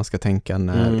tutorial hur man ska tänka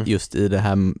när just i det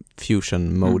här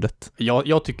fusion-modet.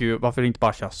 Jag tycker ju, varför inte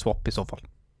bara köra swap i så fall?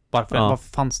 Varför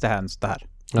fanns det här ens det här?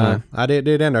 Nej, det är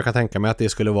det enda jag kan tänka mig, att det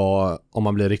skulle vara, om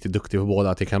man blir riktigt duktig på båda,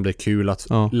 att det kan bli kul att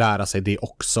lära sig det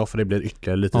också, för det blir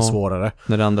ytterligare lite svårare.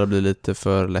 När det andra blir lite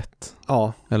för lätt.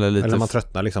 Ja, eller man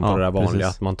tröttnar liksom på det där vanliga,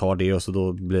 precis. att man tar det och så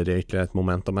då blir det ytterligare ett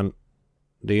momentum. Men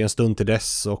det är en stund till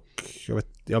dess, och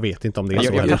jag vet inte om det är så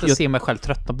Jag kan heller. inte se mig själv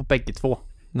tröttna på bägge två.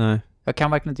 Nej. Jag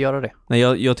kan verkligen inte göra det. Nej,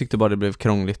 jag tyckte bara det blev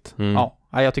krångligt. Ja,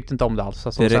 jag tyckte inte om det alls.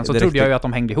 Alltså, Det sen så det trodde jag räckte. ju att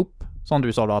de hängde ihop. Som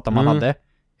du sa då, att om man hade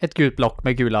ett gult block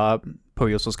med gula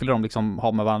pujos så skulle de liksom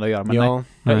ha med varandra att göra. Men nej,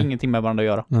 det har ingenting med varandra att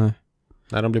göra. Nej.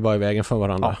 Nej, de blir bara i vägen för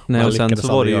varandra. Ja. Nej, Man och sen lyckades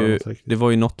så var det aldrig göra ju, något riktigt. det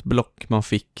var ju något block man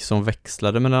fick som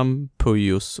växlade mellan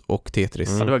Puyos och Tetris.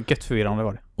 Ja, det var gött förvirrande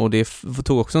var det. Och det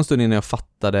tog också en stund innan jag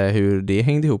fattade hur det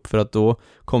hängde ihop, för att då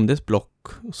kom det ett block,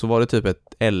 så var det typ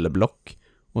ett L-block,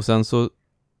 och sen så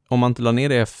om man inte la ner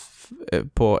det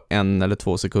på 1 eller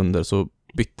 2 sekunder så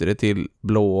bytte det till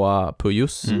blåa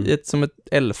Puyos som ett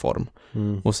L-form.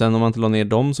 Och sen om man inte la ner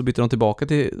dem så bytte de tillbaka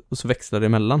till, och så växlade det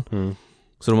emellan.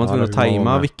 Så de var tvungna att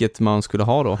tajma vilket man skulle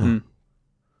ha då.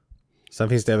 Sen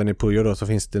finns det även i Puyo då, så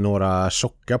finns det några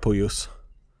tjocka Puyos.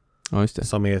 Ja, just det.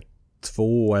 Som är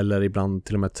 2 eller ibland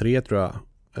till och med 3 tror jag.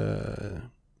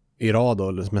 I rad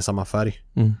då, med samma färg.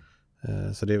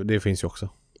 Så det finns ju också.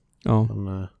 Ja,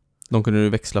 Men, de kunde du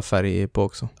växla färg på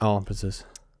också. ja, precis.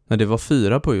 Nej, det var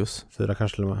 4 Puyos. 4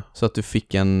 kanske till och med. Så att du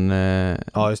fick en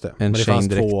Ja, just det. Men det chain fanns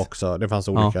direkt. 2 också. Det fanns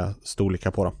olika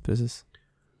storlekar på dem. Precis.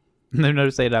 Nu när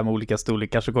du säger det här med olika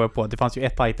storlekar så går jag på att det fanns ju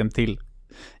ett item till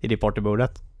i det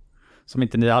partybordet som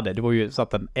inte ni hade. Det var ju så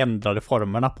att den ändrade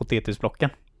formerna på Tetris-blocken.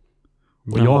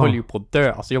 Och jag höll ju på att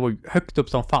dö. Alltså jag var ju högt upp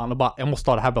som fan och bara, jag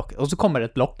måste ha det här blocket. Och så kommer det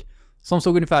ett block som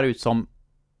såg ungefär ut som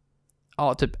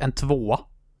typ en 2.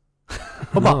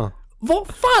 Och bara, vad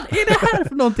fan är det här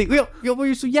för någonting? Och jag var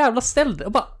ju så jävla ställd.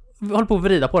 Och bara, höll på att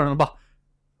vrida på den och bara,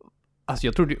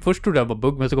 alltså först trodde jag var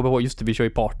bugg, men så kom jag på, just det, vi kör ju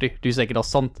party. Det är ju säkert något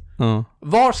sånt.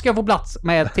 Var ska jag få plats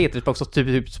med ett Tetris-block som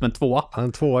typ som en 2?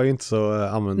 En 2 är ju inte så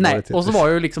användbar. Nej, och så var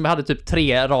jag ju liksom, jag hade typ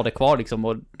 3 rader kvar liksom,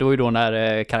 och det var ju då när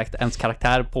ens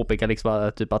karaktär påpekade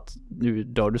liksom typ att nu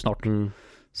dör du snart.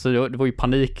 Så det var ju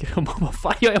panik. Och bara, vad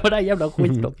fan gör jag med det här jävla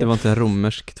skitblocket? Det var inte en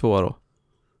romersk 2 då?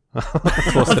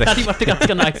 2 streck. Det hade varit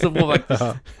ganska nice att få faktiskt.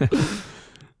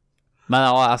 Men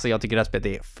ja, alltså jag tycker det här spelet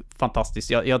är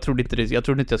fantastiskt. Jag trodde inte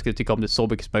jag skulle tycka om det så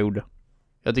mycket som jag gjorde.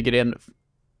 Jag tycker det är en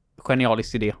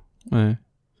genialisk idé. Nej.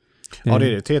 Ja, det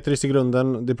är det. Tetris i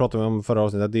grunden, det pratade vi om förra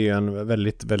avsnittet, det är en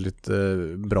väldigt, väldigt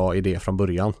bra idé från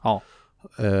början. Ja.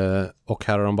 Och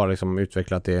här har de bara liksom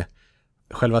utvecklat det.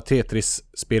 Själva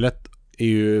Tetris-spelet är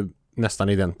ju nästan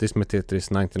identiskt med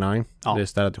Tetris 99. Ja. Det är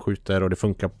stället du skjuter och det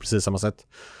funkar på precis samma sätt.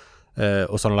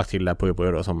 Och så har de lagt till det på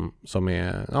då som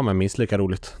är men minst lika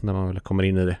roligt när man väl kommer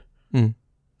in i det.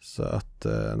 Så att,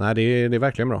 nej, det är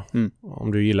verkligen bra.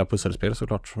 Om du gillar pusselspel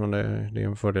såklart, men det är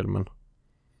en fördel. Men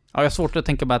Ja, jag har svårt att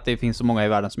tänka mig att det finns så många i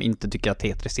världen som inte tycker att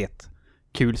Tetris är ett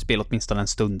kul spel åtminstone en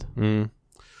stund.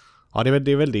 Ja, det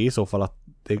är väl det i så fall, att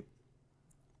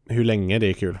hur länge det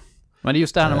är kul. Men det är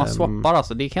just det här när man swappar,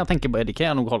 alltså, det kan jag tänka mig, det kan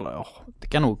jag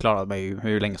nog klara mig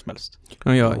hur länge som helst.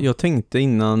 Jag tänkte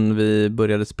innan vi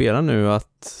började spela nu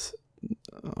att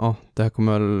det här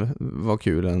kommer väl vara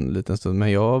kul en liten stund,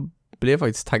 men jag blev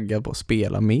faktiskt taggad på att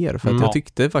spela mer, för att jag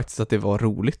tyckte faktiskt att det var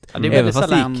roligt. Ja, det är även fast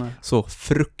det gick så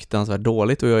fruktansvärt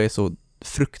dåligt, och jag är så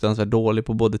fruktansvärt dålig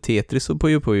på både Tetris och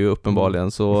Puyo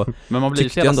uppenbarligen, så men man blir ju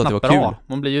så tyckte jag jävla ändå att det snabbt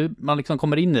var bra. Man liksom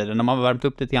kommer in i det när man har värmt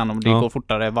upp lite grann, och det går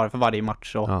fortare för varje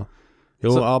match. Och... Ja.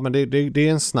 Jo, men det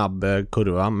är en snabb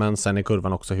kurva, men sen är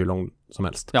kurvan också hur lång som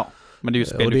helst. Ja, men det är ju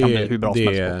spel du kan bli hur bra som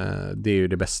helst på. Det är ju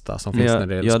det bästa som finns när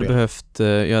det är spel.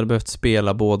 Jag hade behövt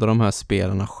spela båda de här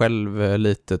spelarna själv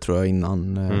lite, tror jag,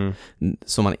 innan,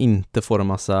 så man inte får en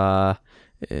massa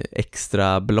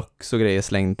extra blocks och grejer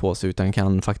slängd på sig, utan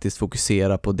kan faktiskt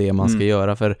fokusera på det man ska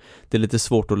göra, för det är lite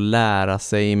svårt att lära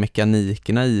sig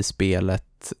mekanikerna i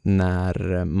spelet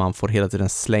när man får hela tiden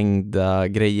slängda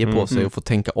grejer på sig och får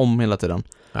tänka om hela tiden.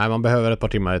 Nej, man behöver ett par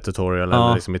timmar i tutorial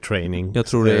eller liksom i training. Jag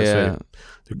tror det är...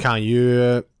 Du kan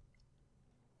ju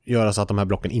göra så att de här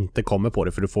blocken inte kommer på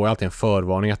dig, för du får ju alltid en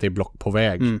förvarning att det är block på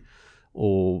väg.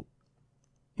 Och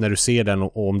när du ser den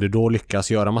och om du då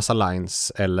lyckas göra massa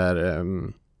lines eller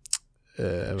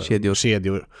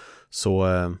kedjor så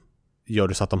gör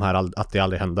du så att de här att det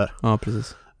aldrig händer. Ja,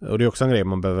 precis. Och det är också en grej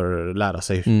man behöver lära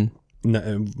sig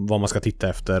vad man ska titta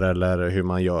efter eller hur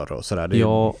man gör och sådär.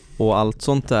 Ja, och allt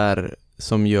sånt där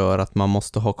som gör att man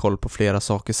måste ha koll på flera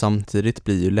saker samtidigt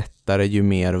blir ju lättare ju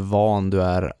mer van du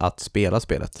är att spela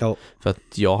spelet. Ja. För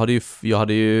att jag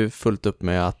hade ju fullt upp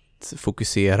med att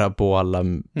fokusera på alla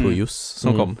pujos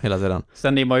som kom hela tiden.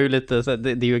 Sen är man ju lite,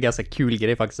 det är ju en ganska kul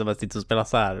grej faktiskt att sitta och spela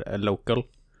så här local.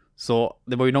 Så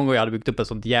det var ju någon gång jag hade byggt upp ett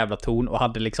sånt jävla torn och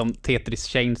hade liksom Tetris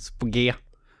Chains på G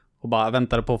och bara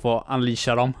väntade på att få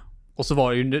unleasha dem. Och så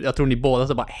var det ju, jag tror ni båda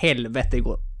så bara, helvete, det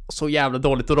går så jävla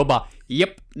dåligt. Och då bara, japp,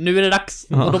 nu är det dags.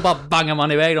 Och då bara bangar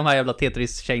man iväg de här jävla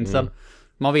Tetris Chainsen.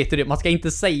 Man vet ju det, man ska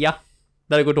inte säga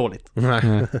när det går dåligt.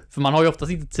 För man har ju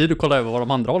oftast inte tid att kolla över vad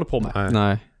de andra håller på med.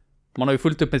 Nej. Man har ju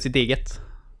fullt upp med sitt eget.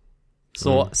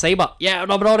 Så säg bara,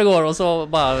 jävla bra det går. Och så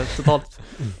bara totalt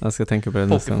Jag ska tänka på det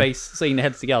nästan. pokerface, så in i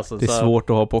helsike alltså. Det är svårt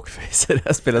att ha pokerface i det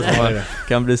här spelet. Man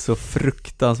kan bli så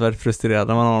fruktansvärt frustrerad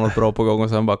när man har något bra på gång och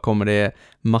sen bara kommer det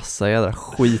massa jädra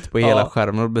skit på hela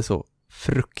skärmen och blir så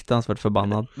fruktansvärt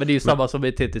förbannad. Men det är ju samma som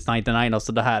i Tetris 99,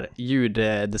 alltså det här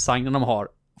ljuddesignen de har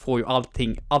får ju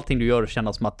allting du gör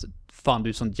kännas som att fan, du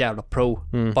är sån jävla pro.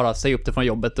 Bara säg upp det från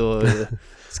jobbet och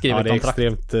skriv ett kontrakt. Det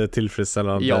är extremt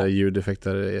tillfredsställande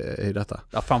ljudeffekter i detta.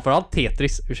 Ja, framförallt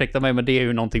Tetris, ursäkta mig, men det är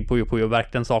ju någonting Puyo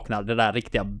verkligen saknar. Det där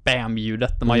riktiga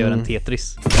bam-ljudet när man gör en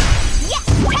Tetris.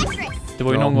 Det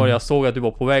var ju någon gång jag såg att du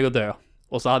var på väg att dö.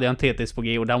 Och så hade jag en Tetris på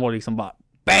G och den var liksom bara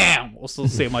BAM! Och så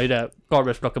ser man ju det,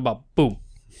 garbage-blocken bara boom!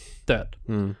 Död.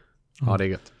 Ja, det är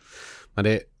gött. Men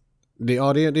det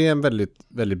är en väldigt,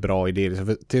 väldigt bra idé.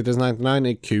 För Tetris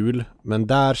 99 är kul, men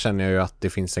där känner jag ju att det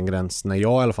finns en gräns när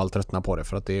jag i alla fall tröttnar på det,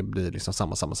 för att det blir liksom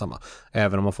samma.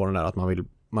 Även om man får den där att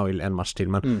man vill en match till.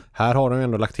 Men här har de ju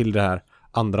ändå lagt till det här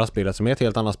andra spelet som är ett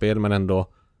helt annat spel, men ändå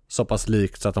så pass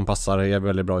likt så att de passar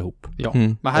väldigt bra ihop. Ja,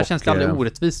 men här känns det aldrig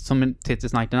orättvist som en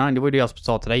Tetris 99. Det var ju det jag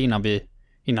sa till dig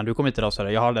innan du kom hit idag. Så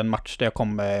jag hade en match där jag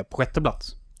kom på 6:e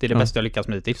plats. Det är det bästa jag lyckats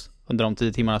med hittills under de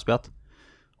 10 timmarna jag spelat.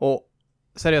 Och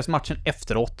seriöst,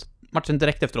 matchen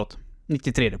direkt efteråt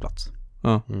 93:e plats.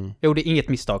 Jag gjorde inget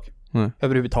misstag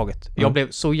överhuvudtaget. Jag blev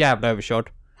så jävla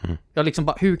överkörd. Jag liksom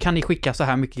bara, hur kan ni skicka så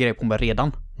här mycket grejer på mig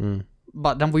redan?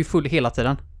 Den var ju full hela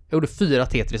tiden. Jag gjorde 4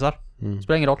 Tetrisar.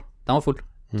 Spelar ingen roll, den var full.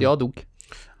 Jag dog.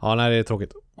 Ja, nej, det är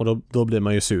tråkigt. Och då blir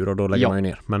man ju sur och då lägger man ju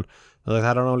ner. Men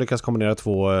här har de lyckats kombinera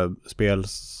 2 spel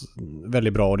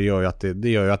väldigt bra, och det gör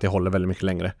ju att det håller väldigt mycket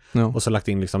längre. Och så lagt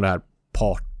in liksom det här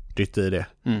partyt i det.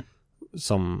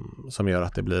 Som gör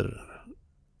att det blir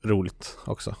roligt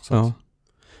också. Så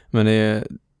men det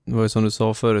var ju som du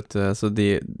sa förut,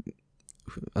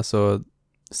 alltså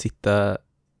sitta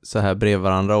så här bredvid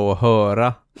varandra och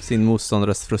höra sin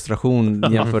motståndares frustration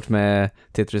jämfört med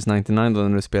Tetris 99 då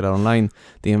när du spelar online.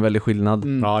 Det är en väldig skillnad.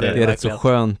 Ja, det är rätt så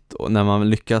skönt när man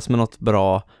lyckas med något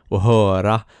bra och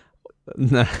höra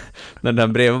när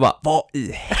den bredvid bara, vad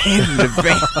i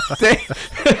helvete?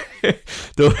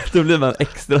 då blir man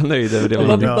extra nöjd över det.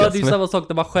 Det är ju samma sak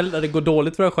när det går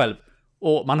dåligt för en själv.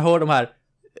 Och man hör de här,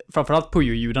 framförallt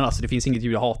Puyo-ljuden, alltså det finns inget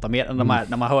ljud jag hatar mer än de här,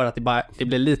 när man hör att det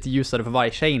blir lite ljusare för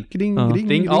varje chain. Gring.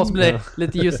 Ja, så blir det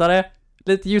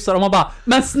lite ljusare och man bara,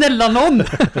 men snälla någon!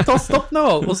 Ta stopp nu!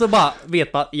 Och så bara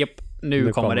vet man,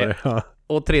 nu kommer det. Ja.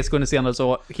 Och 3 sekunder senare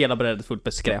så hela brädet fullt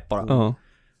med skräp bara.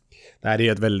 Nej, det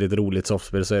är ett väldigt roligt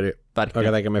softspel, så är det. Jag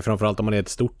kan tänka mig framförallt om man är ett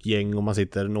stort gäng och man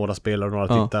sitter några spelare och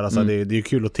några tittare. Alltså det är ju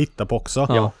kul att titta på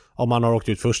också. Om man har åkt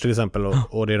ut först till exempel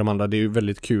och det är de andra, det är ju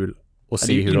väldigt kul att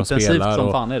se hur de spelar.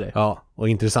 Som fan är det. Ja, och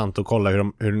intressant att kolla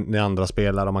hur ni andra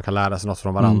spelar och man kan lära sig något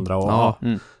från varandra. Och,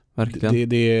 verkligen.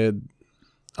 Det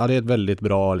är ett väldigt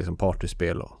bra liksom,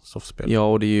 partyspel och softspel. Ja,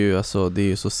 och det är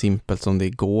ju så simpelt som det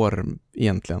går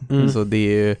egentligen. Så det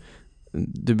är ju,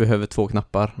 du behöver 2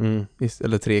 knappar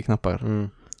eller 3 knappar.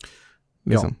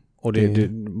 Liksom. Ja, och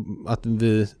att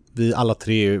vi alla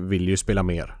 3 vill ju spela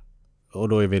mer. Och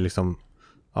då är vi liksom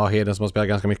Heden som har spelat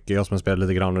ganska mycket, jag som har spelat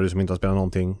lite grann och du som inte har spelat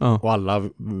någonting. Och alla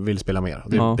vill spela mer.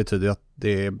 Det betyder ju att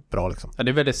det är bra liksom. Ja,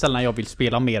 det är väldigt sällan jag vill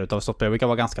spela mer utav softspel. Jag brukar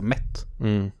vara ganska mätt.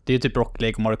 Det är ju typ Rocket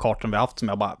League och Mario Kart som vi har haft som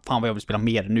jag bara, fan vad jag vill spela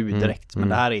mer nu direkt. Men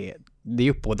det här är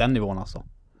ju på den nivån alltså.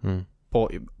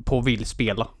 På vill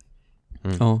spela.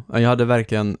 Ja, jag hade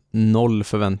verkligen 0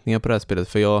 förväntningar på det här spelet,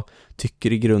 för jag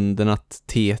tycker i grunden att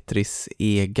Tetris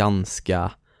är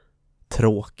ganska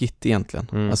tråkigt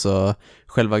egentligen. Alltså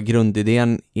själva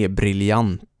grundidén är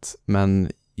briljant,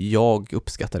 men jag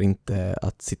uppskattar inte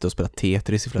att sitta och spela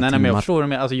Tetris i flera timmar. Nej, men jag förstår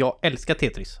det. Alltså jag älskar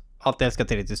Tetris. Alltid älskar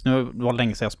Tetris. Nu var det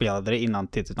länge sedan jag spelade det innan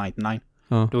Tetris 99.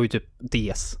 Det var ju typ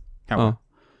DS kanske.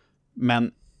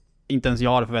 Men inte ens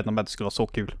jag hade förväntat mig att det skulle vara så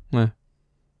kul. Nej.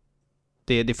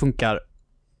 Det funkar.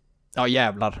 Ja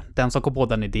jävlar. Den som kom på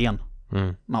den idén.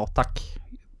 Ja, tack.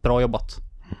 Bra jobbat.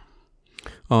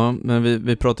 Ja, men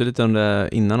vi pratade lite om det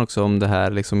innan också, om det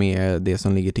här liksom är det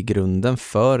som ligger till grunden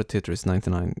för Tetris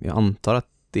 99. Jag antar att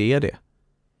det är det.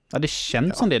 Ja, det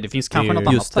känns som det. Det finns kanske är något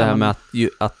annat. Just det här med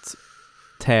att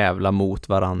tävla mot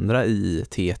varandra i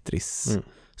Tetris.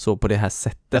 Så på det här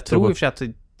sättet. Jag tror i och för sig att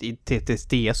i Tetris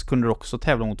DS kunde du också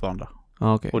tävla mot varandra.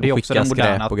 Ja, okej. Och det är också skicka den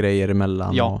moderna... skräp och grejer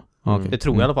emellan. Ja, okej. det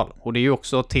tror jag i alla fall. Och det är ju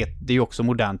också, det är ju också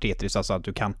modern Tetris, alltså att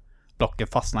du kan blocken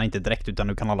fastna inte direkt utan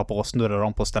du kan hålla på och snurra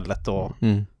dem på stället och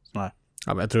sådär.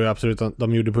 Ja, men jag tror absolut att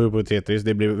de gjorde på Tetris,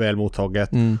 det blev väl mottaget.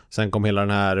 Sen kom hela den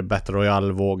här Battle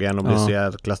Royale-vågen och blev så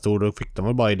jäkla stor. Då fick de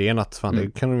väl bara idén att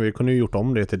fan, vi kunde ju gjort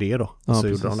om det till det då. Ja, så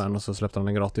precis. gjorde de den och så släppte de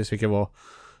den gratis, vilket var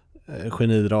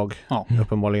genidrag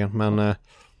uppenbarligen. Men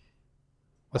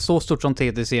Så stort som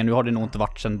Tetris är nu har det nog inte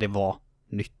varit sedan det var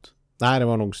nytt. nej, det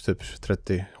var nog typ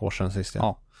 30 år sedan sist.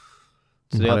 Ja.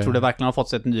 Så jag tror det verkligen har fått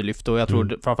sig ett nylyft och jag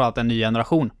tror framförallt en ny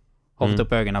generation har fått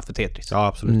upp ögonen för Tetris. Ja,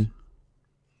 absolut.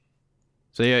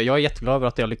 Så jag är jätteglad över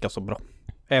att jag lyckas så bra.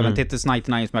 Även Tetris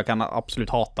 99 som jag kan absolut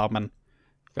hata, men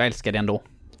jag älskar det ändå.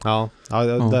 Ja,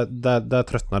 där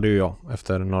tröttnade ju jag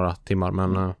efter några timmar,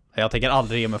 men Jag tänker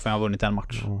aldrig ge mig förrän jag har vunnit en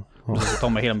match. Det tar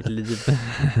mig hela mitt liv.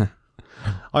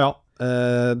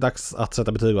 dags att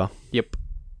sätta betyg, va? Japp.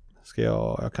 Ska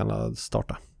jag kan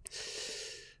starta.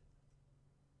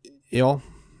 Ja,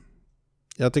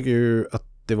 jag tycker ju att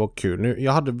det var kul. Nu,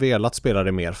 jag hade velat spela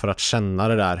det mer för att känna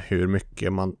det där hur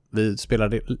mycket vi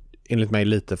spelade enligt mig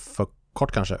lite för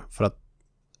kort kanske. För att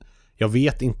jag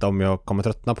vet inte om jag kommer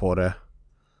tröttna på det.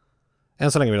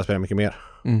 Än så länge vill jag spela mycket mer.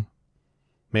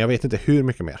 Men jag vet inte hur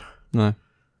mycket mer. Nej.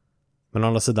 Men å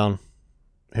andra sidan,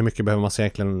 hur mycket behöver man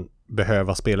egentligen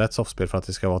behöva spela ett softspel för att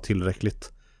det ska vara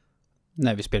tillräckligt?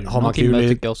 Nej, vi spelar har man timme, kul i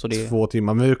tycker jag, så det... 2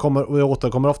 timmar. Men vi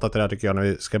återkommer ofta till det här, tycker jag, när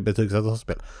vi ska betygsätta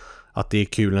softspel. Att det är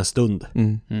kul en stund.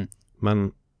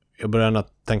 Men jag börjar ändå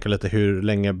tänka lite, hur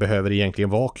länge behöver det egentligen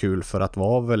vara kul för att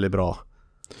vara väldigt bra?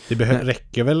 Det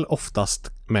räcker väl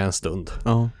oftast med en stund.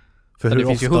 Ja. För det hur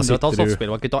finns ju ofta hundratals sitter du... softspel.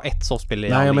 Man kan ju ta ett softspel i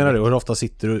Nej, jag menar det. Hur ofta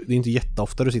sitter du... Det är inte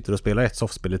jätteofta du sitter och spelar ett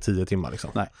softspel i 10 timmar liksom.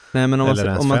 Nej. Nej, men Eller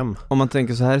ens 5. om man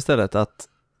tänker så här istället, att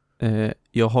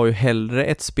jag har ju hellre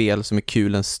ett spel som är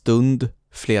kul en stund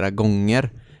flera gånger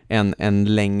än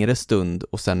en längre stund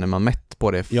och sen är man mätt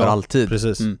på det för alltid.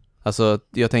 Precis. Alltså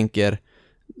jag tänker,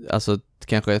 alltså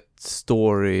kanske ett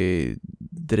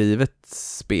story-drivet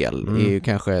spel är ju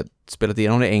kanske spelat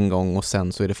igenom det en gång och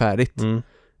sen så är det färdigt.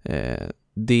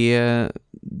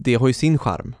 Det har ju sin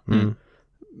charm.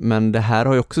 Men det här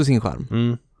har ju också sin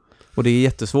charm. Och det är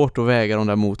jättesvårt att väga de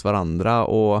där mot varandra.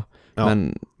 Och,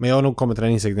 men jag har nog kommit till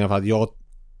den insikten för att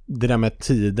det där med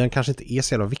tiden kanske inte är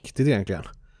så jävla viktigt egentligen.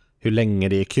 Hur länge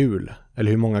det är kul.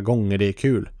 Eller hur många gånger det är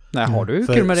kul. Nej, har du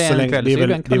kul med det en kväll det är så är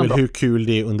väl, det är väl hur kul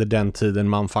det är under den tiden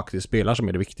man faktiskt spelar som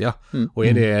är det viktiga. Och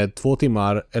är det 2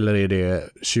 timmar eller är det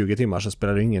 20 timmar så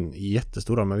spelar det ingen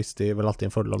jättestor roll. Men visst, det är väl alltid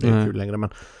en fördel om det är kul längre. Men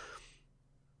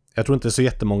jag tror inte så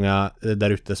jättemånga där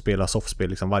ute spelar softspel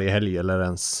liksom varje helg eller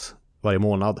ens varje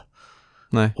månad.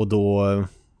 Nej. Och då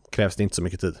krävs det inte så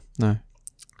mycket tid. Nej.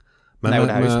 Nej, och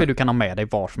det här är ju spel du kan ha med dig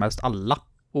var som helst. Alla,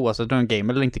 oavsett om du är en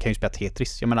gamer eller inte, kan ju spela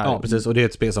Tetris. Jag menar, ja, precis. Och det är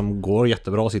ett spel som går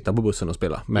jättebra att sitta på bussen och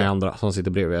spela med andra som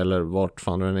sitter bredvid eller vart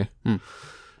fan du än är.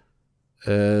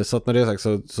 Så att med det sagt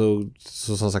så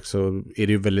som sagt så är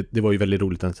det ju det var ju väldigt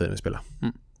roligt den tiden vi spelade.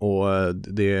 Och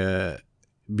det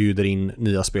bjuder in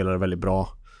nya spelare väldigt bra.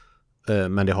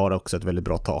 Men det har också ett väldigt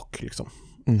bra tak liksom.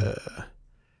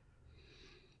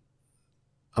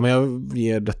 Ja, men jag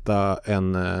ger detta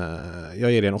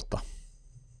jag ger det en 8.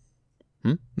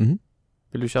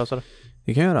 Vill du köra så?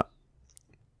 Det kan jag göra.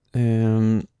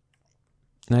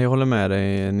 Nej, jag håller med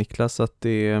dig, Niklas, att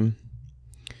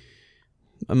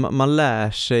man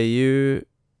lär sig ju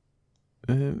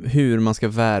hur man ska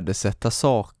värdesätta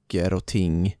saker och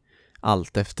ting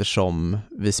allt eftersom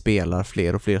vi spelar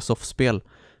fler och fler softspel.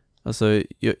 Alltså,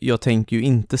 jag tänker ju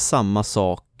inte samma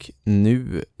sak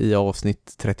nu i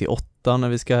avsnitt 38 när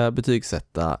vi ska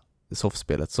betygsätta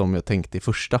soffspelet som jag tänkte i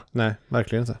första. Nej,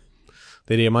 verkligen inte.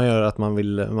 Det är det man gör, att man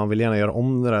vill gärna göra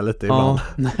om det där lite ibland.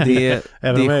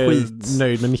 Även om jag är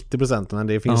nöjd med 90%, men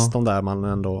det finns de där man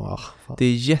ändå... Det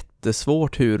är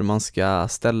jättesvårt hur man ska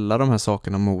ställa de här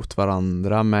sakerna mot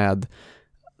varandra med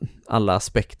alla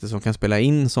aspekter som kan spela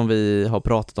in, som vi har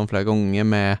pratat om flera gånger,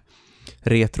 med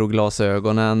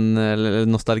retroglasögonen eller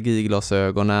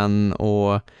nostalgiglasögonen,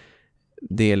 och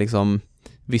det är liksom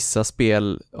vissa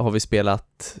spel har vi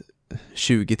spelat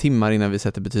 20 timmar innan vi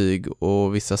sätter betyg,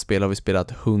 och vissa spel har vi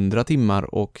spelat 100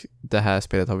 timmar och det här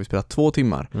spelet har vi spelat 2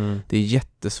 timmar. Det är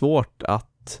jättesvårt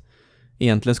att,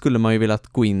 egentligen skulle man ju vilja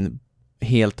gå in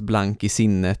helt blank i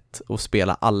sinnet och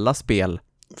spela alla spel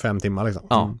 5 timmar liksom.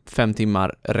 Ja, 5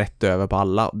 timmar rätt över på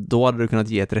alla. Då hade du kunnat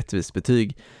ge ett rättvist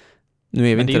betyg. Nu är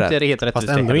vi Men inte det är där. inte helt rättvist.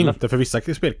 Fast ändå inte, för vissa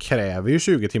spel kräver ju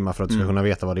 20 timmar för att du ska kunna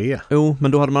veta vad det är. Jo,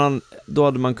 men då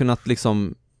hade man kunnat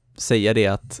liksom säga det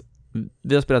att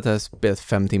vi har spelat det här spelet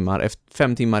 5 timmar. Efter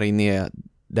 5 timmar in är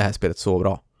det här spelet så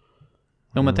bra.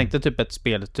 Jo, men tänk dig typ ett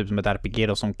spel typ som ett RPG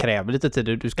då, som kräver lite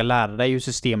tid. Du ska lära dig hur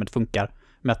systemet funkar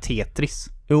med Tetris.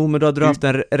 Jo, men då hade du haft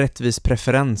en rättvis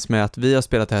preferens med att vi har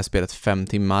spelat det här spelet 5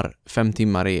 timmar. 5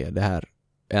 timmar är det här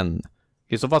en...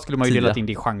 I så fall skulle man ju 10. delat in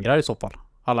det i genrer i så fall.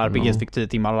 Alla RPGs fick 10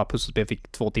 timmar, alla pusselspel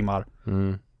fick 2 timmar.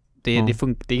 Det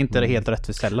är inte helt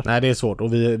rättvist heller. Nej, det är svårt.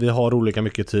 Och vi har olika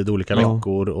mycket tid, olika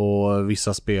veckor, och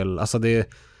vissa spel, alltså det...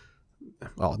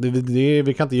 Ja,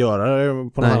 vi kan inte göra det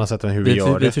på något annat sätt än hur vi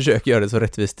gör det. Vi försöker göra det så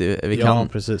rättvist vi kan. Ja,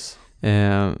 precis.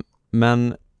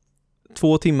 Men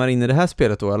 2 timmar in i det här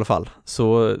spelet då i alla fall,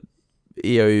 så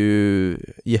är jag ju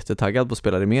jättetaggad på att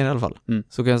spela det mer i alla fall.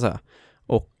 Så kan jag säga.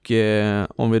 Och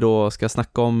om vi då ska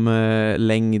snacka om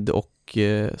längd och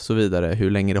så vidare,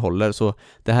 hur länge det håller, så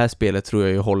det här spelet tror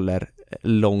jag ju håller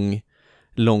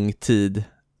lång tid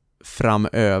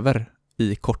framöver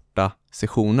i korta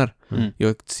sessioner.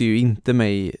 Jag ser ju inte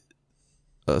mig,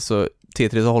 alltså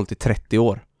Tetris har hållit i 30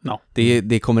 år. No.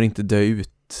 Det kommer inte dö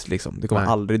ut liksom. Det kommer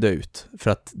aldrig dö ut,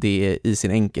 för att det är i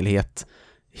sin enkelhet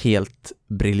helt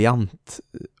briljant,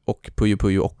 och Puyo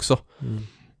Puyo också.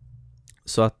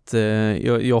 Så att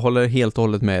jag håller helt och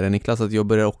hållet med dig, Niklas, att jag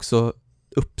börjar också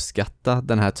uppskatta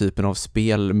den här typen av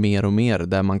spel mer och mer,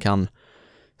 där man kan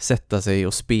sätta sig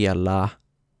och spela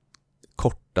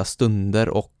korta stunder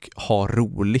och ha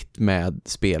roligt med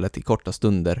spelet i korta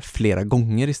stunder flera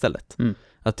gånger istället.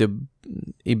 Att jag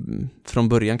från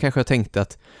början kanske jag tänkte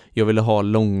att jag ville ha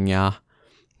långa,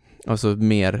 alltså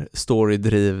mer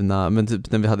storydrivna, men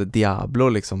typ när vi hade Diablo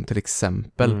liksom till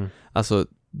exempel. Alltså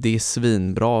det är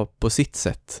svinbra på sitt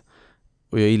sätt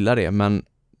och jag gillar det, men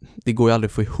det går ju aldrig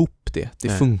att få ihop det. Det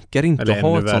funkar inte att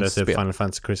ha ett sånt typ spel. Final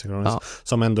Fantasy Crystal Chronicles,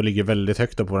 som ändå ligger väldigt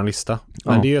högt upp på vår lista.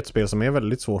 Men det är ju ett spel som är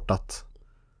väldigt svårt att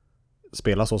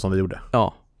spela så som vi gjorde.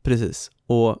 Ja, precis.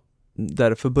 Och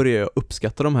därför börjar jag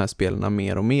uppskatta de här spelarna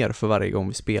mer och mer för varje gång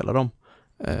vi spelar dem.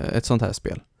 Ett sånt här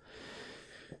spel.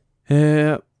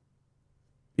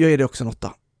 Jag är det också en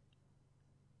 8.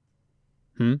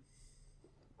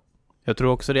 Jag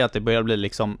tror också det, att det börjar bli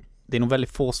liksom, det är nog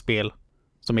väldigt få spel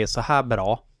som är så här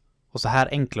bra och så här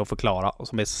enkla att förklara och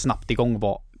som är snabbt igång och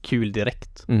var kul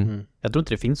direkt. Jag tror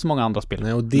inte det finns så många andra spel.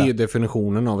 Nej, och det är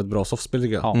definitionen av ett bra softspel,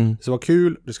 tycker jag. Det ska vara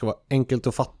kul, det ska vara enkelt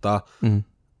att fatta.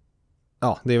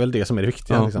 Ja, det är väl det som är det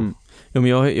viktiga. Liksom. Ja, men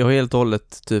jag har helt och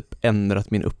hållet typ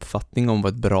ändrat min uppfattning om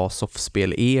vad ett bra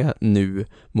softspel är nu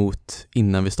mot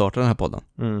innan vi startade den här podden.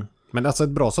 Men alltså ett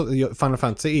bra Final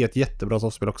Fantasy är ett jättebra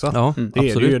softspel också. Ja,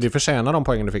 absolut. Det förtjänar de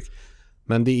poängen du fick.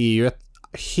 Men det är ju ett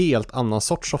helt annan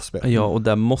sorts softspel. Ja, och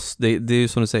det är ju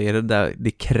som du säger,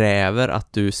 det kräver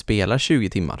att du spelar 20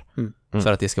 timmar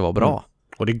för att det ska vara bra.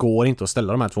 Och det går inte att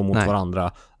ställa de här två mot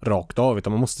varandra rakt av,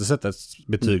 utan man måste sätta ett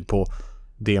betyg på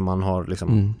det man har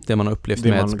liksom, det man har upplevt det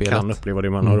med man spelet. kan uppleva, det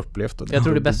man har upplevt. Jag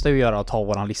tror det bästa är att göra att ha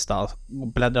våran lista och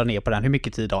bläddra ner på den. Hur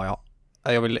mycket tid har jag?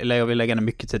 Jag vill lägga ner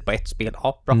mycket tid på ett spel.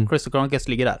 Ja, bra. Crystal Chronicles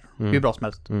ligger där. Hur bra som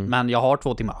helst. Men jag har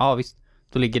 2 timmar. Ja, visst.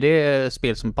 Då ligger det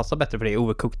spel som passar bättre för det.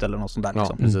 Overcooked eller något sånt där.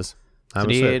 Liksom. Ja, precis. Så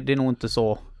det är nog inte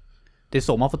så... Det är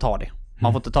så man får ta det.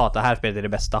 Man får inte ta att det här spelet är det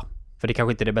bästa. För det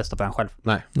kanske inte är det bästa för en själv.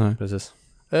 Nej. Precis.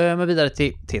 Men vidare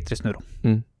till Tetris nu då.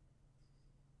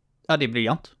 Ja, det är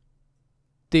briljant.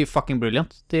 Det är fucking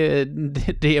briljant.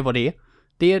 Det är vad det är.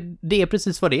 Det är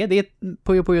precis vad det är. Det är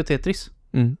Puyo Puyo Tetris.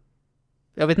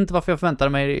 Jag vet inte varför jag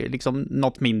förväntade mig liksom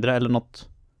något mindre eller något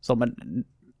som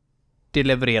det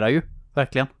levererar ju,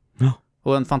 verkligen. Ja.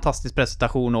 Och en fantastisk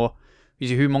presentation och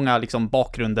hur många liksom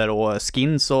bakgrunder och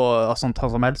skins och sånt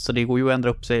som helst, så det går ju att ändra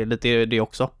upp sig lite det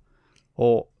också.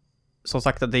 Och som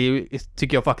sagt, att det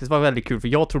tycker jag faktiskt var väldigt kul, för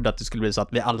jag trodde att det skulle bli så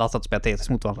att vi alla satt och spela Tetris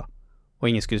mot varandra och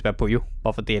ingen skulle spela Puyo,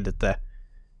 bara för att det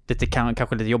är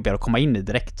kanske lite jobbigare att komma in i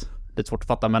direkt. Lite svårt att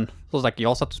fatta, men som sagt,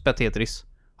 jag satt och spelade Tetris,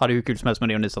 hade hur kul som helst med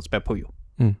det, och ni satt och spelade Puyo.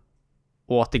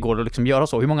 Och att det går att liksom göra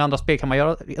så. Hur många andra spel kan man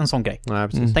göra en sån grej? Nej,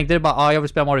 precis. Tänkte det bara, jag vill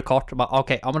spela Mario Kart.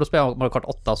 Okej, men då spelar jag Mario Kart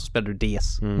 8, så spelar du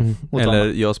DS. Eller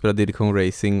jag spelar Diddy Kong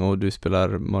Racing och du spelar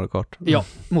Mario Kart. Ja,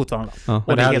 mot varandra. Ja.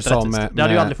 Och det är helt rättvist. Det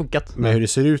hade ju aldrig funkat. Med hur det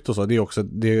ser ut och så, det är också,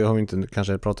 det har vi inte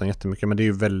kanske pratat jättemycket, men det är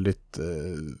ju väldigt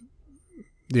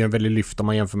det är en väldigt lyft om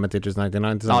man jämför med Tetris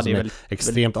 99 tillsammans som är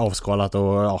extremt avskalat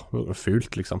och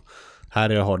fult liksom.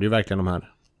 Här har du ju verkligen de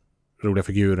här roliga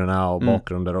figurerna och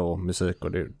bakgrunder och musik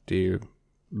och det är ju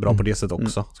bra på det sättet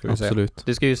också, ska vi Absolut. säga.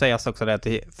 Det ska ju sägas också att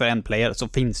för en player så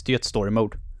finns det ju ett story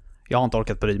mode. Jag har inte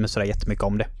orkat bry mig sådär jättemycket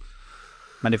om det.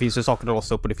 Men det finns ju saker att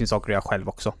låsa upp och det finns saker att göra själv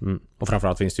också. Och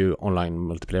framförallt finns det ju online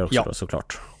multiplayer också då,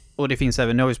 såklart. Och det finns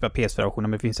även, nu har vi spelat PS4-versionen,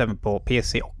 men det finns även på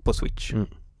PC och på Switch.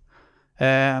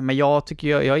 Men jag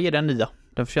tycker jag ger den 9.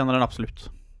 Den förtjänar den absolut.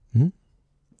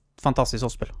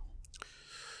 Fantastiskt spel.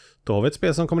 Då har vi ett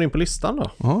spel som kommer in på listan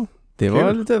då. Ja, det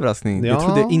var lite överraskning. Ja. Det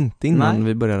trodde jag inte innan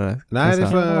vi började. Nej, det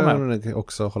får jag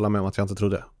också hålla med om att jag inte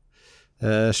trodde.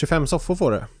 25 soffor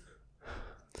får det.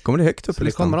 Kommer det högt upp så i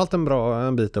listan? Det kommer alltid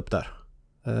en bit upp där.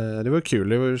 Det var kul,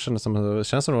 det känns som det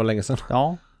var länge sedan.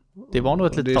 Ja, det var nog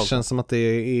ett litet tag. Det känns som att det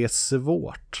är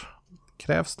svårt.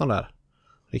 Krävs de där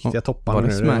riktiga topparna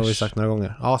nu, Smash? det har vi sagt några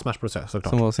gånger. Ja, Smash Bros. Såklart.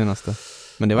 Som var senaste.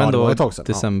 Men det var ändå det var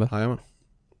december. Ja,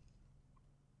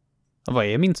 vad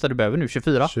är minsta du behöver nu?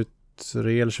 24?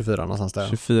 23 eller 24 någonstans där.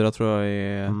 24 tror jag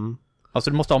är...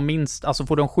 Alltså du måste ha minst, alltså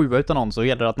får du en 7 utan någon så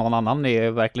gäller det att någon annan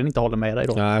verkligen inte håller med dig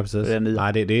då. Ja, precis.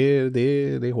 Nej,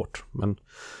 det är hårt. Men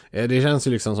det känns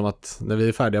ju liksom som att när vi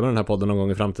är färdiga med den här podden någon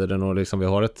gång i framtiden och liksom vi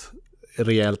har ett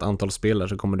rejält antal spelare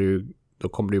så kommer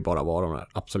det ju bara vara de där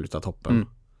absoluta toppen.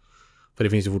 För det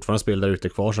finns ju fortfarande spel där ute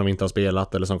kvar som vi inte har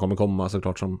spelat eller som kommer komma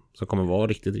såklart som kommer vara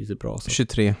riktigt, riktigt bra. Så.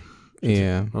 23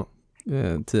 är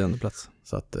 10:e plats.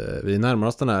 Så att vi närmar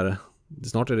oss den här,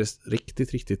 snart är det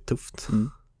riktigt, riktigt tufft.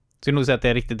 Skulle nog säga att det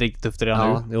är riktigt, riktigt tufft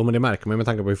redan nu. Jo, men det märker man med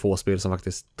tanke på hur få spel som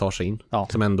faktiskt tar sig in. Ja.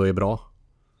 Som ändå är bra.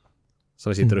 Som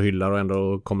vi sitter och hyllar och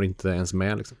ändå kommer inte ens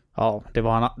med liksom. Ja, det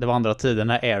var andra tiden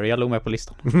när Area låg med på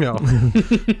listan. Ja.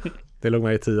 Det låg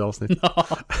med i 10 avsnitt.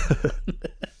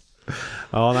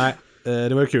 Ja, nej.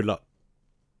 Det var ju kul då.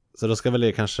 Så då ska väl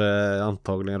det kanske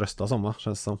antagligen röstas om, va?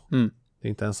 Känns det som. Det är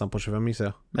inte ensam på 25, gissar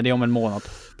jag. Men det är om en månad.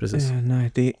 Precis.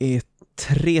 Nej, det är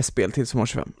 3 spel till som har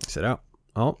 25. Så det.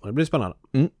 Ja, det blir spännande.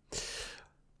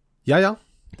 Ja,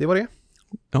 det var det.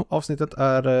 Ja. Avsnittet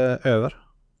är över.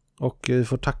 Och vi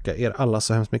får tacka er alla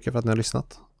så hemskt mycket för att ni har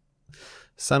lyssnat.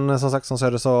 Sen som sagt, som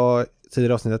Söder sa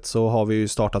tidigare i avsnittet, så har vi ju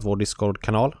startat vår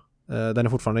Discord-kanal. Den är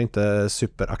fortfarande inte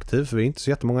superaktiv för vi är inte så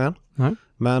jättemånga än. Nej.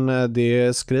 Men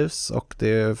det skrivs och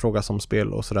det frågas om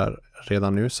spel och sådär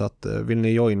redan nu. Så att vill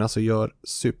ni joina så gör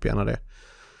supergärna det.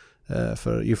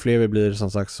 För ju fler vi blir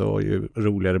som sagt så ju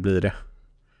roligare blir det.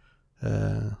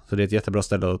 Så det är ett jättebra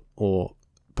ställe att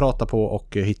prata på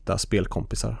och hitta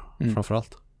spelkompisar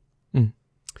framförallt.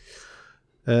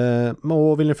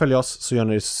 Och vill ni följa oss så gör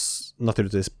ni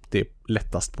naturligtvis det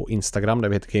lättast på Instagram där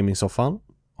vi heter Gamingsoffan.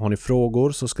 Har ni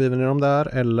frågor så skriver ni dem där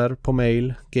eller på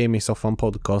mail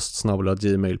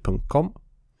gamingsoffanpodcast@gmail.com.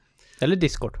 Eller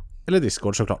Discord. Eller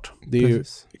Discord såklart. Det är ju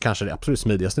kanske det absolut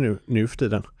smidigaste nu för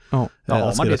tiden. Ja,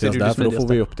 att skriva till oss där, för då får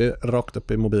vi upp det rakt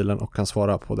upp i mobilen och kan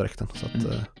svara på direkten. Så att,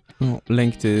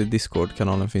 länk till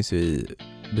Discord-kanalen finns ju i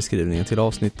beskrivningen till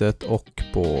avsnittet och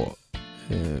på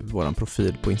våran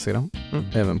profil på Instagram.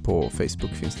 Även på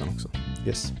Facebook finns den också.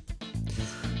 Yes.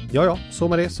 Ja, så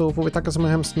med det så får vi tacka så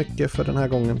hemskt mycket för den här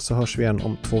gången, så hörs vi igen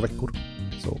om 2 veckor.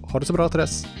 Så ha det så bra till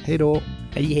dess. Hej då!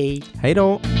 Hej hej! Hej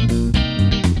då!